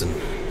don't miss him.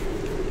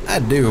 I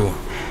do.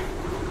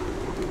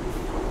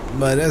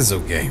 But that's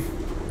okay.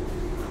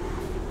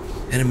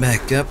 Heading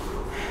back up.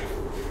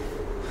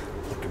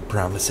 Looking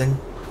promising.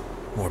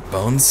 More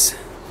bones.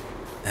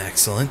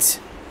 Excellent.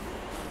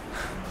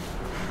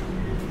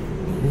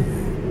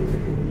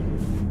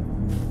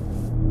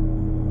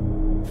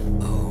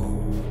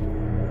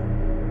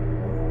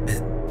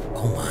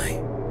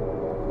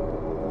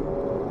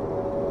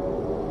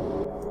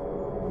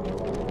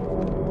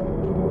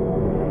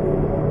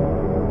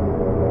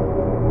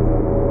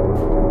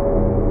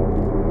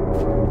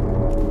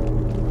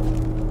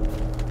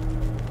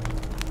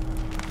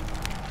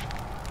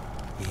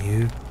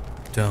 You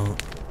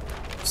don't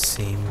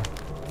seem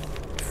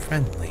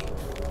friendly.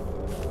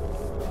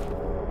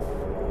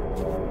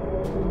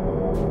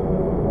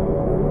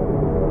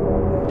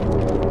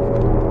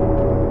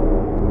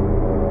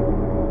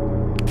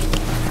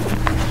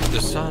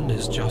 The sun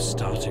is just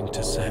starting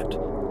to set.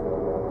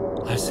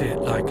 I see it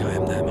like I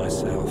am there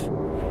myself,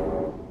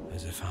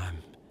 as if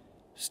I'm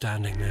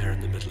standing there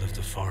in the middle of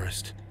the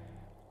forest.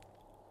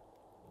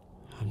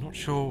 I'm not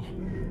sure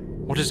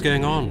what is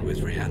going on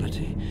with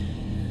reality.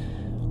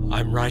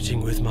 I'm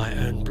writing with my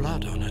own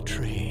blood on a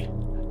tree.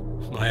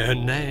 My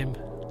own name.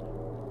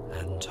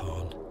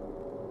 Anton.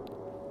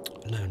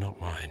 No, not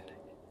mine.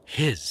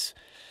 His.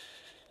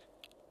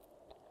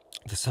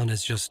 The sun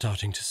is just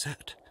starting to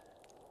set.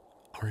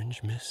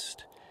 Orange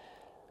mist.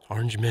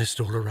 Orange mist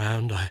all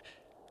around. I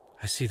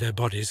see their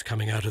bodies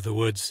coming out of the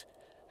woods.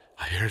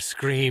 I hear a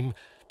scream.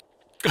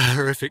 A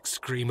horrific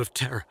scream of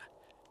terror.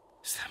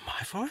 Is that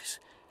my voice?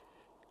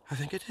 I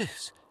think it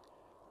is.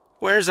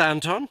 Where's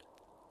Anton?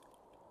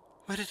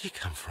 Where did he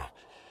come from?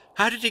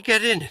 How did he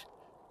get in?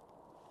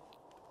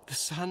 The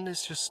sun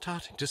is just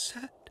starting to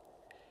set.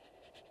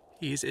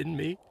 He's in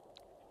me.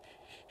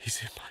 He's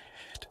in my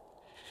head.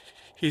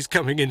 He's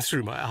coming in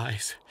through my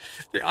eyes.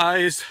 The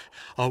eyes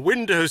are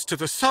windows to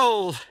the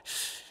soul.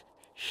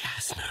 He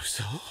has no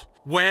soul.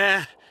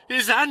 Where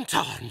is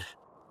Anton.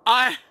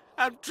 I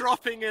am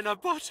dropping in a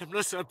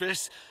bottomless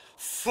abyss,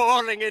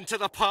 falling into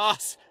the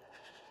past.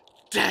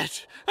 Dead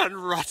and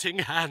rotting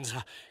hands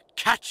are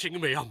catching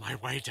me on my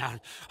way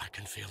down. I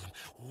can feel them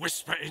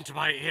whisper into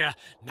my ear.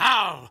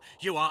 Now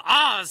you are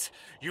ours.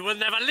 You will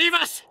never leave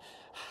us.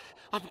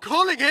 I'm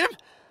calling him.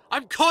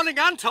 I'm calling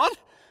Anton.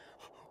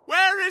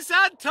 Where is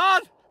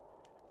Anton?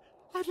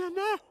 I don't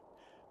know.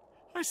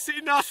 I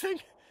see nothing.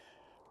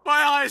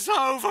 My eyes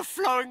are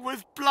overflowing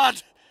with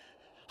blood.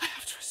 I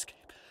have to escape.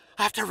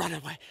 I have to run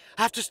away.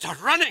 I have to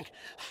start running.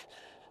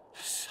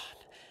 The sun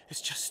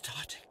is just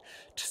starting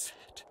to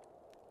set.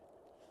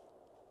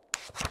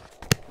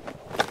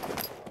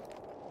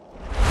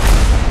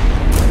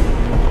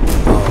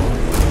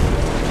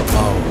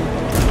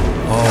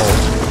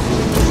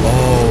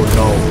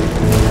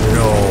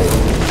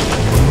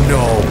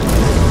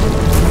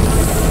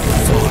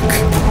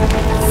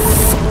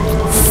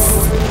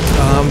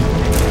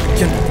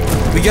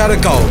 We gotta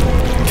go.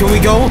 Can we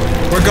go?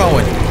 We're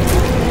going.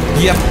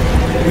 Yep,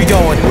 we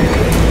going.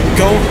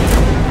 Go.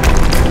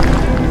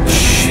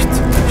 Shit.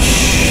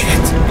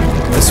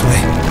 This way.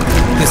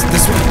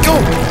 This way. Go.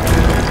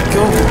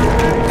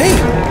 Hey,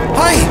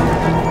 hi.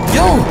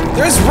 Yo,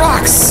 there's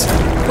rocks.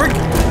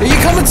 Are you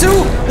coming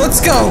too?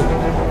 Let's go.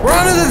 We're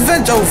on an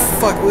adventure. Oh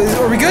fuck.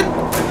 Are we good?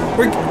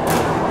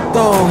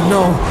 Oh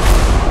no.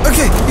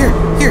 Okay,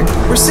 here.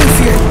 We're safe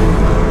here.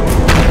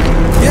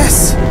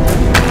 Yes.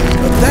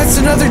 That's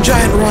another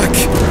giant rock.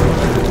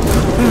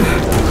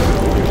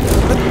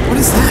 What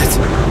is that?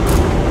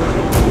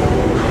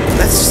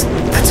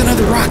 That's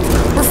another rock.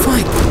 We're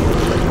fine.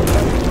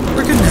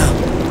 We're good now,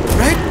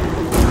 right?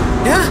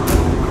 Yeah?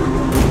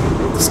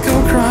 Let's go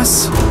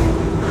across.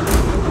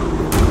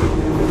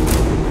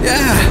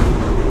 Yeah.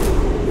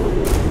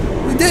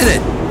 We did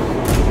it.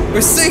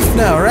 We're safe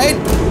now, right?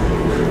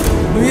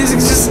 The music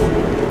just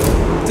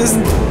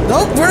doesn't...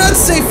 Nope, we're not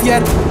safe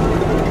yet.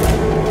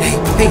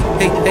 Hey.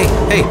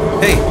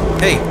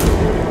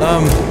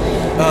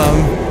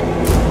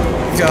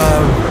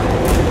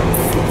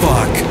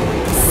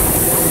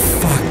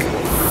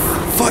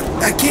 Fuck,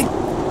 I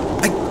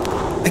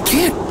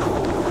can't.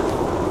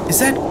 Is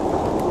that?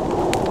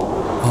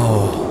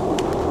 Oh.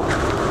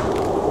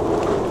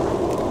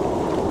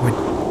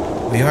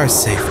 We are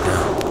safe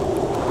now.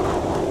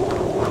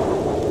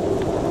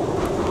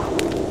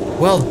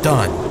 Well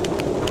done.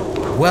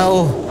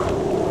 Well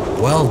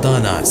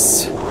done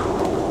us.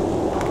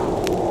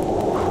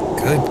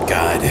 Good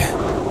God.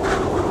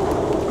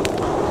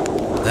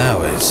 That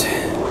was...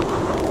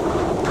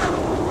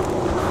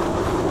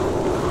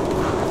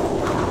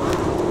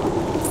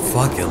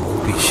 fucking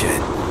loopy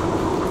shit.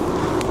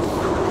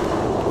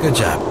 Good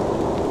job.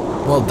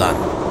 Well done.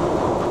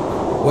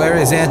 Where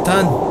is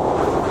Anton?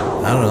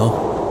 I don't know.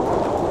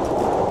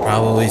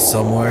 Probably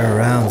somewhere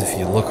around if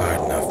you look hard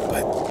enough,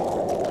 but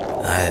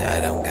I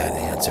don't got an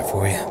answer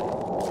for you.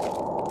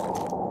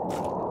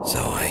 So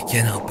I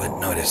can't help but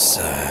notice,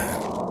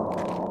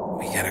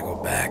 we gotta go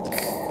back. We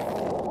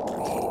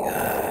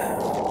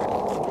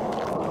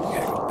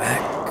gotta go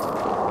back.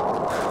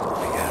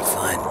 We gotta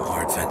find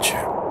more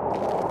adventure.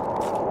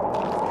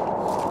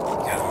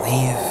 We gotta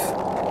leave.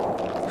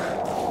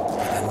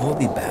 And then we'll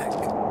be back.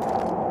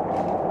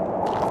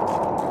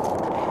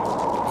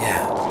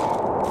 Yeah.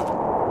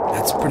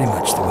 That's pretty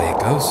much the way it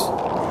goes.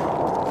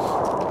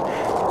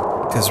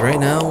 Because right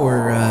now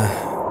we're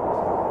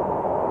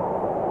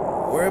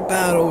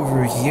about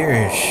over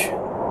here-ish.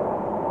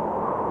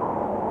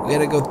 We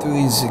gotta go through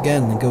these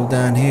again and go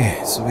down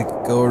here so we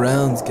can go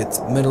around, get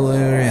to the middle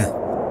area,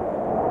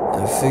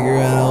 and figure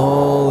out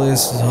all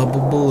this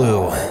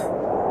hubbubaloo.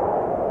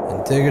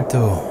 And take it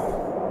to.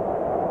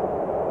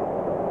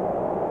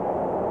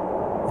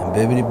 And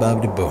bibbidi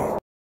bobbidi boo.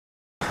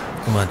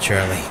 Come on,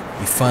 Charlie.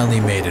 We finally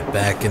made it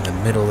back in the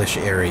middle-ish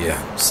area.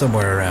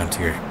 Somewhere around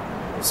here.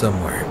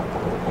 Somewhere.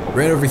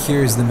 Right over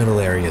here is the middle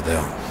area,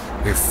 though.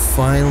 We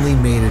finally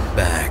made it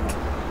back.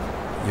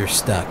 You're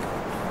stuck.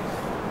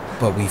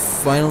 But we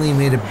finally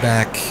made it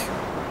back.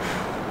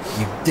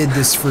 You did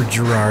this for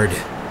Gerard.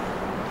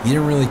 You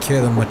didn't really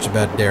care that much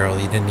about Daryl.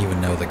 You didn't even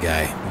know the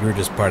guy. You were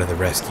just part of the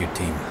rescue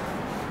team.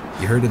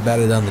 You heard about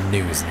it on the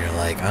news and you're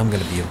like, I'm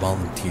gonna be a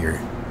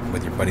volunteer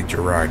with your buddy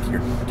Gerard.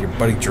 Your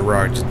buddy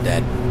Gerard's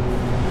dead.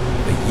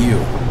 But you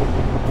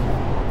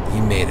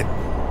made it.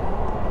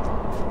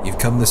 You've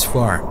come this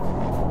far.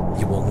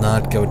 You will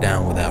not go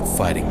down without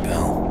fighting,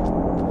 pal.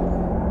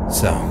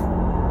 So,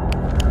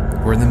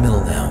 we're in the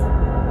middle now.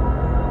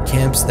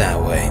 Camp's that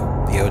way,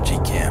 the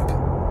OG camp.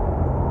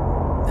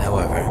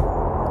 However,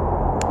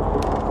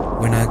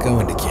 we're not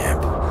going to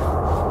camp.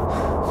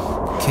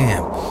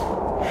 Camp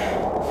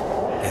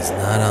is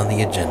not on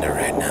the agenda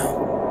right now.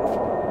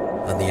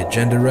 On the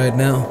agenda right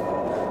now,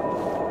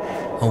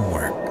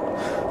 homework.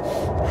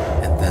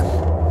 And then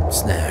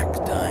snack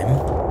time.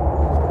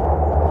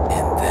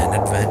 And then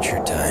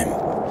adventure time.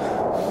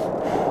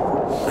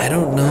 I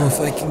don't know if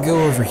I can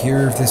go over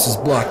here if this is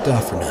blocked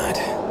off or not.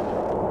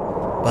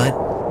 But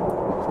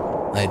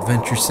my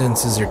adventure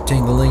senses are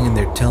tingling and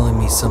they're telling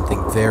me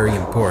something very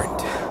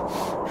important.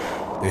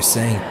 They're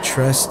saying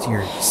trust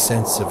your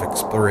sense of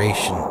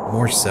exploration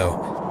more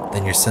so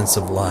than your sense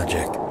of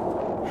logic.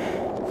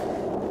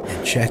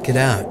 And check it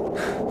out.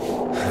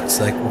 Looks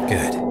like we're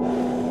good.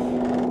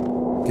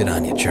 Good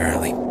on you,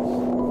 Charlie.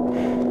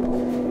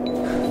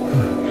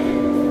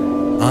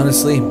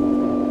 Honestly,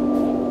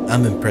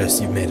 I'm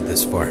impressed you've made it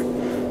this far.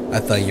 I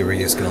thought you were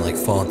just gonna like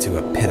fall into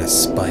a pit of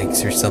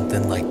spikes or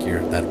something like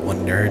you're that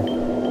one nerd.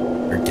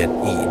 Or get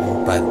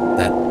eaten by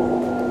that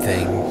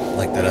thing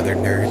like that other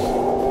nerd.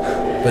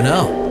 But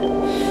no.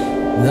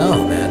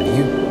 No, man,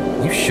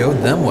 you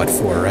showed them what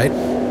for, right?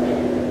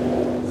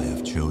 I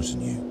have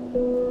chosen you.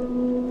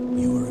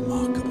 You are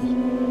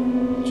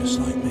remarkable, just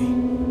like me.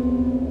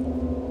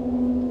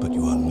 But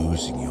you are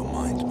losing your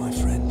mind, my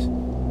friend.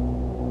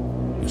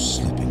 You're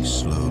slipping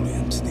slowly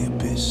into the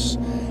abyss,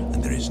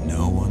 and there is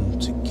no one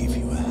to give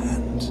you a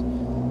hand.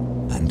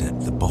 And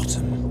at the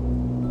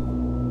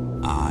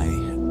bottom, I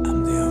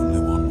am the only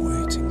one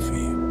waiting for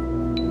you.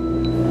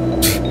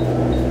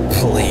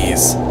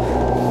 Please.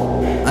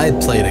 I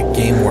played a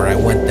game where I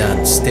went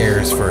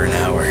downstairs for an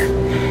hour.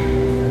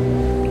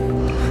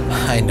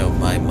 I know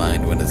my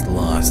mind when it's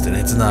lost, and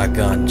it's not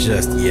gone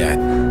just yet.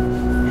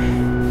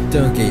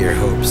 Don't get your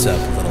hopes up,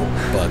 little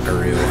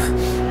buckaroo.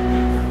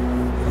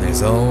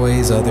 There's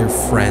always other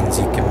friends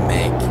you can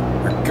make,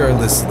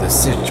 regardless of the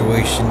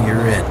situation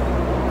you're in.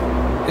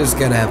 You just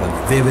gotta have a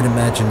vivid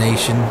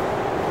imagination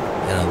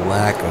and a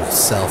lack of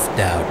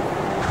self-doubt.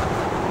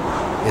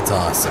 It's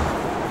awesome.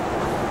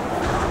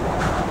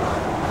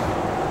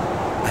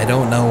 I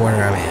don't know where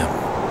I am.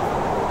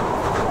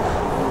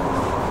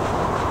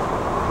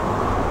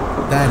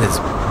 That is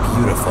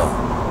beautiful.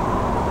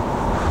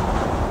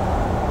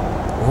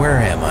 Where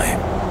am I?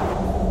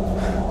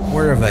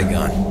 Where have I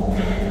gone?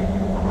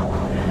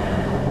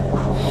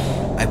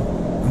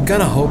 I'm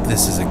gonna hope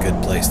this is a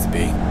good place to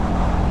be.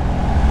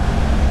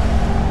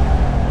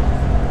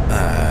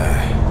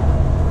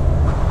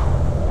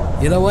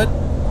 You know what?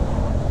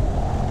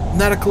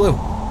 Not a clue.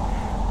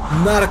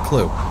 Not a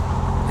clue.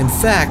 In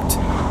fact,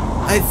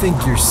 I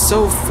think you're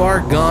so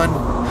far gone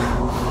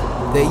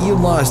that you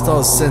lost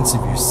all sense of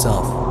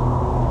yourself.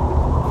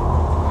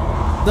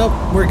 Nope,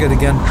 we're good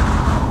again.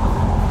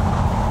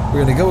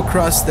 We're gonna go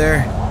across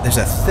there. There's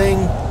a thing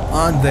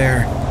on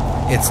there.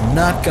 It's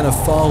not gonna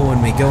fall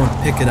when we go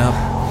and pick it up.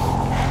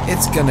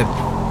 It's gonna...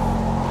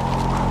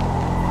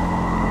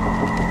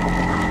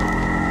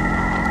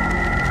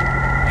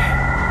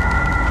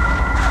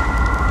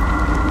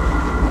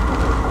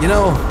 You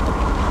know,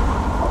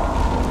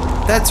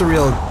 that's a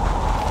real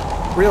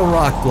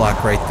rock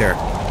block right there.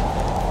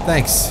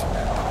 Thanks.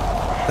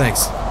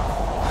 Thanks.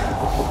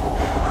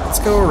 Let's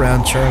go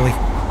around, Charlie.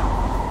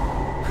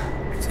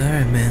 It's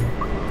alright, man.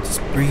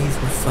 Just breathe,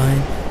 we're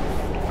fine.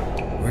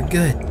 We're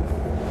good.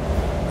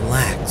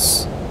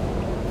 Relax.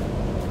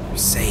 We're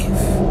safe. In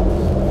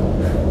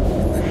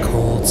the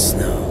cold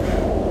snow.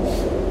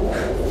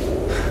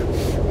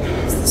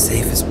 It's the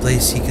safest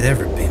place you could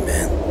ever be,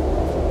 man.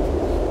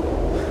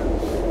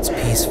 It's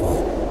peaceful.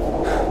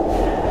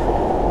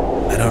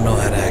 I don't know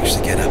how to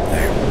actually get up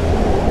there.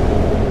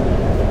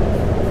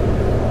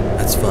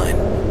 That's fine.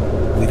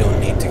 We don't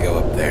need to go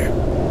up there.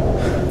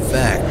 In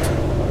fact,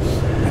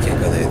 we can't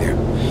go there either.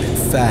 In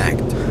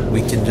fact,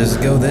 we can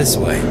just go this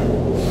way,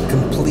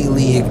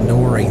 completely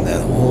ignoring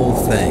that whole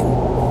thing.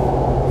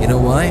 You know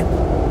why?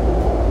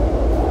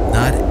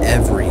 Not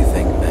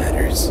everything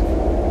matters.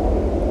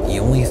 The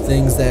only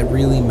things that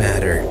really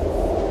matter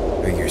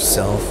are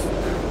yourself,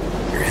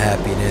 your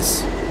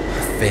happiness,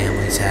 your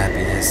family's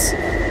happiness,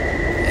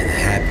 and the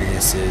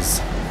happinesses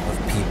of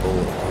people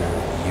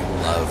who you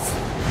love.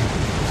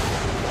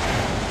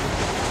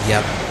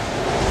 Yep.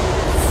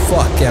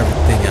 Fuck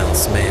everything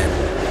else, man.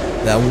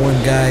 That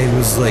one guy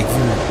was like,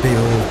 you're a big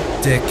old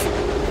dick.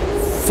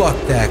 Fuck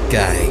that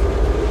guy.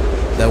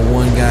 That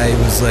one guy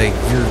was like,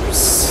 you're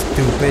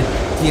stupid.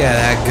 Yeah,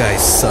 that guy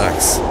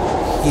sucks.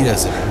 He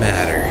doesn't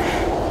matter.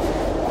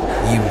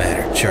 You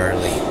matter,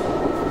 Charlie.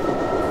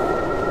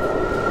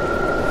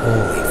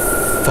 Holy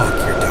fuck,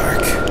 you're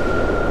dark.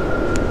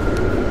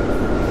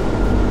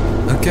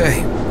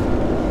 Okay.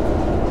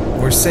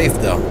 We're safe,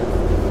 though.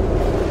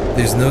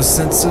 There's no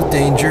sense of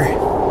danger.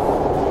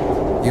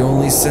 The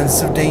only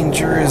sense of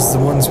danger is the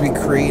ones we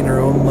create in our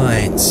own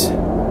minds.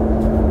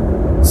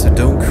 So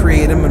don't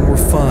create them and we're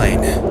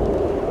fine.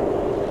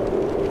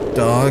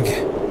 Dog.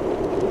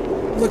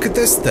 Look at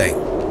this thing.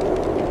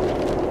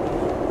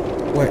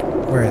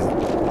 Where is it?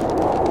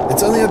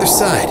 It's on the other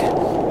side.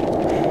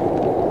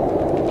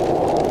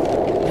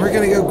 We're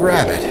gonna go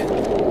grab it.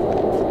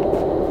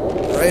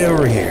 Right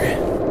over here.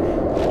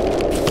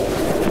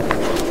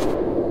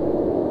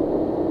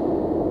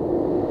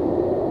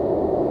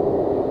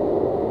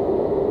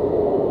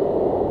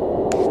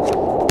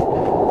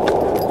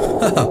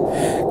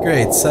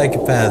 Great,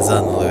 psychopaths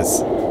on the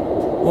loose.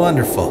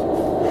 Wonderful.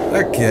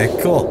 Okay,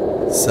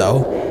 cool.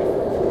 So,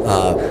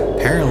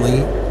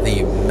 apparently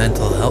the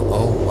mental health...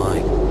 Oh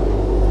my.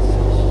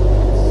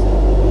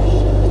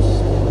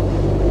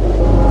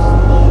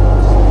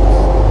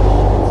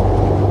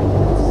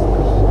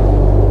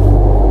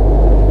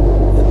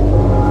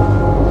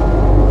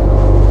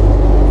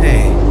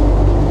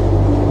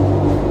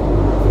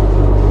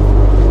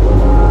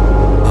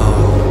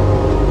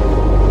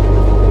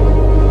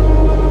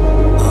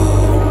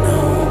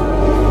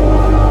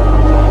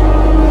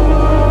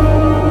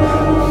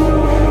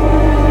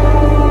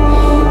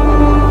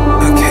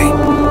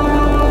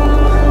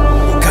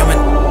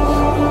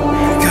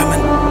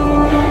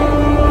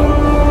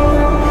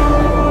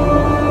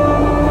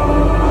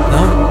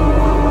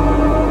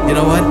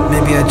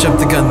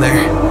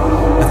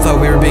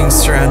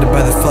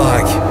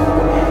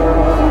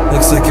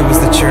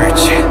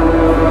 church.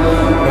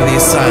 Or the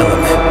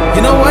asylum.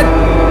 You know what?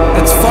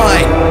 That's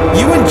fine.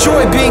 You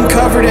enjoy being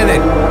covered in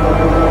it.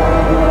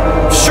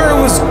 Sure,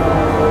 it was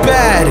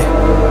bad.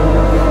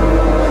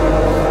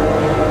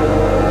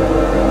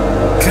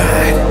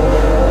 God.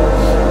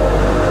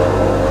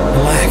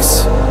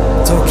 Relax.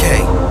 It's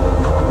okay.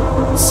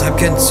 Stop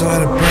getting so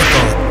out of breath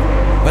all the...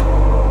 What?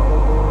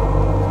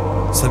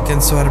 Stop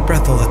getting so out of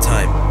breath all the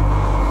time.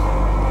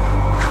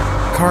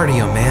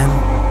 Cardio, man.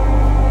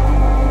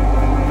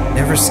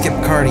 Never skip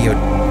cardio.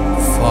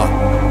 Fuck.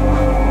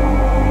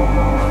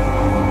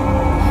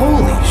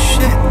 Holy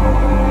shit.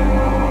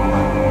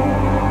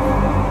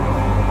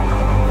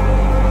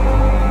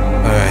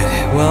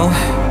 Alright, well...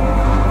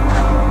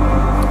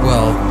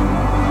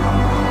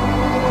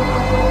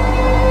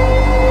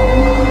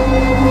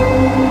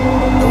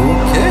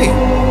 Okay.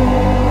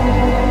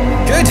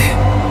 Good.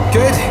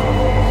 Good.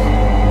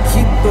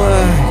 Keep,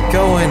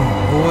 going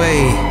away.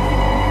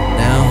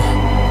 Now.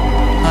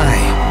 Hi.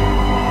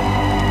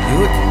 You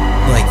look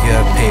like you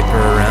have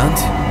paper around.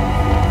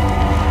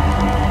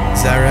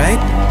 Is that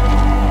right?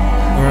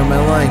 Or am I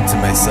lying to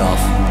myself?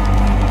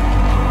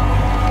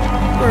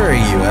 Where are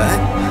you at?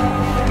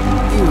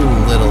 You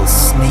little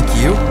sneak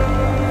you.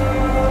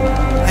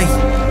 I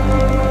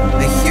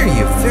hear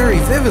you very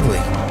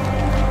vividly.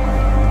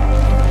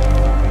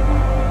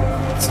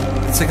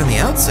 It's like on the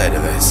outside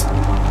of this. Do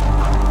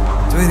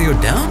I have to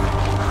go down?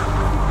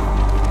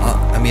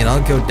 I mean,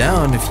 I'll go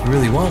down if you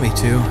really want me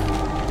to.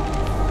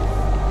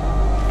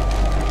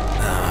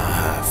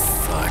 Ah,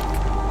 fuck.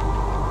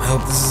 I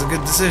hope this is a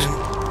good decision.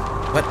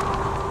 What?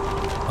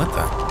 What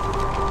the?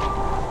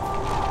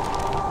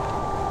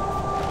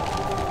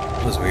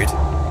 That was weird.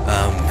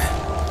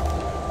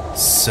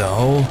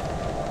 So,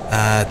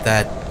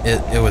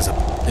 it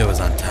was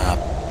on top.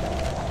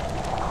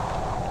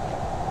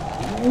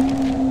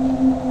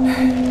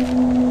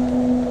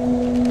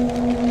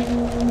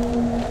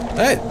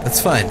 Alright, that's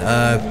fine.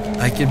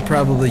 I could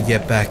probably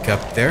get back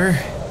up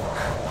there.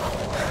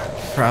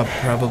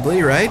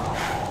 Probably, right?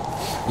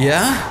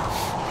 Yeah?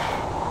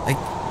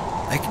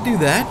 I can do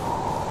that.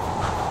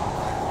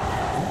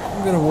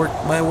 I'm gonna work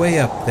my way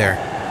up there.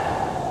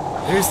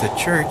 There's the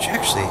church,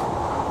 actually.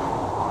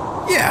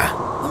 Yeah,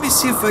 let me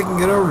see if I can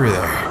get over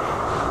there.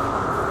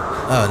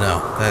 Oh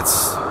no,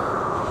 that's...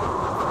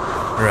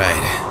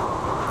 Right.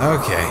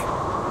 Okay.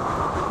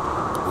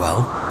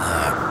 Well,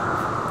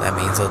 that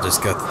means I'll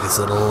just go through this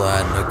little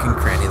nook and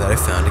cranny that I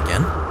found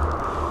again.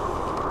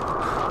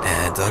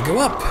 And I'll go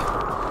up,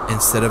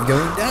 instead of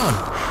going down.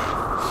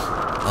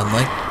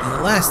 Unlike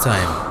the last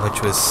time,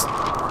 which was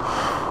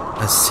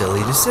a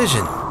silly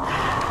decision.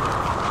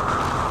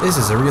 This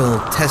is a real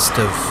test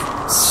of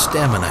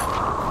stamina.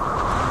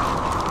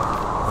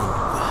 On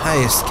the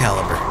highest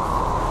caliber.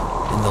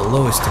 In the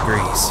lowest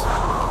degrees.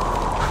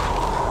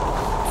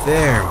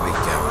 There we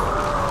go.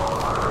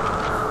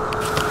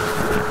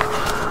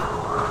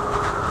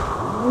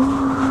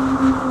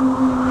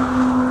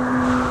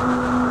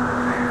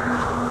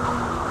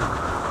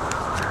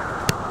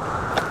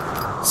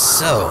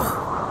 So,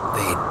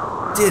 they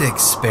did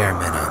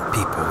experiment on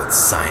people with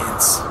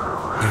science.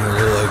 Even though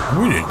they're like,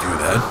 we didn't do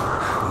that.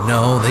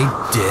 No, they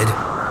did.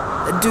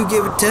 That dude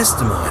gave a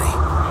testimony.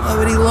 Why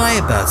would he lie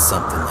about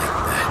something like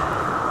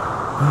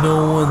that?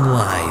 No one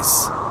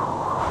lies.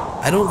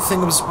 I don't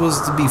think I'm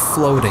supposed to be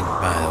floating,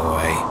 by the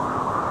way.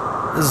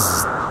 This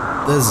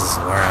is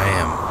where I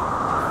am.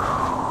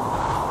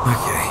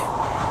 Okay.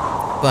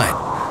 But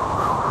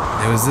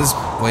there was this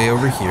way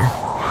over here.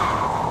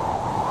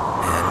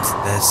 And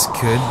this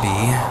could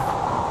be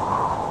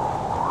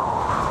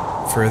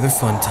further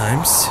fun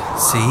times.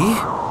 See?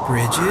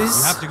 Bridges.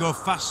 You have to go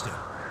faster.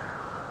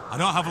 I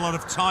don't have a lot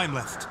of time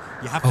left.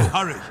 You have to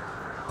hurry.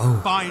 Oh.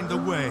 Find a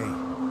way.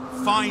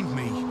 Find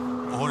me,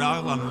 or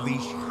I'll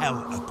unleash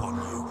hell upon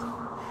you.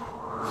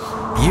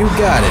 You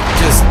got it.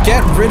 Just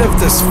get rid of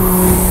this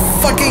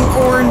fucking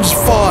orange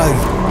fog.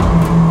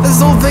 This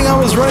whole thing I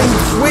was running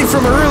away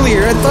from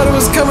earlier. I thought it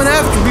was coming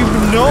after me,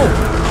 but no.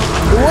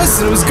 It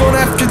wasn't. It was going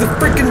after the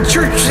freaking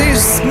church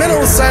mental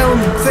asylum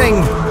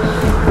thing.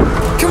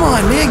 Come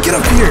on, man. Get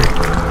up here.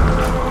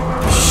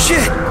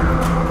 Shit.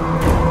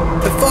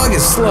 The fog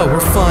is slow. We're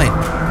fine.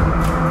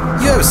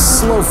 You have a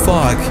slow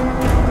fog.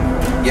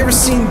 You ever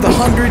seen the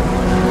 100?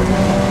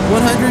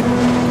 100?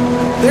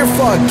 Their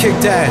fog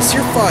kicked ass.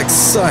 Your fog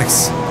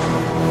sucks.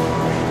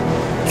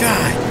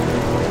 God.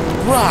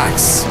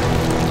 Rocks.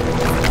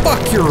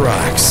 Fuck your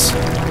rocks.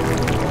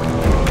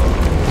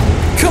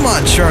 Come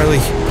on,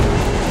 Charlie.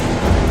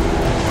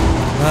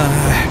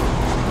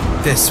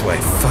 This way.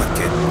 Fuck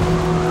it.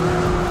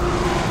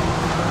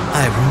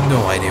 I have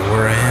no idea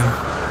where I am.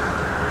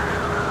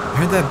 I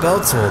heard that bell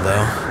toll,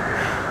 though.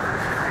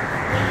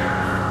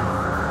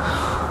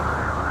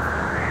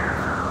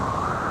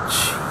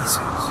 Jesus.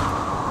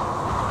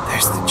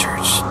 There's the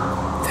church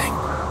thing.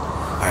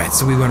 Alright,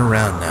 so we went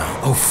around now.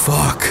 Oh,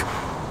 fuck.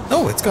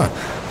 Oh, it's gone.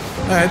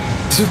 Alright.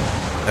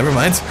 Never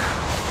mind.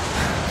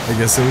 I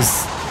guess it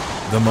was...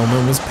 The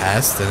moment was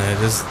past and it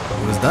was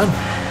done.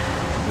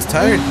 I was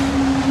tired.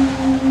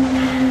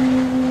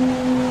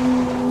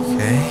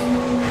 Okay.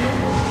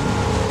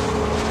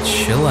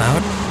 chill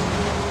out.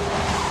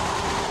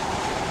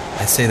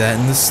 I say that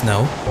in the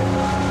snow.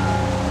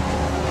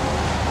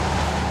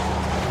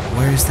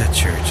 Where is that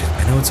church?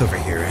 I know it's over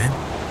here, right?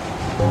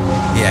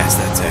 Yes,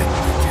 that's it.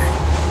 Okay.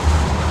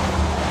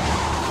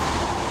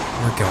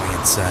 We're going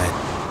inside.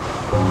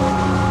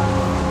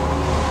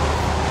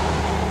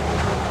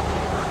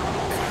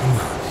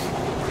 Come on.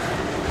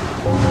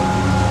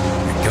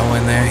 We're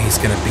going there. He's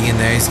gonna be in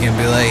there. He's gonna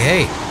be like,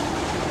 hey,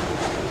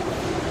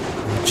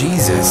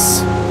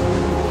 Jesus.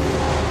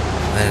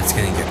 And then it's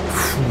gonna get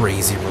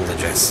crazy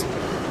religious.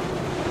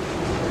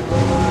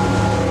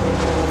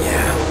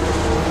 Yeah.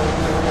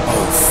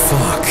 Oh,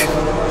 fuck.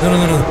 No.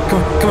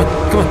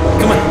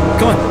 Come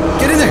on.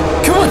 Get in there.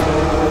 Come on.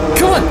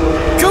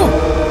 Go.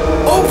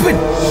 Open.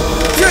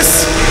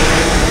 Yes.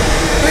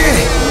 Okay.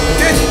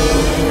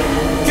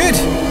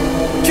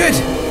 Good.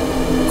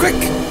 Quick.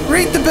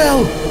 Ring the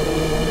bell.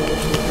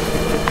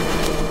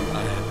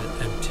 I am an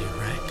empty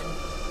wreck,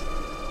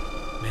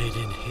 made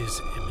in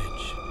his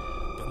image,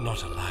 but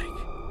not alike.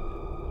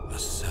 A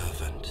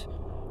servant,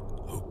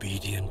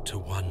 obedient to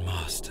one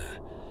master.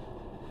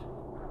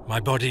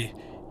 My body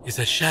is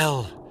a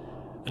shell,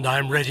 and I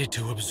am ready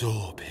to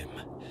absorb him.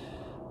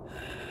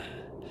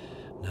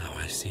 Now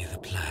I see the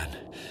plan.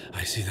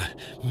 I see the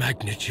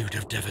magnitude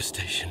of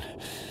devastation.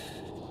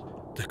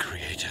 The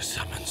Creator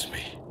summons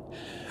me,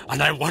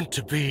 and I want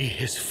to be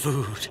his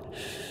food.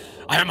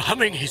 I am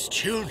humming his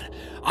tune.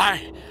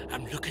 I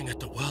am looking at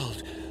the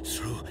world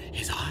through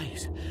his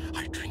eyes.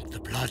 I drink the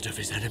blood of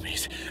his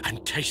enemies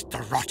and taste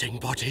the rotting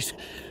bodies.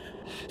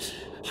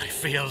 I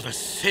feel the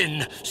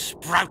sin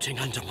sprouting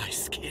under my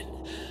skin.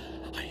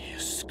 I hear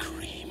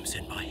screams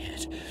in my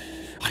head.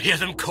 I hear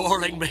them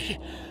calling me.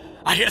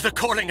 I hear the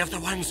calling of the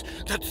ones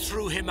that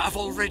through him have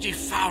already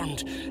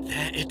found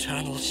their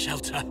eternal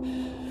shelter.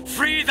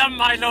 Free them,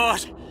 my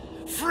lord!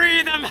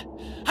 Free them,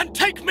 and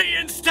take me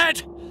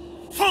instead!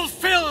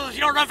 Fulfill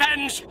your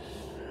revenge!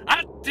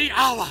 At the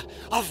hour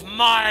of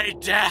my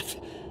death,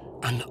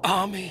 an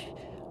army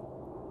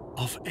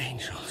of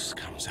angels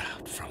comes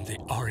out from the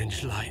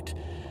orange light.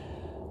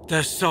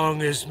 Their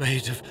song is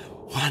made of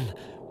one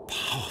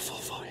powerful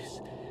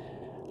voice.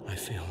 I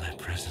feel their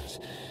presence,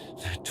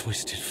 their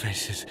twisted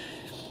faces,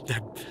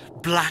 their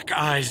black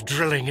eyes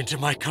drilling into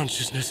my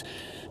consciousness.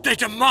 They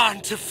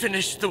demand to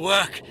finish the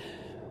work.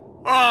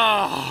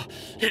 Oh,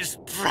 his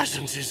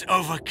presence is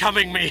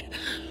overcoming me.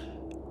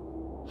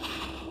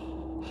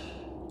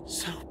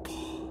 So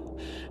poor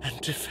and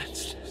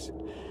defenseless.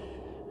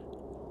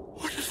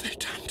 What have they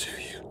done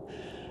to you?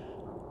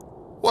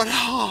 What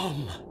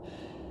harm?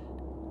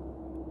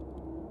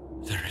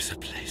 There is a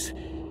place.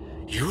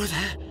 You were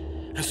there,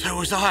 and so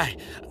was I.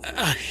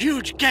 A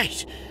huge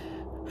gate,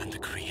 and the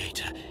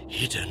Creator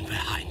hidden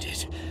behind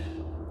it.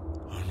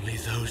 Only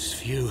those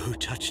few who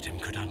touched him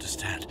could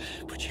understand,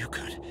 but you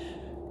could.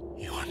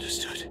 You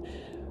understood,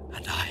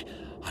 and I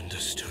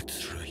understood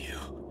through you.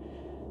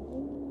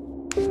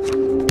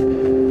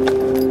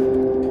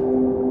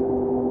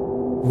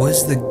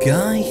 Was the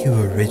guy who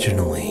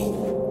originally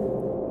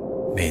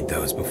made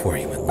those before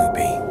he went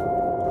loopy,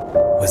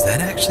 was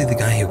that actually the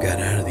guy who got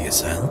out of the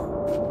asylum?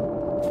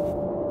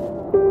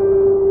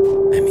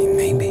 I mean,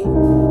 maybe.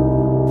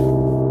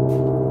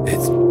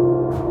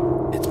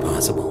 It's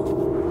possible.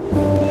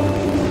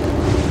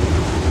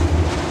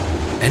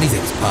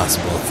 Anything's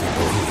possible if you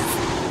believe.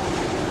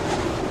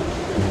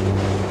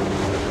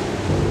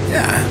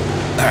 Yeah.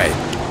 Alright.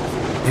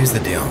 Here's the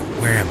deal.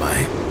 Where am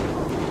I?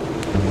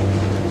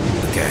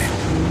 Okay.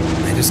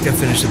 I just got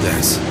finished with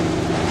this.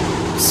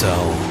 So,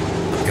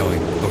 I'm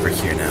going over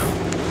here now.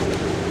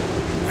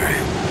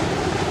 Alright.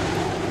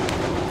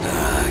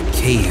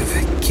 Cave.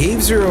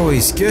 Caves are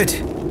always good.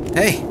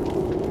 Hey.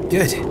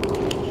 Good.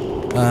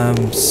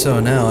 So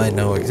now I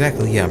know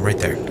exactly. Yeah, I'm right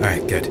there.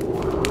 Alright, good.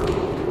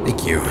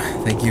 Thank you.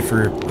 Thank you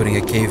for putting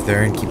a cave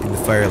there and keeping the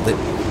fire lit.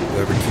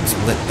 Whoever keeps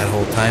it lit that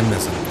whole time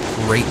is a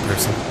great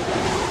person.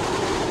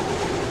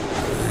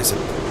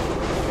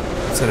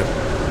 Is that a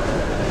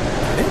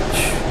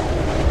bitch?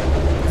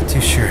 Not too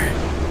sure.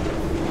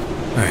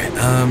 Alright,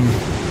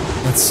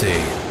 let's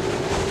see.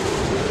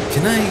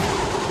 Can I...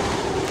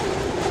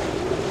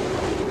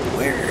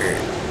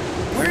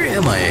 Where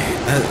am I?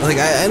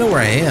 I know where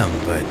I am,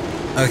 but...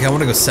 Okay, I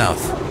want to go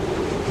south.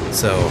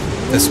 So,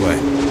 this way.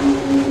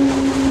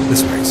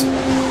 This works.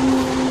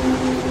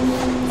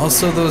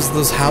 Also,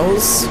 those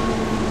howls...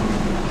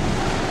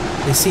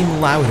 They seem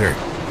louder.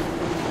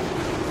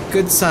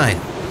 Good sign.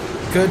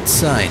 Good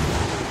sign.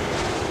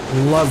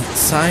 Loved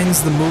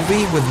Signs, the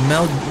movie with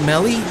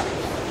Melly.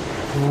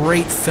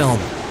 Great film.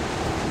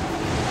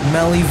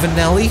 Melly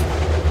Vanelli.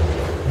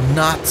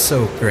 Not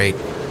so great.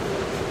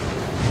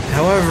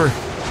 However,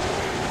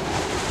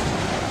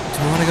 do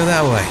I want to go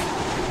that way?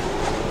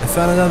 I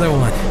found another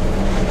one.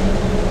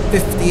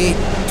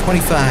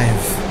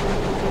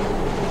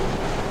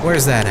 5825.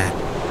 Where's that at?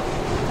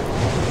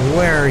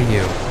 Where are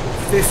you?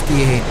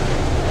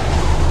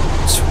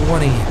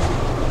 5820.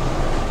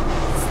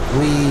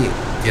 We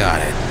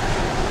got it.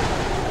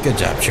 Good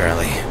job,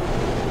 Charlie.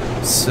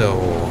 So,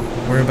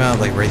 we're about,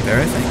 like, right there,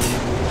 I think?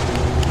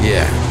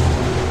 Yeah.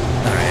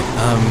 Alright,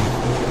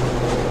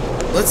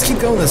 let's keep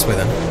going this way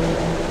then.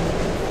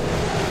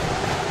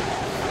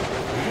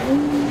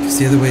 Because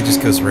the other way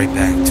just goes right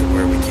back to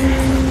where we came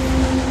from.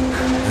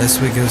 And this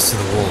way goes to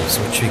the wolves,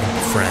 which we can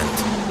befriend.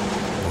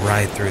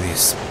 Ride through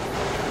these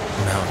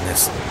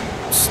mountainous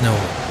snow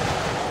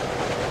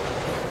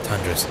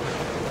tundras.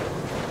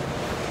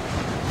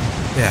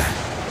 Yeah.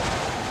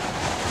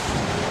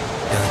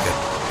 Yeah, like a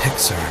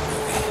Pixar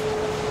movie.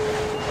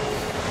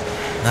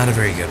 Not a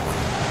very good one.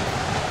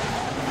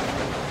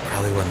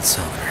 Probably wouldn't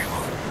sell very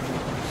well.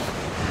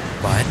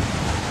 But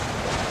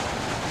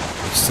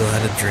we still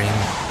had a dream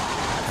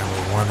and we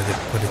wanted to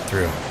put it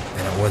through.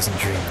 And it wasn't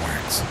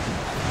DreamWorks.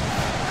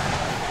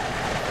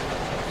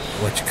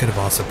 Which could have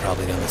also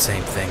probably done the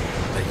same thing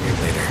a year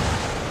later.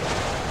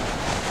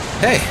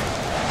 Hey!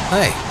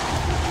 Hey!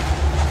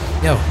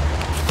 Yo!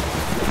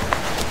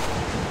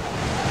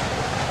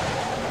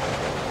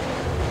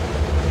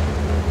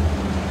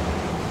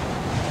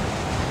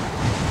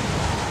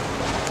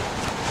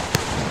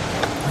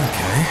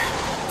 Okay.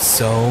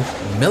 So,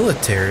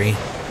 military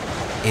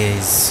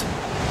is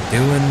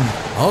doing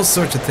all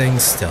sorts of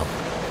things still.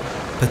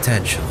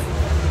 Potentially.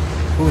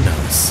 Who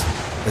knows?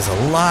 There's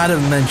a lot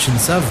of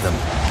mentions of them.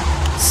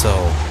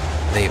 So,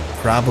 they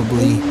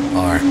probably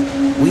are.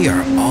 We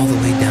are all the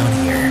way down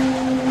here.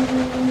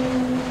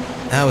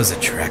 That was a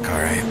trek,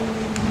 alright.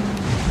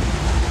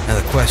 Now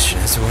the question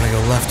is, do we want to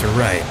go left or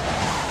right?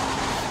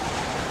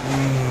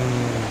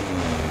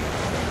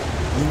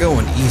 I'm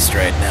going east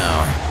right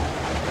now,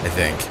 I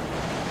think.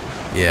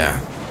 Yeah.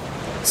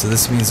 So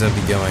this means I'll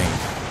be going...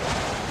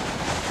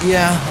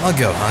 Yeah, I'll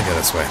go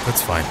this way.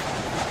 That's fine.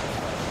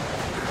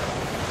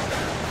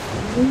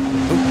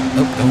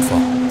 Oh, don't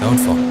fall. Don't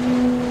fall.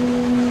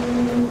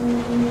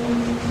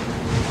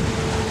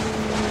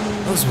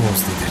 Those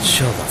wolves need to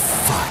chill the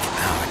fuck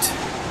out.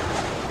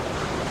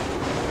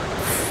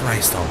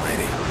 Christ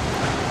almighty.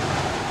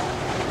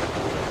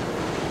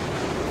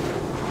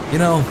 You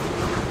know,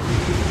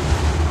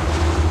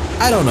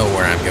 I don't know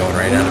where I'm going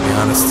right now, to be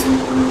honest.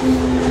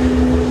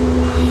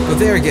 But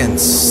they're getting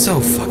so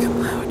fucking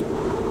loud.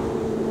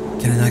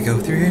 Can I not go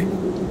through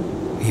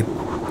here?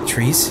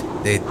 Trees?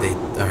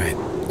 Alright.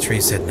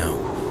 Trees said no.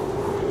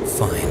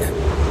 Fine.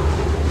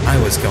 I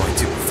was going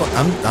to.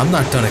 I'm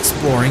not done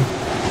exploring.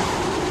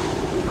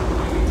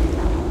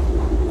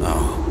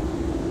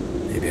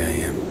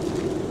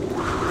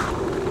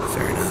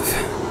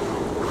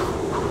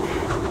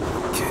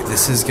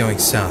 This is going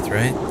south,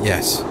 right?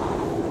 Yes.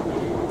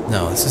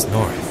 No, this is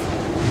north.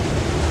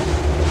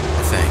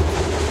 I think.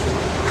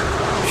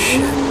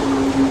 Shit.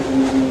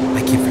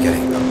 I keep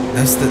forgetting.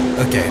 That's the...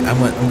 Okay, I'm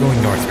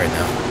going north right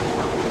now.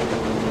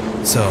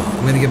 So,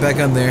 I'm gonna get back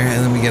on there,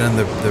 and then we get on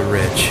the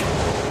ridge.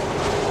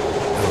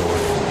 Oh,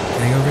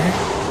 can I go over here?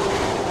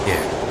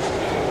 Yeah.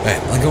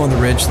 Alright, I'll go on the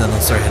ridge, and then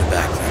I'll start heading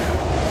back then.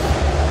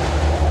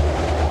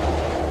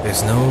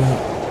 There's no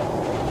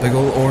big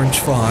old orange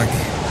fog.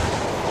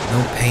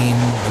 No pain,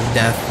 no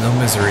death, no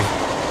misery.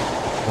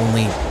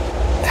 Only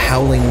the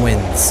howling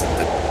winds and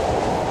the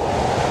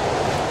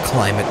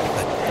climate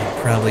that you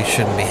probably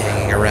shouldn't be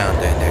hanging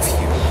around in if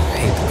you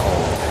hate the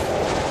cold.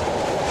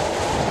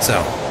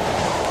 So,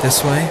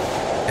 this way,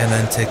 and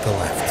then take the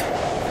left.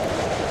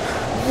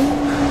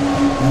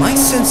 My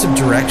sense of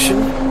direction,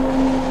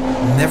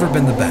 never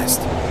been the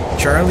best.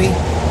 Charlie,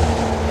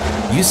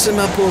 you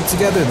somehow pull it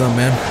together though,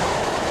 man.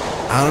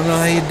 I don't know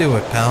how you do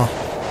it, pal.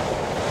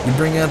 You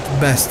bring out the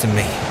best in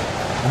me.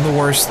 And the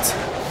worst.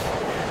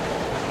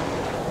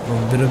 A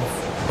little bit of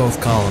both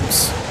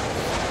columns.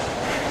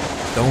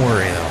 Don't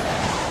worry though.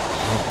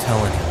 Don't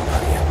tell anyone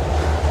on you.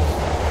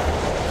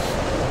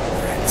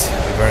 Alright,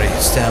 we've already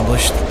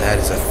established that that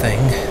is a thing.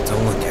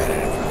 Don't look at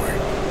it anymore.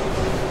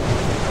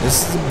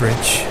 This is a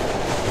bridge,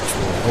 which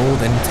will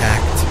hold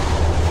intact.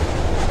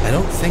 I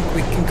don't think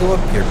we can go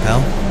up here,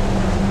 pal.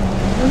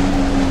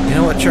 You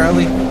know what,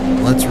 Charlie?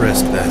 Let's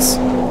risk this.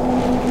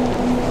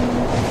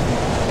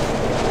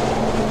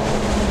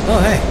 Oh,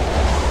 hey.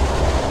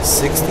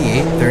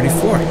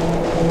 6834.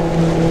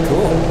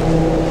 Cool.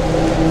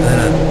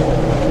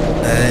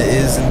 That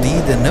is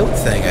indeed the note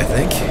thing, I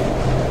think.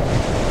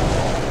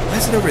 Why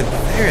is it over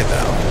there,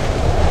 though?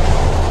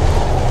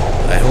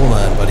 Alright, hold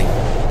on, buddy.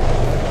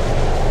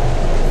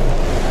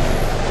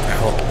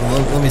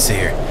 Alright, let me see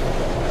here.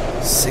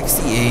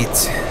 68.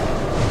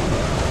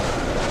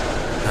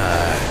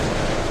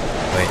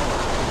 Wait.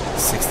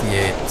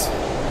 68.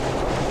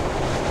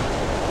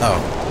 Oh.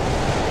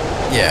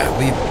 Yeah,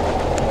 we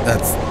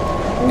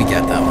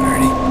got that one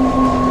already.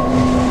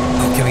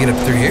 Oh, can we get up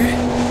through here?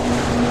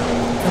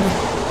 Come on.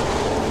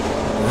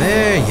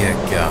 There you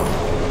go.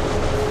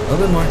 A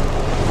little bit more. A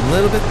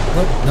little bit.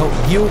 No,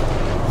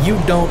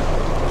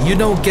 you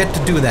don't get to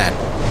do that.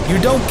 You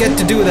don't get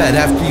to do that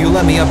after you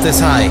let me up this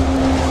high.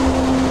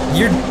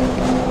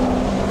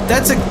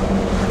 That's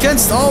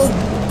against all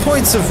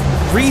points of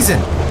reason.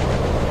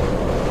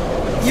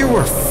 You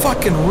were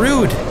fucking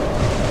rude.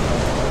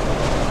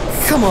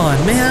 Come on,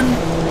 man.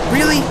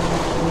 Really?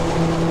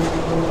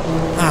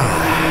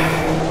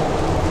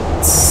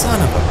 Ah.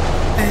 Son of a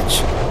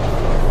bitch.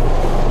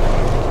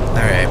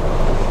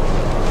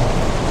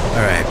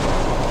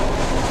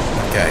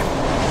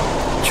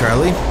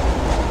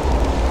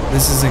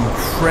 This is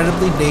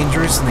incredibly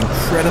dangerous and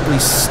incredibly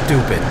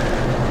stupid.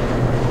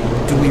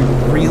 Do we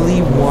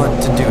really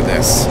want to do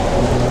this?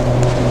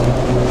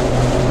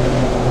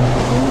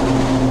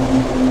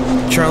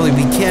 Charlie,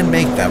 we can't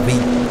make that.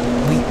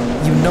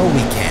 You know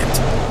we can't.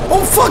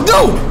 Oh, fuck,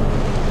 no!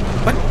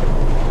 What?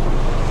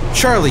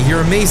 Charlie, you're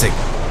amazing.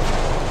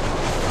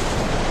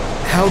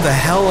 How the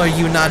hell are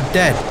you not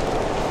dead?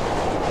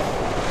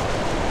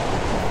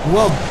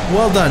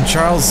 Well done,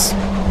 Charles.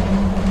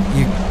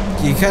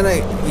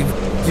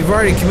 You've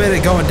already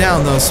committed going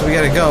down though, so we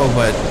gotta go,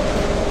 but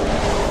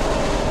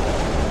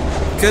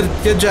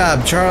good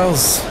job,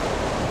 Charles.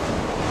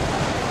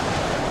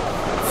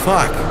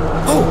 Fuck.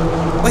 Oh,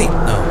 wait,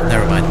 no,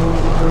 never mind.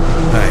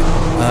 Alright,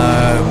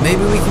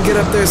 maybe we can get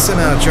up there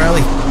somehow,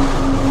 Charlie.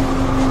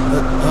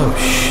 Oh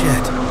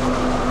shit.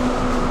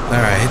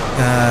 Alright,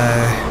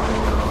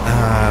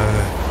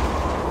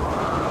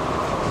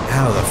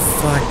 how the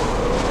fuck?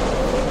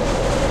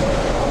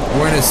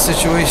 We're in a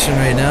situation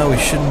right now we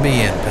shouldn't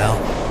be in, pal.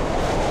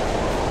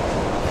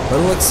 But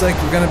it looks like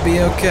we're gonna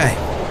be okay.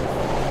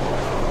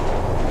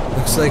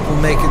 Looks like we'll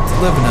make it to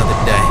live another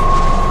day.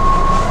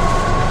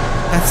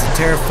 That's a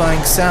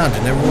terrifying sound. I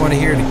never want to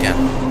hear it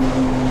again.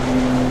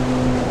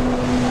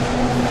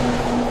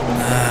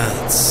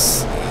 Let's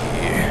see.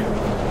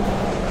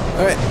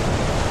 Alright.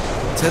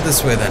 Let's head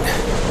this way then.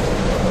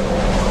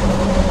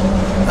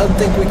 I don't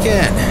think we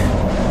can.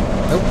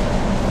 Nope.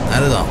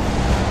 Not at all.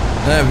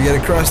 Alright, we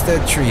gotta cross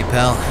that tree,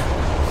 pal.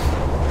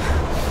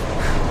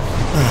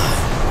 Oh,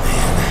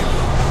 man.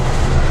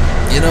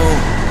 You know,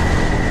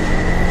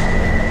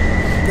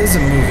 there's a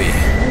movie.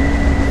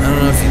 I don't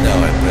know if you know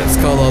it, but it's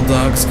called All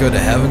Dogs Go to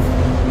Heaven.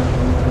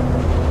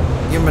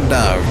 You're my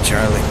dog,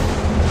 Charlie.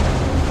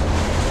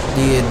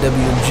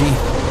 D-A-W-G.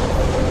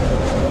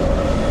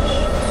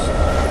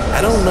 I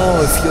don't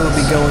know if you'll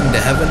be going to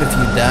heaven if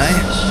you die.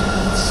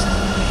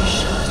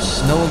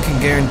 No one can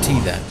guarantee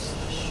that.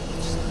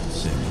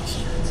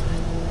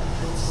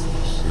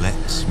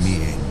 Let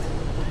me in,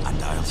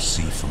 and I'll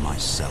see for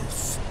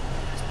myself.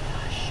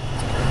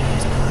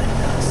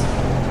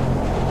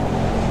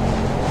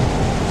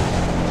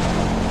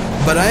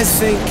 But I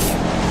think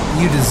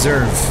you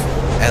deserve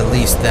at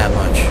least that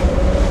much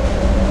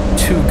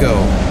to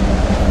go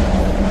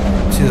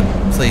to the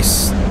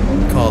place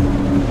called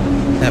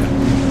heaven.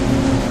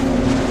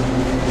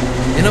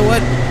 You know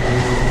what?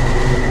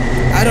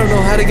 I don't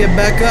know how to get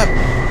back up.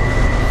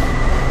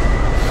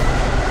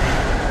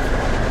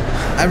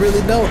 I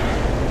really don't.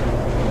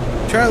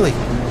 Charlie,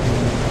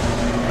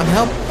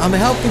 I'm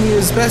helping you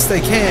as best I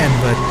can,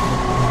 but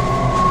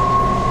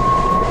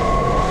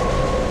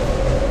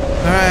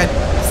alright,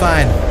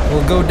 fine.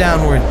 We'll go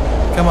downward.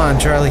 Come on,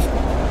 Charlie.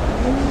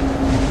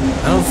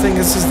 I don't think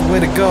this is the way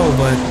to go,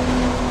 but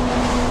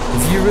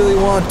if you really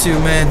want to,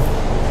 man,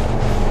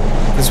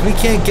 because we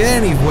can't get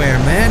anywhere,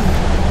 man.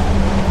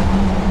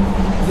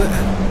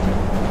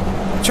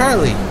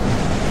 Charlie,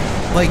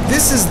 like,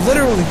 this is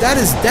literally, that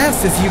is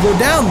death if you go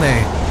down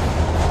there.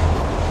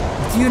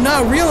 Do you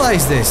not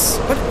realize this?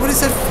 What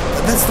is that?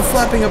 That's the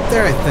flapping up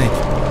there, I think.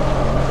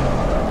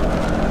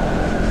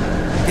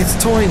 It's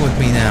toying with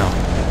me now.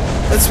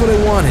 That's what I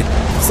wanted.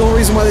 That's the whole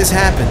reason why this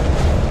happened.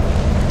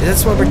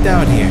 That's why we're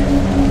down here.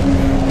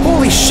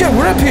 Holy shit,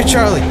 we're up here,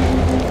 Charlie!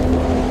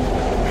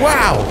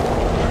 Wow!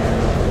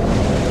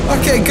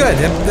 Okay, good.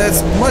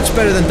 That's much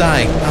better than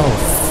dying. Oh,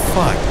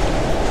 fuck.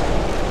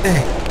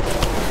 Hey.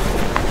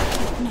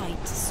 At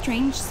night,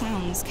 strange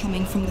sounds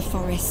coming from the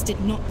forest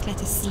did not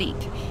let us sleep.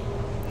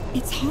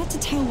 It's hard to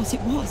tell what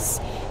it was.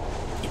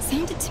 It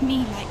sounded to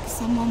me like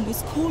someone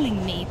was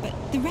calling me, but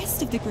the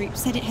rest of the group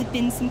said it had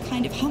been some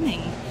kind of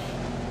humming.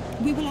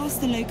 We will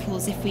ask the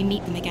locals if we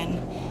meet them again.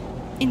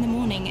 In the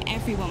morning,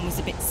 everyone was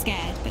a bit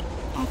scared, but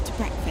after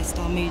breakfast,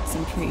 our moods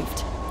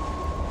improved.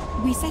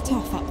 We set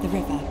off up the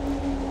river.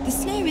 The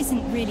snow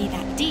isn't really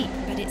that deep,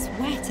 but it's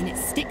wet and it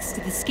sticks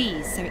to the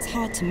skis, so it's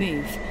hard to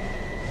move.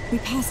 We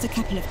passed a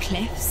couple of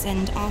cliffs,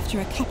 and after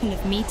a couple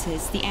of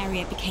meters, the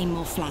area became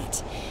more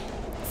flat.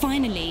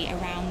 Finally,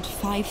 around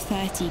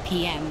 5:30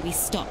 p.m, we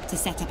stopped to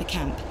set up a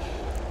camp.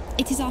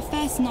 It is our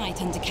first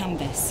night under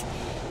canvas.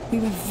 We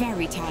were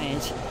very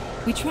tired.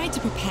 We tried to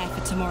prepare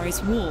for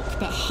tomorrow's walk,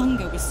 but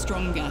hunger was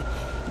stronger.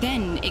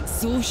 Then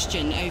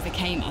exhaustion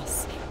overcame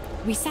us.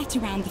 We sat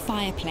around the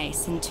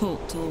fireplace and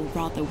talked, or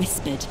rather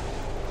whispered.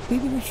 We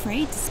were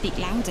afraid to speak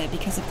louder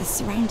because of the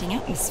surrounding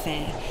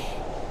atmosphere,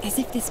 as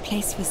if this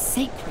place was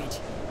sacred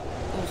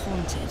or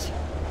haunted.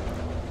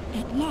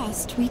 At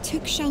last, we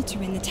took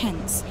shelter in the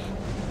tents.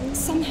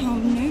 Somehow,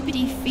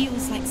 nobody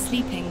feels like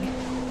sleeping.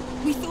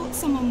 We thought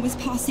someone was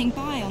passing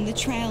by on the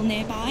trail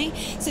nearby,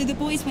 so the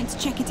boys went to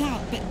check it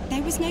out, but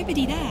there was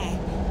nobody there.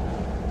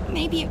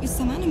 Maybe it was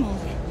some animal.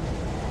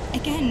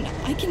 Again,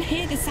 I can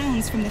hear the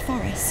sounds from the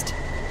forest.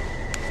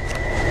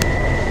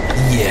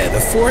 Yeah,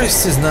 the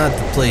forest is not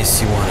the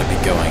place you want to be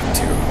going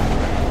to.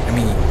 I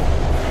mean,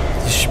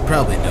 you should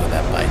probably know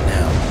that by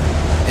now.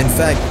 In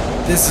fact,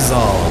 this is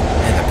all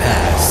in the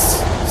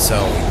past,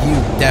 so you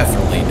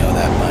definitely know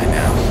that by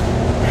now.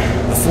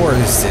 The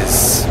forest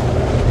is...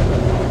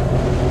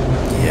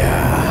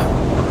 yeah...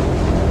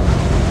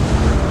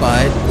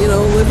 but, you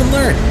know, live and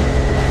learn.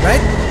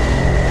 Right?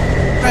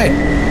 Right.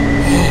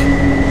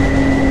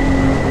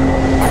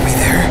 Are we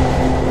there?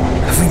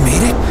 Have we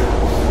made it?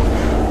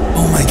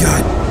 Oh my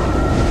god.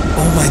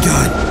 Oh my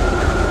god.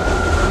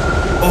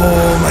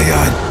 Oh my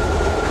god.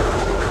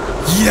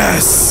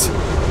 Yes!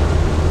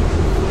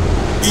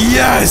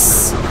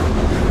 Yes!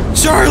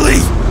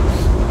 Charlie!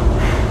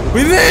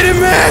 We made it,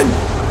 man!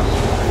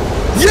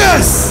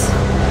 Yes!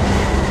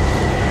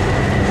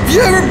 Have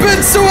you ever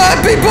been so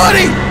happy,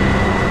 buddy?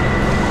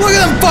 Look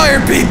at them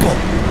fire people!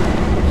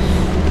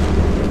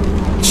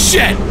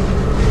 Shit!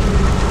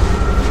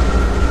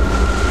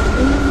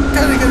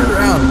 Gotta get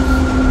around.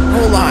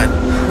 Hold on.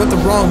 Went the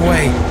wrong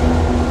way.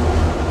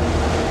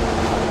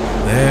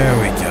 There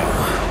we go.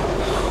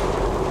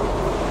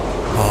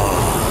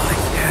 Oh,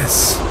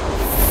 yes.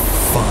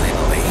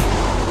 Finally.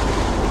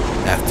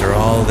 After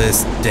all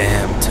this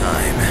damn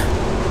time.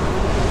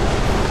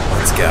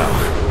 Let's go.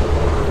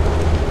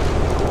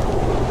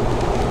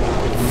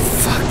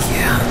 Fuck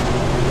yeah.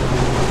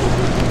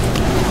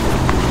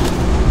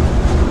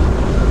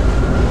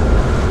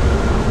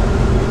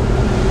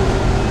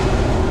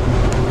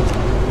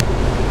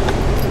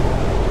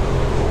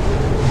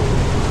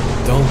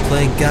 Don't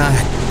play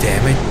God,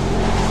 damn it.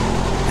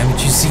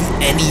 Haven't you seen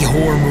any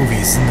horror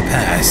movies in the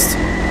past?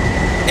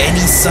 Any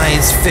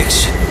science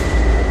fiction?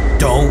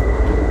 Don't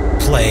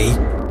play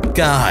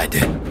God.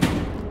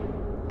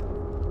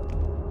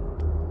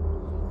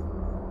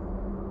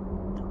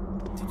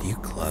 Did you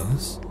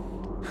close?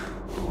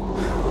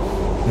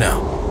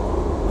 No.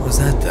 What was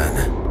that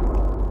then?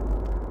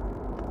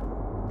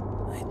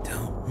 I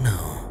don't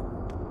know.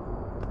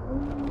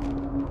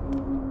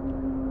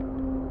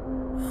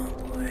 Oh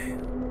boy.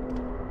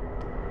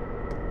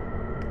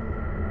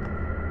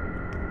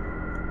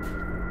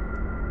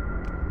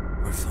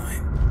 We're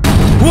fine.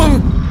 Whoa!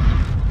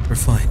 We're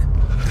fine.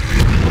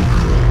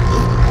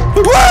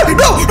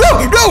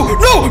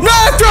 No!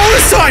 Not after all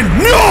this time!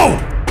 No!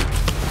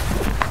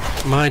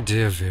 My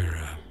dear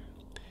Vera,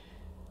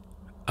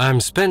 I'm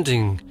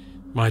spending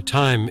my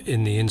time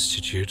in the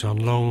Institute on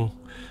long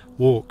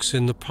walks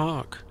in the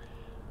park.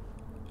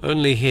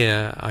 Only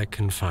here I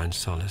can find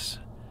solace,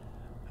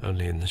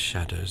 only in the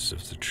shadows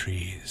of the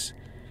trees.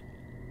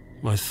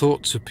 My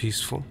thoughts are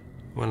peaceful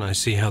when I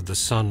see how the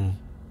sun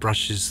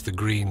brushes the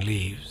green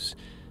leaves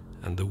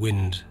and the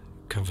wind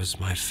covers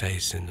my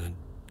face in a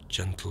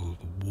gentle,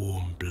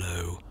 warm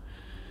blow.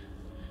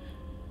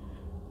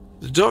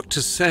 The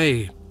doctors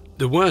say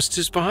the worst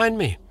is behind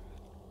me.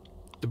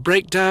 The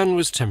breakdown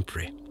was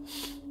temporary.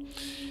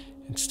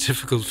 It's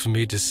difficult for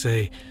me to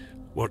say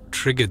what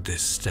triggered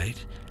this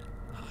state.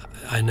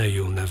 I know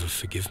you'll never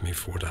forgive me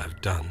for what I've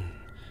done.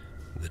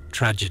 The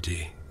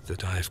tragedy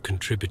that I've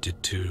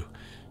contributed to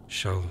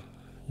shall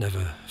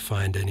never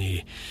find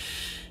any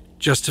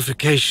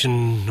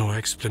justification or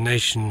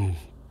explanation.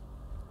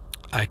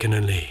 I can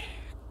only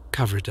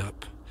cover it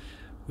up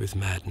with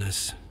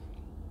madness.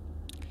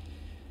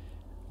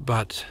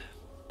 But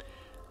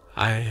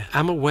I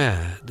am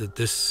aware that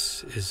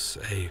this is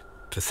a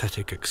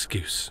pathetic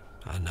excuse,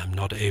 and I'm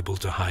not able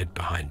to hide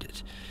behind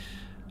it.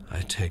 I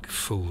take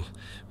full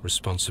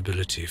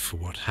responsibility for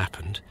what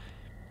happened,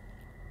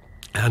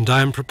 and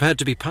I am prepared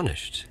to be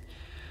punished.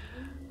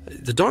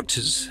 The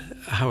doctors,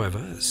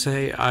 however,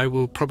 say I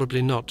will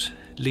probably not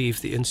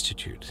leave the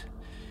Institute.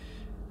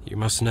 You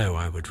must know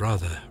I would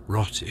rather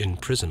rot in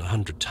prison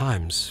 100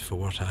 times for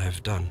what I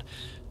have done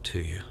to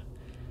you.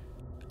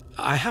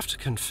 I have to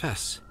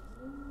confess,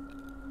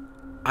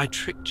 I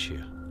tricked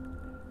you.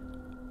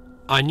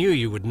 I knew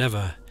you would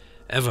never,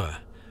 ever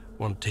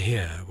want to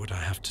hear what I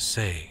have to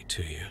say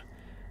to you.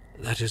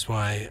 That is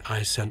why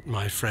I sent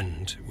my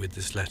friend with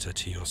this letter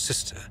to your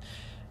sister,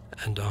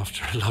 and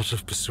after a lot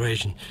of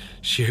persuasion,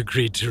 she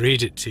agreed to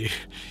read it to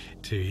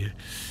you.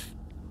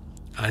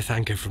 I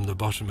thank her from the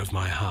bottom of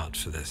my heart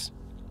for this.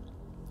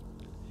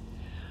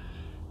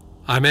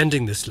 I'm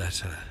ending this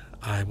letter.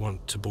 I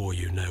want to bore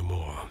you no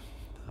more.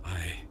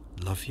 I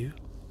love you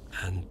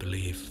and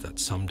believe that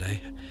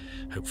someday,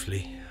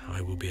 hopefully,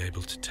 I will be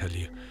able to tell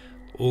you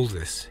all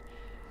this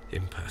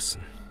in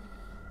person.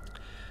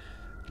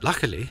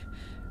 Luckily,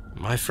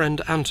 my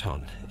friend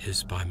Anton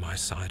is by my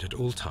side at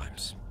all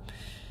times.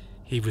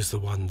 He was the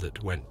one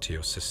that went to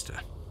your sister.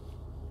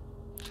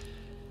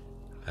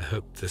 I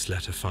hope this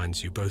letter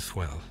finds you both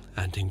well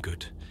and in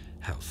good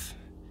health.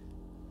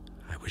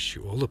 I wish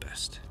you all the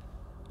best.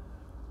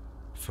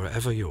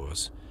 Forever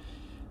yours,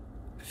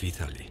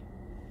 Vitaly.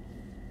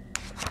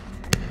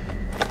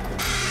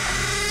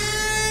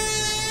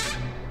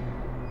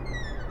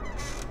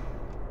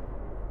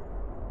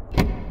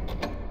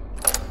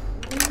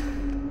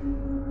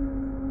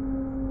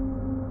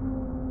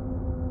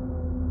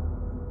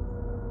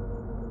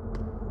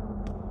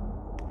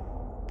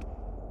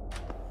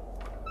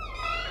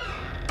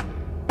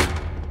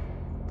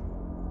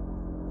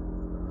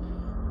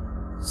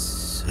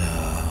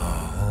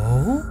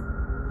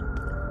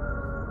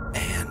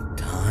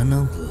 A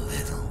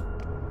little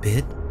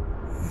bit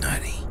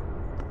nutty.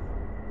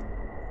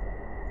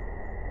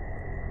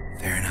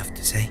 Fair enough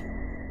to say?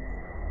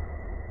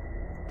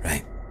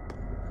 Right.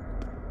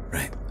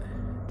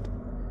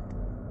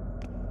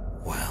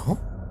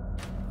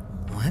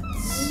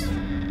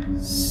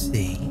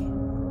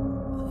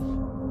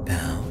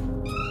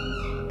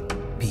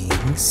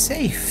 feeling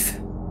safe.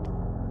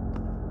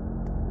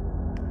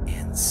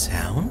 And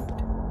sound?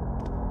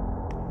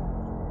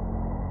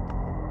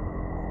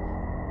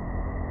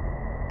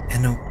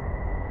 And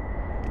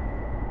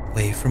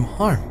away from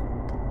harm.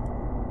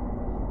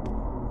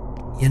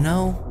 You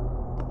know,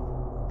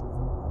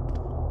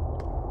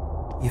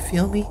 you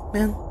feel me,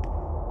 man?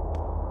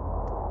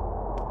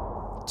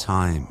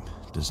 Time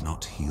does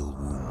not heal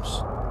wounds,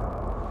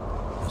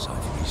 as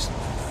I've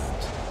recently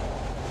learned.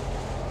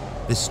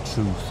 This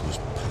truth was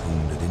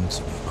pounded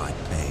into me by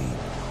pain,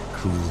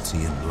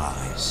 cruelty, and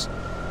lies.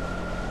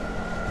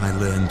 I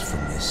learned from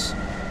this.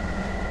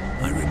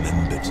 I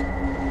remembered.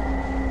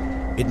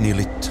 It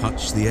nearly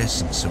touched the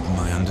essence of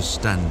my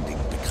understanding,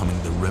 becoming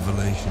the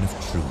revelation of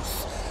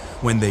truth,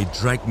 when they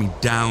dragged me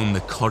down the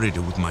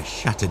corridor with my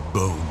shattered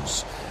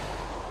bones.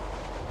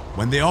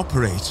 When they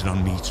operated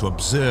on me to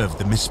observe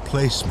the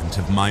misplacement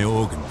of my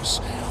organs,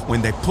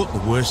 when they put the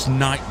worst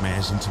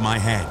nightmares into my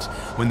head,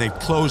 when they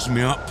closed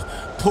me up,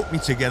 put me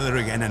together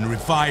again and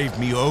revived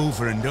me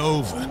over and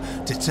over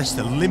to test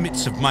the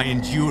limits of my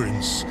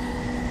endurance.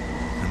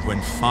 And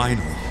when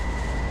finally,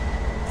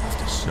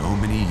 after so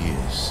many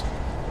years,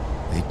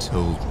 they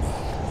told me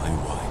my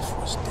wife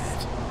was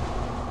dead.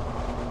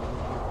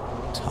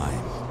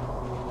 Time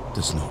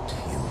does not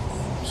heal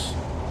wounds.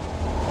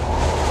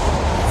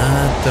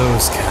 Not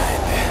those kind.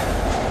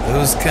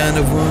 Those kind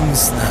of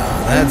wounds? No,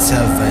 that's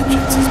how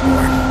vengeance is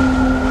born.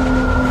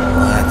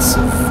 Lots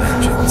of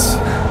vengeance.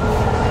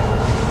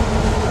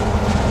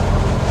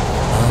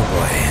 Oh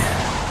boy.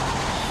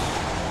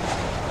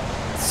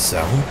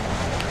 So,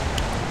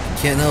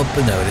 can't help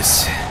but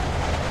notice.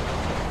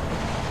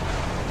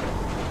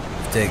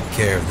 Take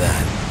care of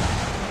that.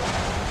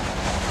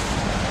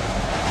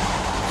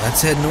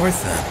 Let's head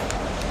north then.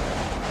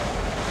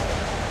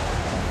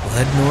 We'll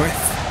head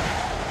north.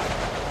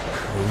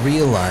 We'll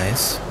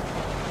realize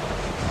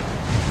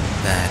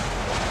that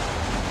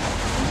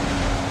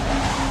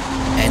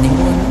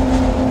anyone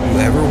who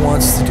ever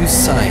wants to do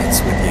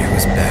science with you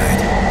is bad.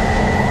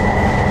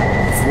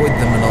 Avoid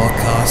them at all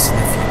costs in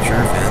the future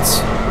events.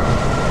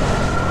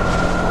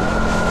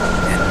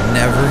 And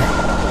never,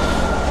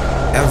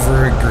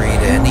 ever agree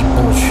to any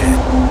bullshit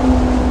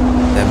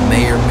that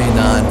may or may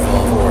not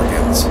involve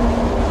organs,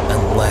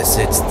 unless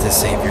it's to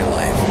save your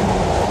life.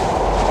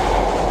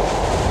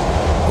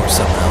 Or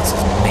someone else's,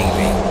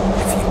 maybe,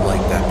 if you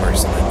like that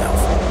person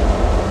enough.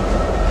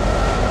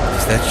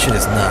 Because that shit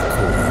is not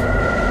cool.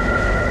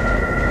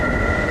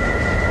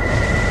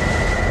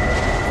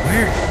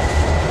 Where?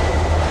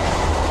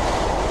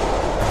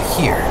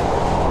 Here.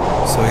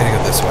 So we gotta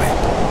go this way.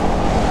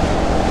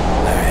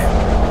 Alright.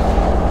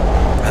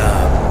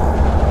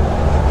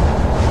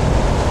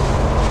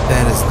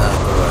 That is not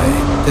the way.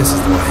 This is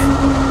the way.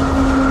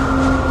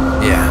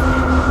 Yeah.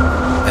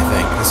 I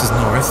think. This is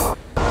north.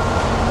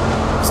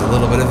 There's a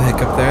little bit of a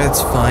hiccup there.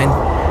 That's fine.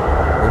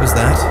 What was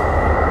that?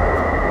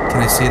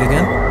 Can I see it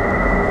again?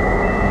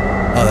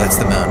 Oh, that's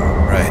the mountain.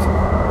 Right.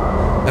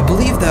 I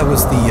believe that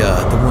was the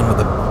one with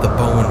the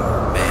bone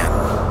man.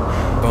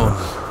 Bone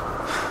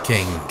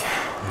king.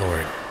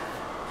 Lord.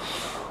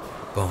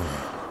 Bone.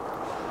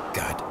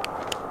 God.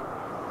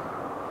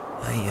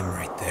 I am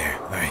right there.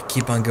 Alright,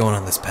 keep on going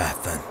on this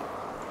path then.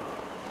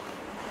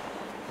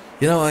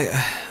 You know,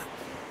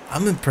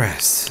 I'm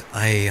impressed.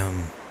 I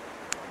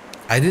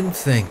didn't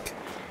think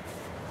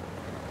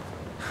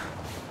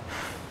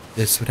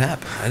this would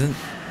happen.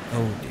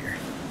 Oh dear.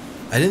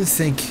 I didn't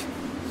think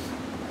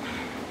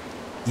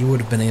you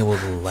would have been able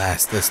to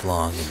last this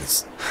long in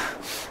this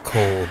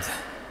cold,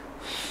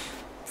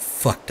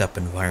 fucked up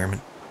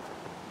environment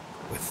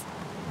with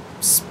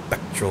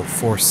spectral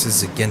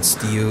forces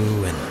against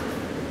you and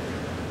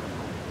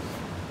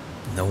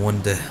no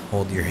one to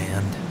hold your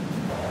hand.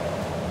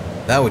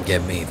 That would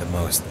get me the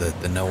most,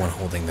 the no one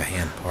holding the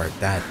hand part.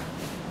 That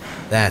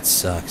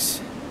sucks.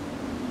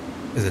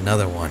 There's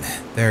another one.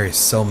 There is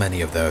so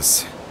many of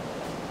those.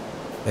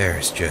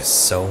 There's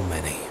just so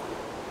many.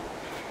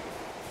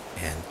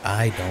 And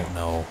I don't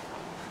know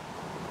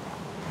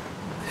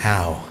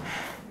how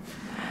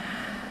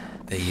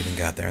they even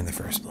got there in the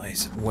first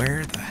place.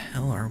 Where the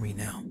hell are we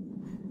now?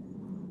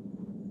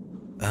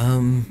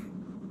 I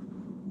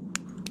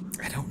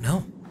don't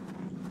know.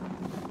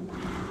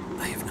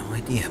 I have no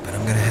idea, but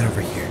I'm gonna head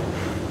over here.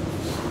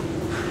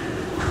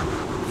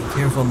 Be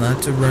careful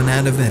not to run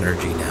out of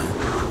energy now.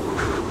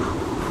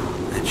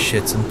 That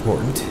shit's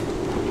important.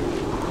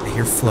 I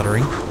hear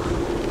fluttering.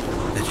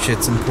 That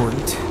shit's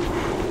important.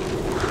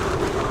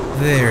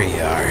 There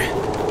you are.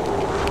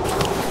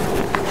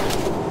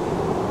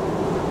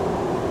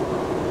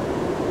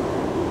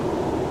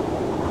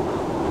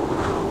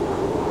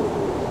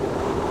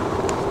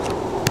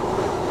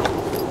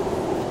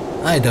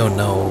 I don't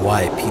know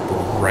why people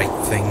write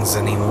things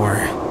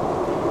anymore.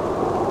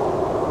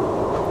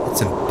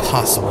 It's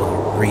impossible to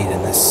read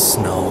in this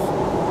snow.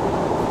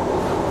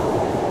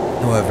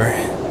 However,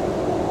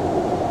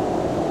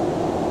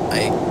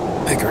 I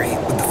agree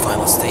with the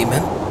final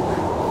statement.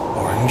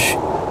 Orange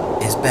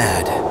is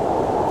bad.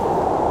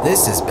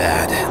 This is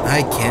bad.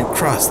 I can't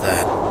cross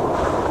that.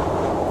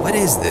 What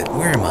is that?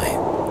 Where am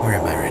I? Where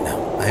am I right now?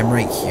 I am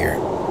right here.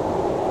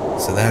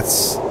 So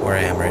that's where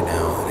I am right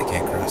now, and I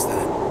can't cross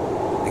that.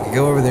 I could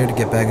go over there to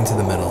get back into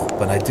the middle,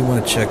 but I do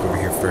want to check over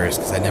here first,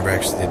 because I never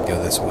actually did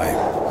go this way.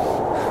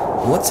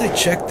 Once I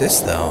check this,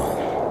 though...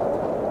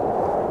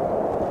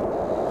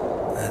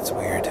 That's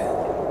weird.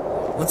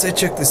 Once I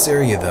check this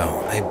area,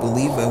 though, I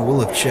believe I will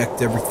have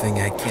checked everything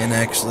I can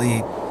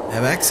actually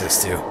have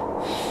access to.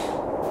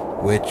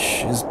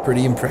 Which is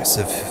pretty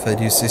impressive, if I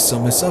do say so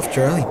myself,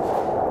 Charlie.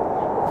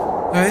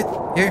 Alright,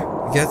 here,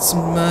 we got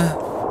some,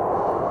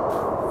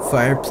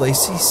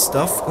 fireplacey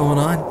stuff going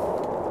on.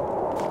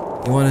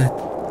 You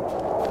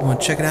wanna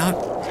check it out?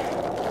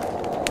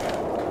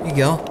 Here you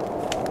go.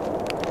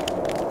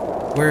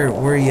 Where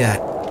are you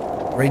at?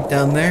 Right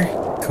down there?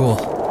 Cool.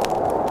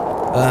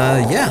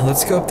 Yeah,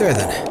 let's go up there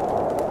then.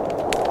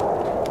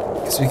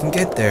 Because we can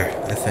get there,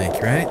 I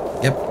think, right?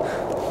 Yep.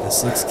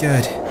 This looks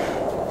good.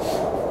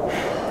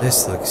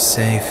 This looks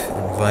safe,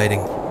 inviting.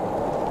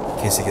 In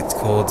case it gets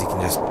cold, you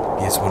can just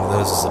use one of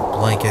those as a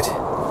blanket.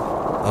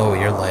 Oh,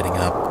 you're lighting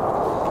up.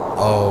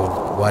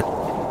 Oh, what?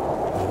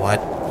 What?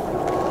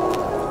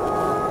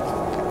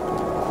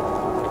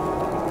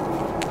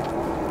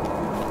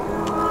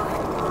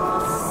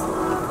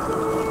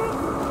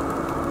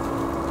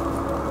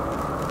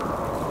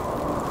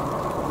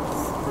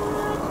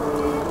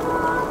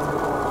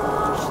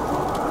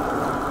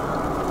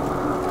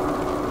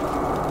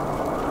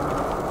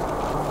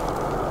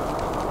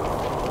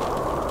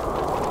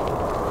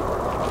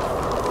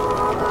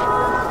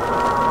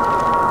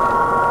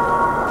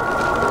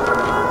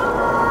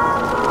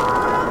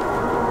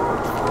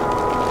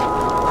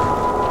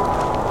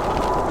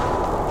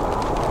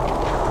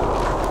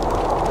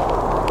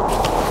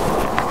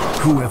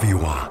 Whoever you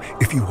are,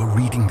 if you are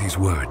reading these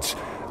words,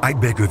 I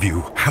beg of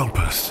you, help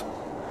us.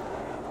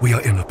 We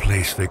are in a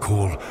place they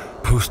call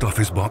Post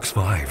Office Box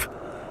 5.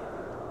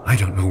 I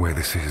don't know where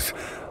this is.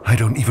 I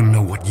don't even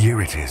know what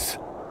year it is.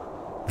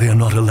 They are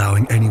not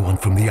allowing anyone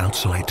from the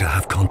outside to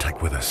have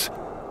contact with us.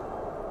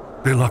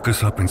 They lock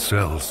us up in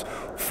cells,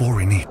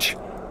 4 in each.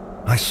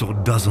 I saw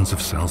dozens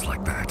of cells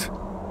like that.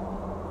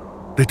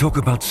 They talk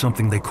about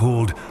something they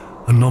called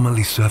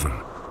Anomaly 7.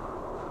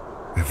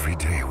 Every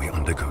day we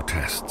undergo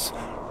tests,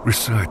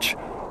 research,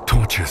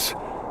 tortures.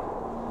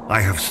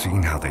 I have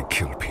seen how they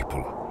kill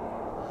people.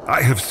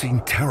 I have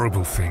seen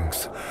terrible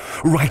things.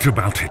 Write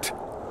about it.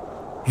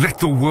 Let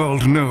the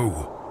world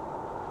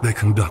know. They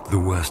conduct the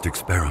worst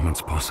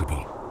experiments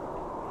possible.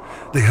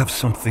 They have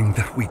something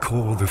that we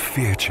call the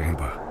fear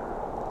chamber.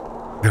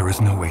 There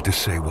is no way to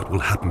say what will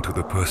happen to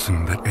the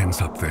person that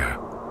ends up there.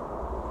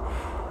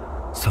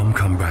 Some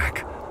come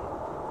back,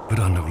 but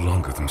are no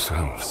longer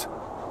themselves.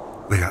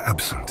 They are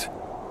absent.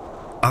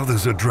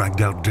 Others are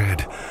dragged out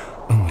dead.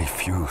 Only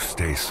few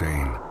stay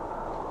sane.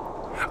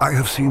 I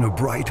have seen a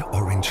bright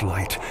orange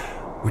light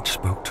which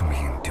spoke to me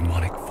in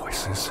demonic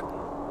voices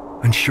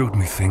and showed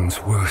me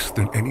things worse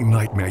than any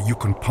nightmare you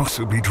can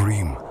possibly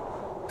dream.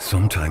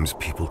 Sometimes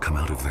people come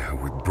out of there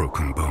with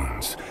broken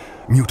bones,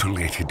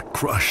 mutilated,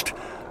 crushed,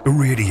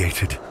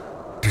 irradiated,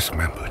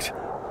 dismembered.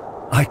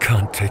 I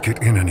can't take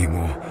it in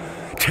anymore.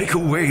 Take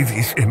away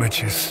these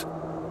images.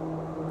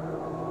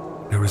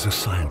 There is a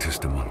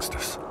scientist amongst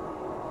us.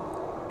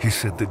 He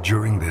said that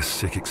during their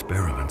sick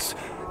experiments,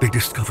 they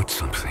discovered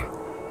something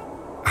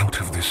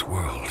out of this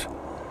world.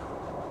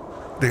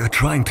 They are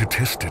trying to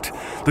test it.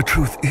 The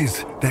truth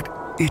is that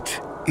it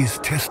is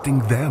testing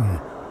them.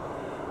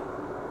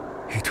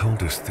 He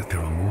told us that there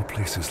are more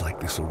places like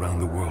this around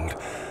the world,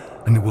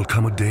 and there will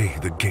come a day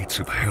the gates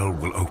of hell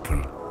will open.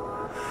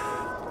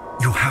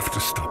 You have to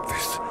stop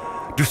this.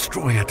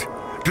 Destroy it.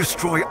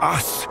 Destroy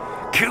us.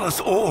 Kill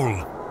us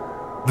all.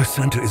 The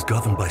center is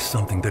governed by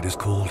something that is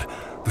called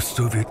the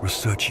Soviet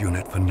Research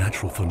Unit for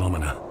Natural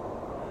Phenomena.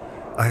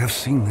 I have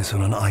seen this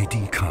on an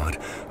ID card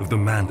of the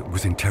man that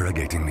was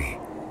interrogating me.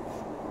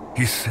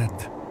 He said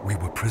we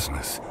were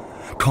prisoners,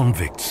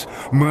 convicts,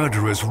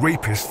 murderers,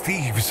 rapists,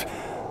 thieves.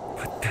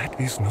 But that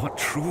is not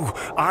true.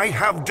 I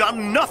have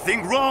done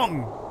nothing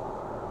wrong.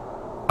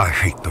 I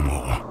hate them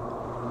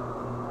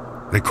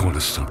all. They call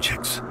us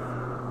subjects.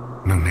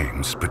 No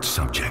names, but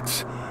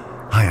subjects.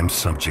 I am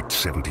Subject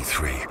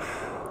 73.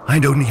 I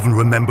don't even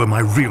remember my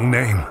real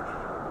name.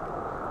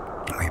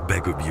 I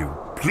beg of you,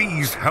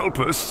 please help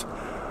us.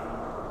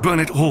 Burn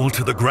it all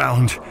to the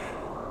ground.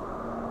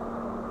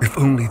 If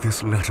only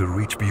this letter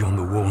reached beyond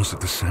the walls of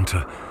the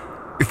center.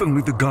 If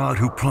only the guard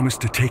who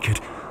promised to take it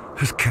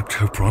has kept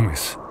her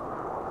promise.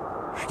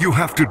 You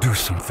have to do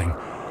something.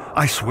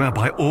 I swear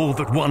by all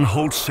that one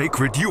holds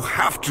sacred, you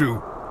have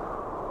to.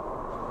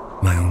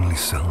 My only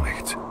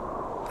cellmate,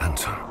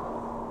 Anton,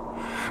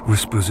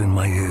 whispers in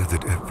my ear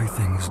that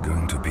everything is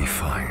going to be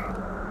fine.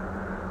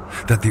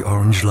 That the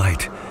orange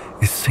light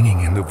is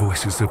singing in the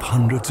voices of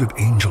hundreds of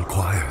angel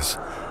choirs.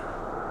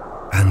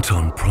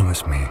 Anton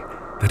promised me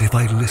that if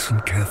I listen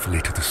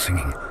carefully to the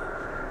singing,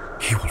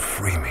 he will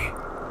free me.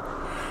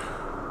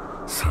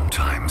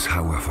 Sometimes,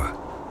 however,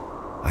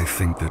 I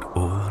think that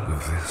all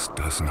of this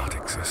does not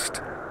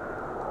exist.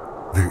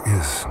 There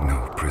is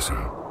no prison.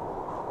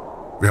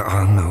 There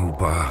are no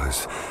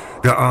bars.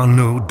 There are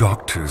no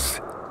doctors.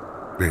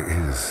 There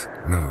is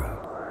no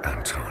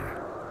Anton.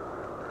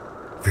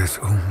 There's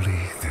only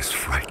this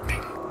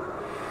frightening,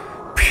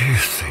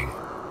 piercing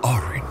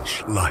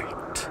orange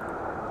light.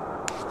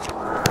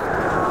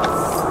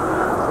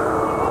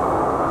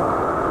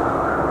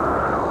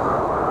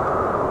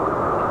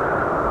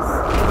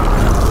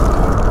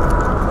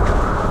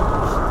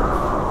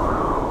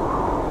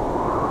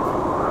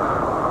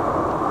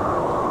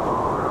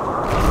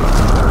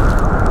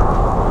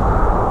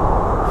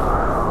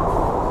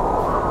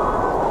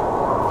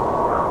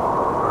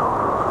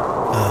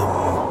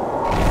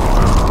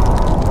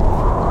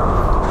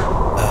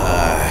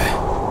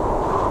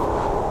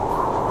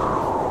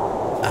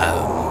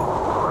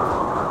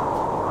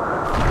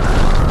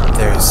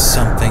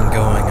 Something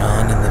going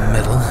on in the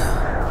middle.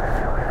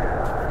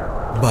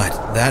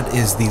 But that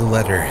is the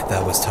letter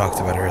that was talked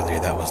about earlier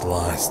that was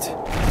lost.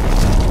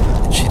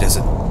 She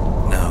doesn't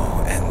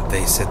know, and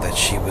they said that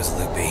she was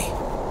loopy.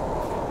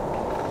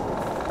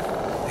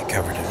 They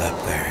covered it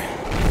up there.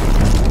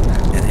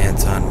 And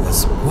Anton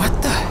was...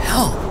 What the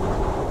hell?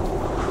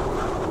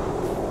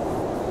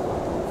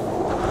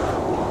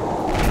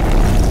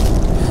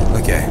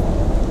 Okay.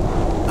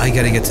 I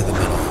gotta get to the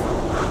middle.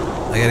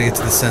 I gotta get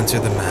to the center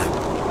of the map.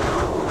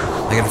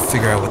 I gotta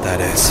figure out what that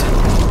is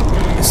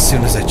as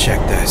soon as I check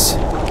this.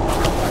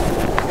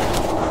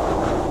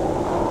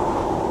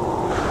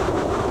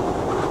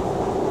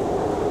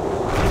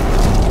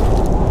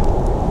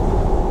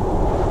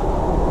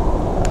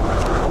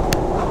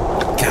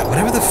 God,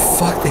 whatever the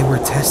fuck they were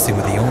testing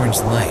with the orange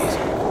light.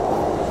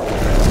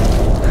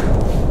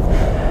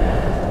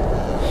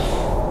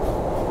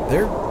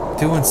 They're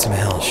doing some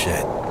hell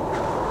shit.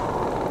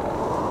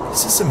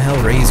 This is some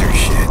Hellraiser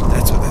shit.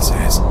 That's what this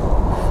is.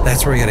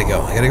 That's where I gotta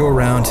go. I gotta go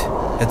around,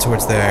 head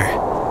towards there.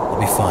 I'll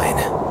be fine.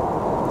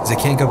 Because I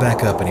can't go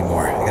back up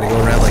anymore. I gotta go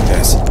around like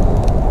this.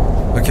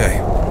 Okay.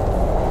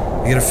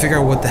 I gotta figure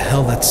out what the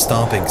hell that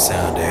stomping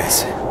sound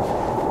is.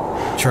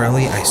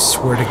 Charlie, I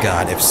swear to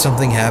God, if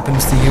something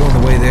happens to you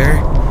on the way there,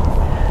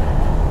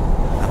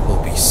 I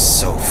will be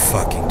so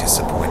fucking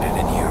disappointed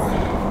in you.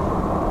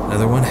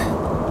 Another one?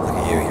 Look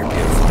at you, you're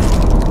beautiful.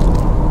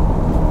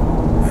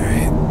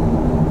 Alright.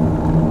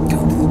 Go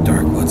to the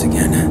dark woods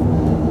again.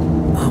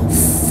 Oh,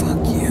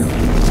 fuck you.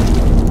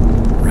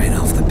 Right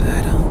off the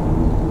bat, huh?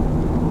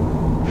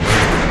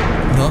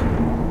 No?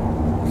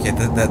 Okay,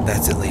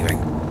 that's it leaving.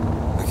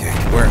 Okay,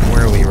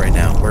 where are we right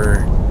now?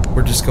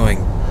 We're just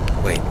going...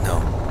 Wait, no.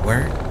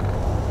 Where?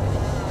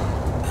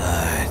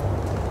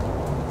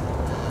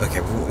 Okay,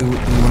 we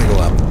want to go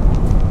up.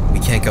 We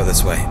can't go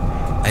this way.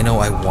 I know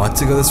I want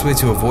to go this way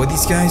to avoid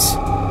these guys,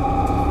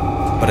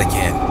 but I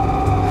can't.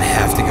 I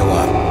have to go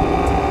up.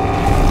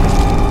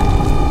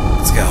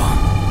 Let's go.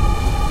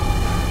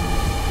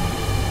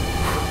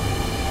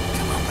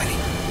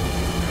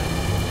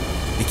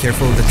 Be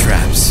careful of the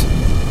traps.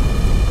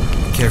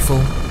 Be careful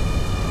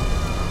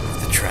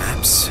of the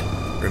traps.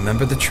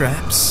 Remember the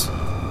traps?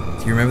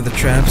 Do you remember the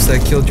traps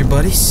that killed your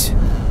buddies?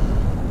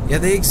 Yeah,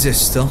 they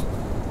exist still.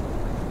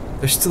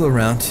 They're still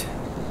around.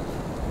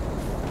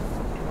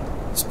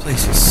 This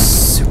place is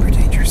super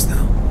dangerous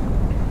though.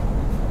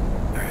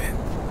 Alright.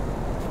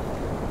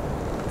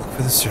 Look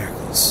for the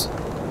circles.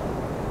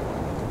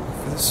 Look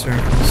for the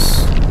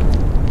circles.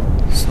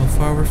 So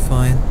far we're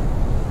fine.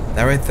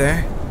 That right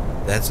there?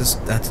 That's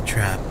a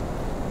trap.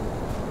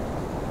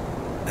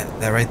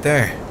 That right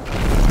there.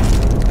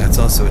 That's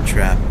also a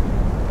trap.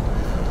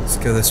 Let's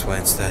go this way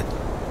instead.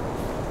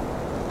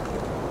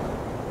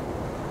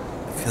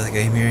 I feel like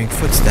I'm hearing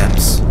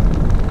footsteps.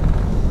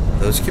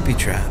 Those could be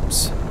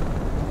traps.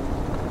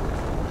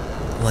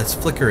 The light's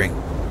flickering.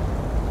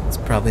 It's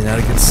probably not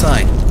a good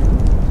sign.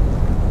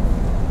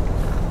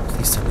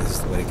 Please tell me this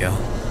is the way to go.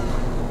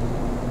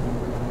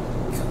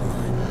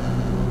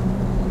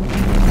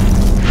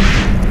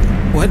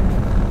 What?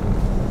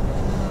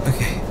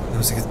 Okay, that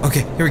was a good...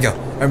 Okay, here we go.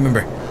 I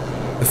remember.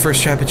 The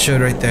first trap it showed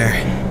right there.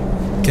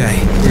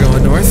 Okay, we're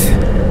going north.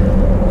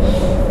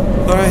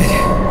 Alright,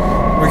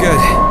 we're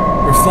good.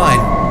 We're fine.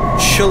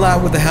 Chill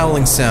out with the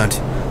howling sound.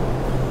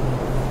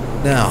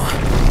 Now,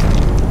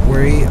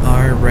 we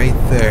are right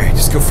there.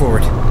 Just go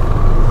forward.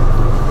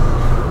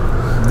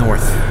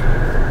 North.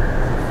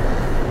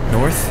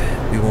 North,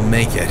 we will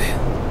make it.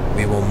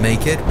 We will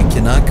make it. We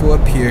cannot go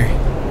up here.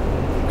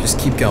 Just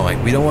keep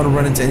going. We don't want to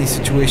run into any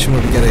situation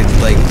where we gotta,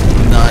 like,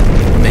 not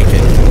make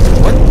it.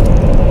 What?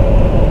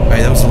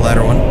 Alright, that was the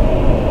ladder one.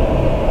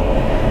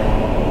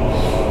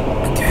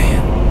 Okay.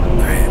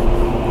 Alright.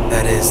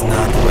 That is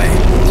not the way.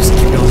 Just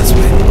keep going this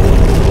way.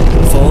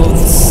 Follow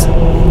this.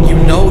 You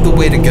know the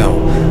way to go.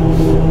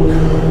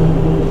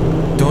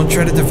 Don't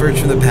try to diverge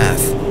from the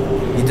path.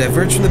 You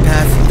diverge from the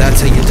path,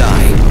 that's how you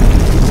die.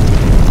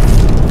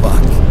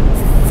 Fuck.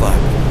 Fuck.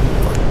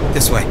 Fuck.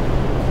 This way.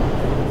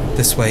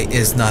 This way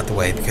is not the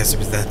way, because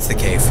that's the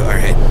cave.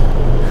 Alright.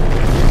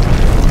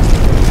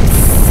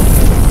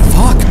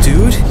 Fuck,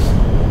 dude!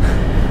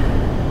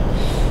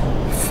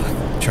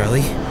 Fuck.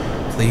 Charlie,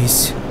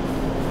 please.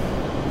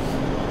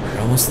 We're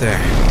almost there.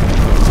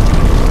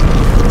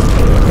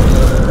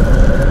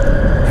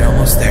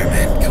 almost there,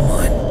 man. Come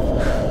on.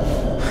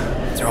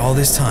 After all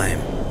this time.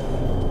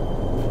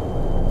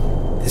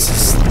 This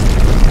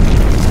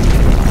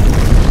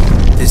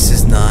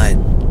is not...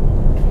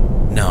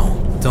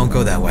 No, don't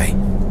go that way.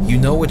 You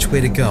know which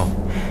way to go.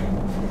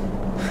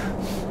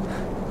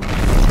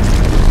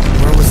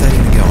 Where was that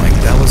even going?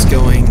 That was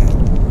going...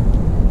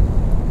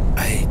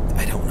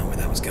 I don't know where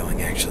that was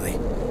going, actually.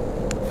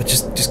 But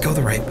just go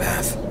the right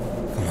path.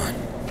 Come on.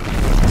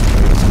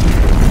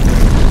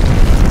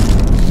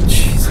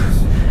 Jesus.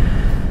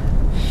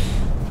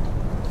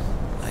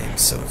 I am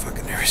so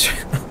fucking nervous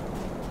right now.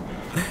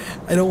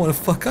 I don't want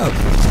to fuck up.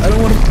 I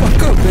don't want to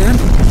fuck up, man.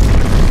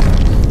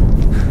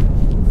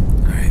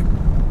 Alright.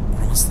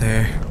 Almost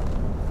there.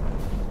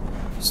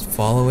 Just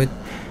follow it.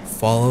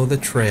 Follow the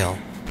trail.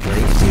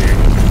 Right here.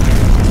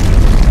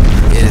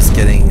 It is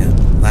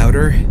getting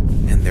louder,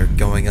 and they're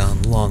going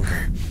on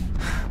longer.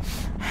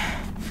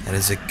 That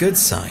is a good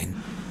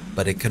sign,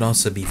 but it could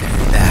also be very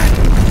bad.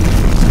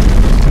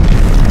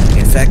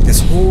 In fact, this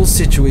whole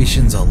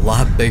situation's a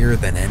lot bigger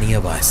than any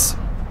of us.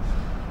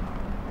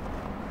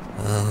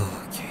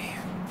 Okay.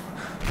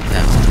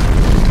 Now,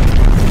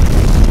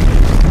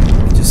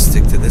 just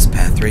stick to this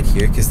path right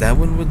here, because that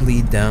one would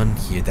lead down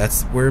here.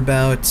 We're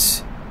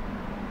about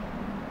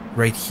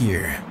right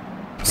here.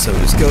 So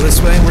just go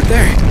this way and we're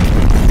there.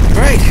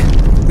 Alright,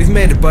 we've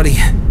made it, buddy.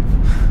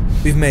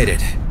 We've made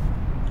it.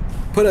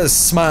 Put a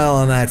smile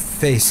on that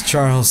face,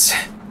 Charles.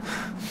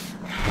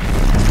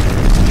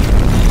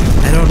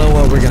 I don't know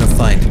what we're gonna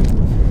find.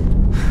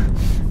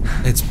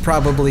 It's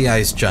probably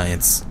ice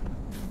giants.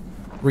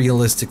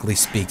 Realistically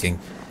speaking.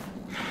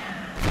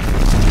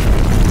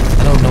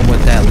 I don't know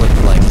what that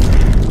looked like.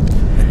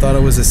 I thought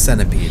it was a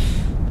centipede,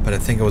 but I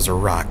think it was a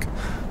rock.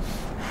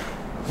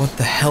 What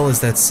the hell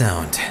is that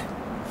sound?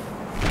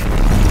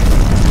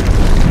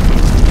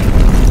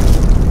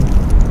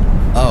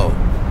 Oh.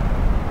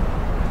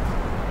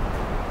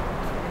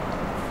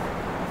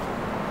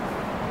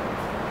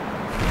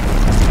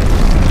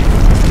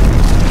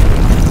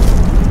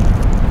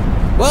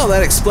 Well,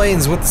 that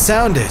explains what the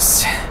sound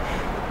is.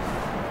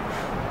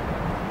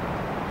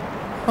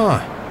 Huh.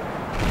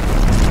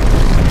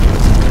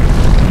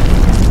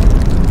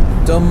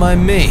 Don't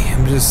mind me.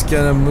 I'm just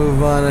gonna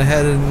move on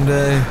ahead and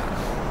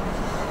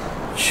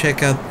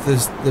check out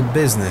the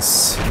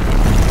business.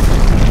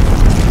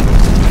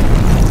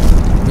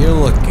 You're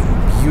looking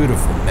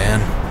beautiful,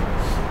 man.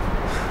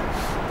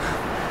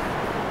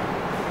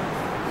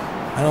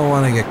 I don't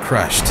want to get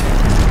crushed.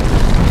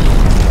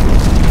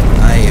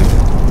 I am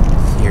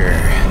here.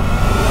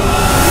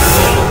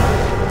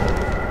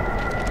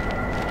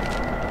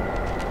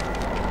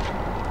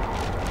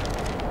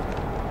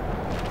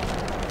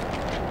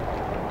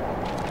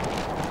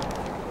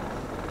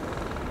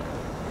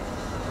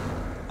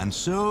 And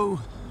so,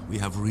 we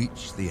have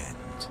reached the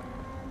end.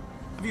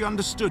 Have you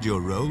understood your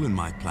role in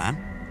my plan?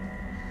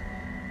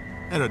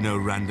 There are no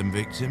random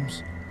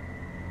victims,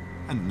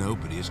 and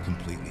nobody is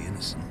completely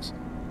innocent.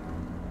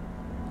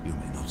 You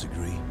may not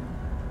agree,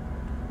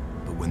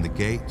 but when the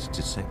gates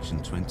to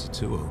Section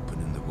 22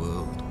 open and the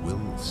world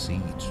will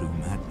see true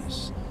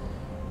madness,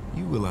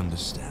 you will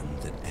understand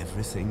that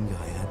everything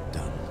I had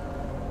done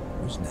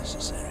was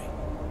necessary.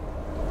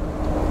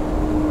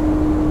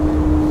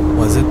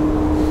 Was it?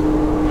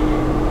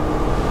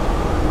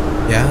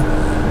 Yeah?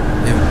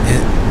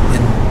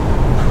 In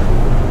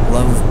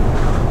love...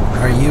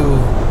 Are you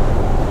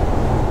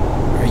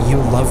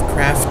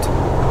Lovecraft?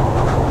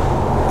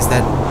 Is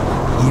that...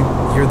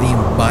 You're the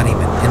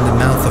embodiment in the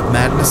mouth of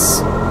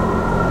madness?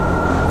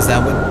 Is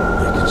that what... I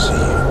can see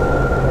you.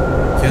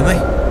 Can they?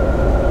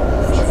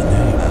 What's your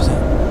name? Is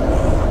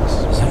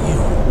that you?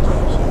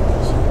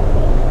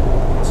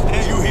 Do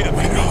you hear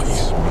me?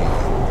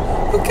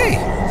 Okay.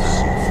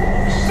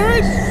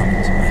 Alright. I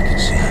can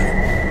see you.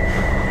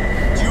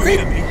 Do you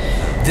hear me?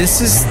 This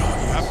is... You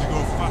have to go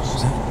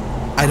faster.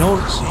 I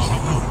don't...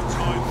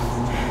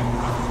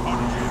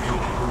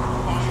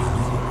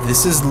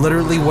 This is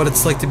literally what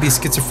it's like to be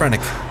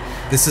schizophrenic.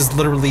 This is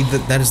literally...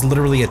 That is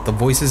literally it. The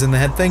voices in the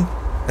head thing?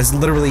 That's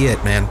literally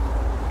it, man.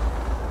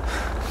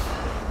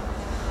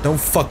 Don't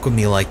fuck with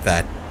me like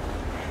that.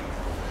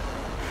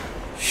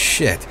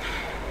 Shit.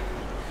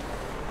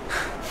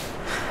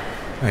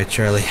 Alright,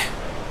 Charlie.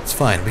 It's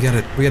fine. We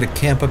gotta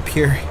camp up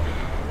here.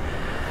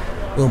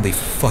 We'll be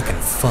fucking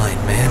fine,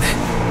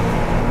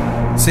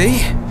 man.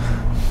 See?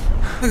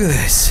 Look at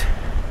this.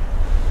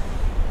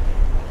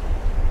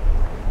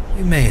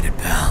 We made it,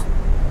 pal.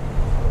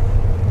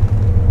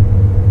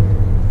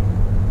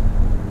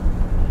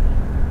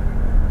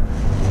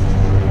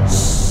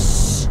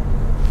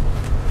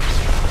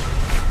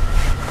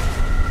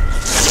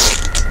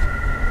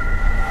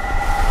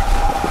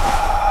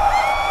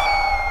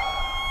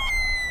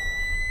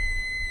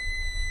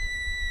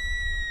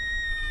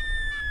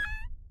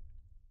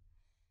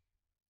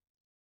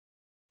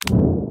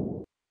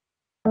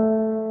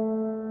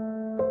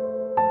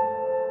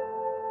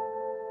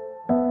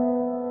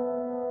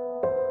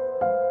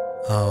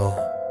 Oh.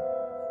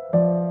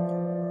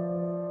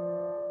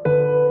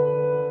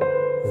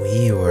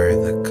 We were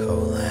the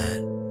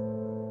Kholat.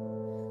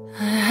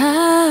 I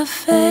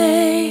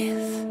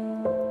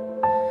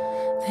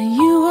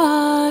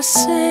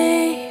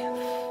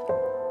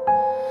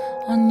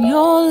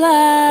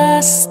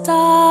last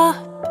stop,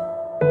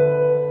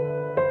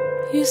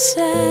 you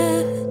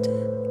said.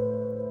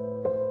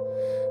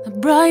 The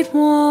bright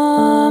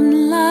warm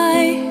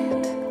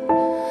light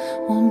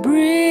will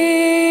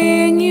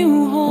bring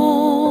you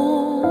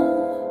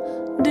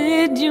home.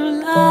 Did you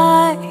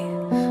lie,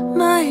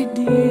 my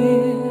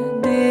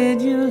dear?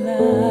 Did you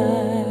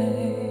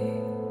lie?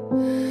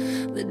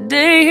 The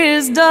day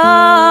is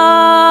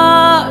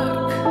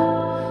dark,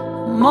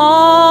 I'm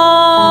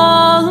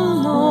all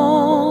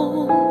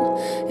alone.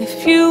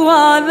 If you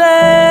are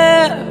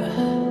there,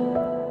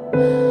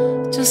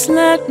 just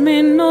let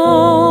me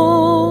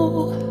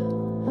know.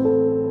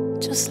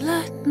 Just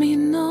let me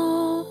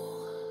know.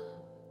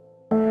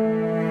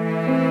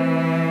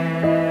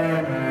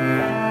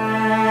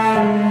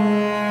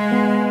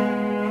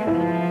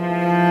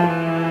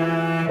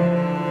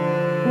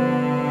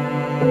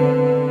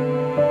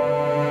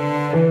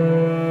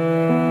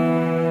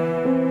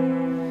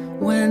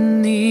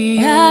 When the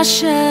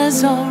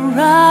ashes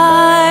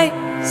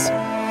arise,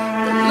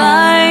 the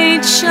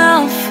light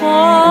shall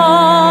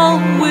fall.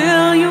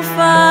 Will you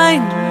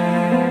find me?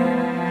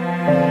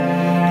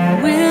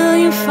 Will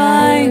you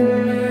find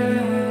me?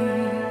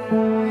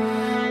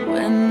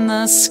 When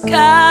the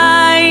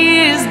sky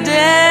is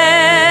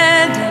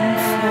dead and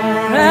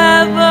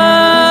forever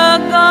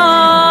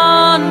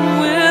gone,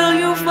 will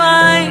you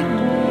find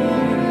me?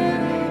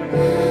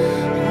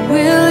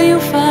 Will you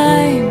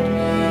find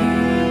me?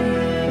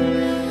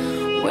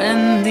 When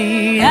the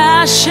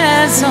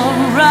ashes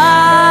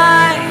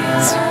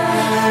arise,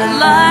 the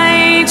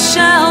light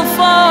shall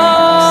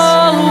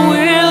fall.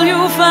 Will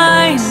you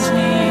find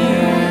me?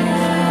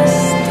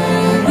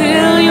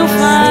 Will you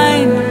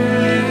find me?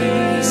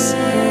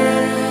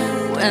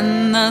 When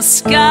the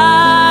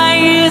sky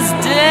is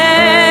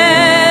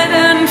dead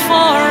and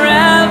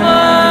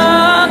forever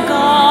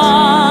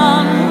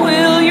gone,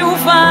 will you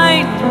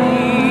find me?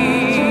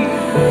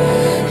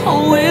 Or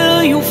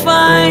will you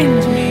find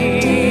me?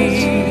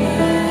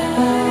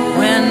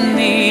 When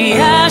the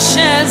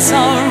ashes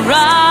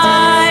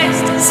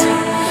arise,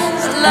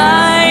 the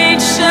light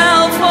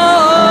shall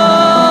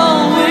fall.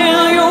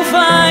 Will you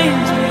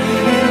find me?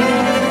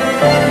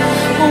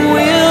 Or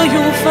will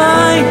you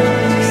find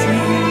me?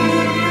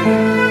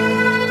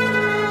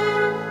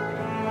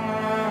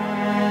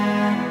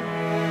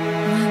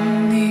 When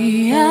the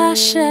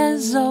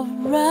ashes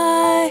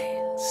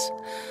arise,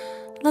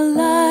 the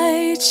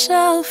light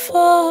shall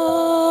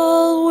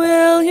fall.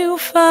 Will you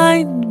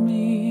find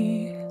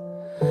me?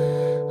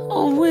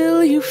 Or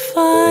will you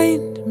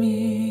find me?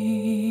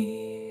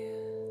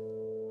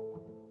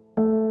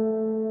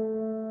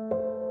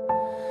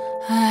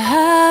 I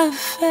have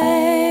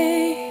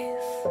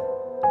faith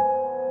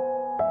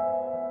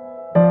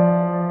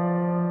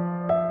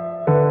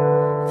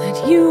that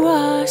you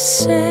are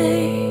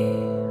safe.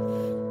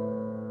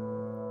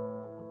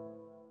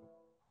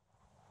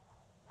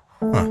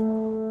 Huh.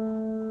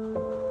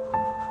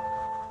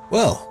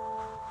 Well,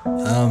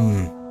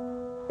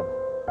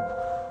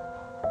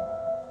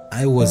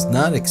 I was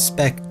not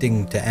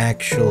expecting to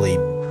actually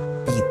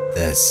beat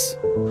this.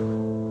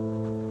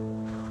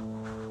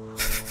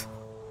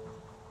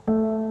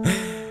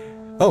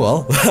 Oh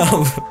well,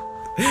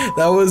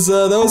 that was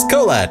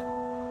Kholat.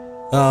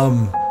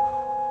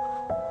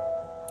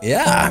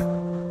 Yeah.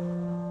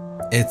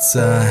 It's,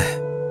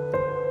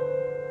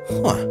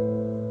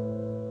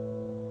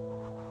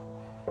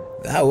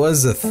 that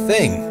was a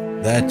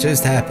thing that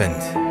just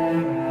happened.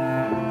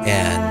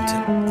 And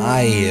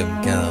I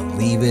am gonna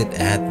leave it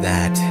at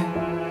that.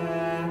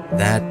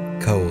 That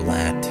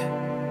Kholat.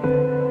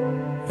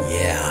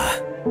 Yeah.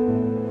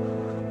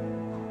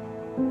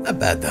 Not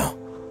bad though.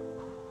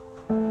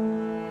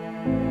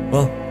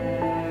 Well,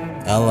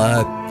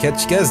 I'll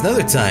catch you guys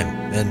another time,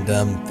 and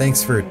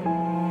thanks for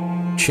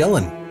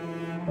chilling.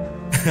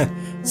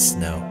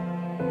 Snow.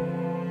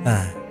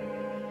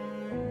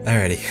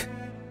 Alrighty.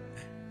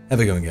 Have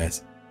a good one,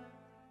 guys.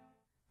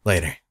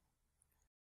 Later.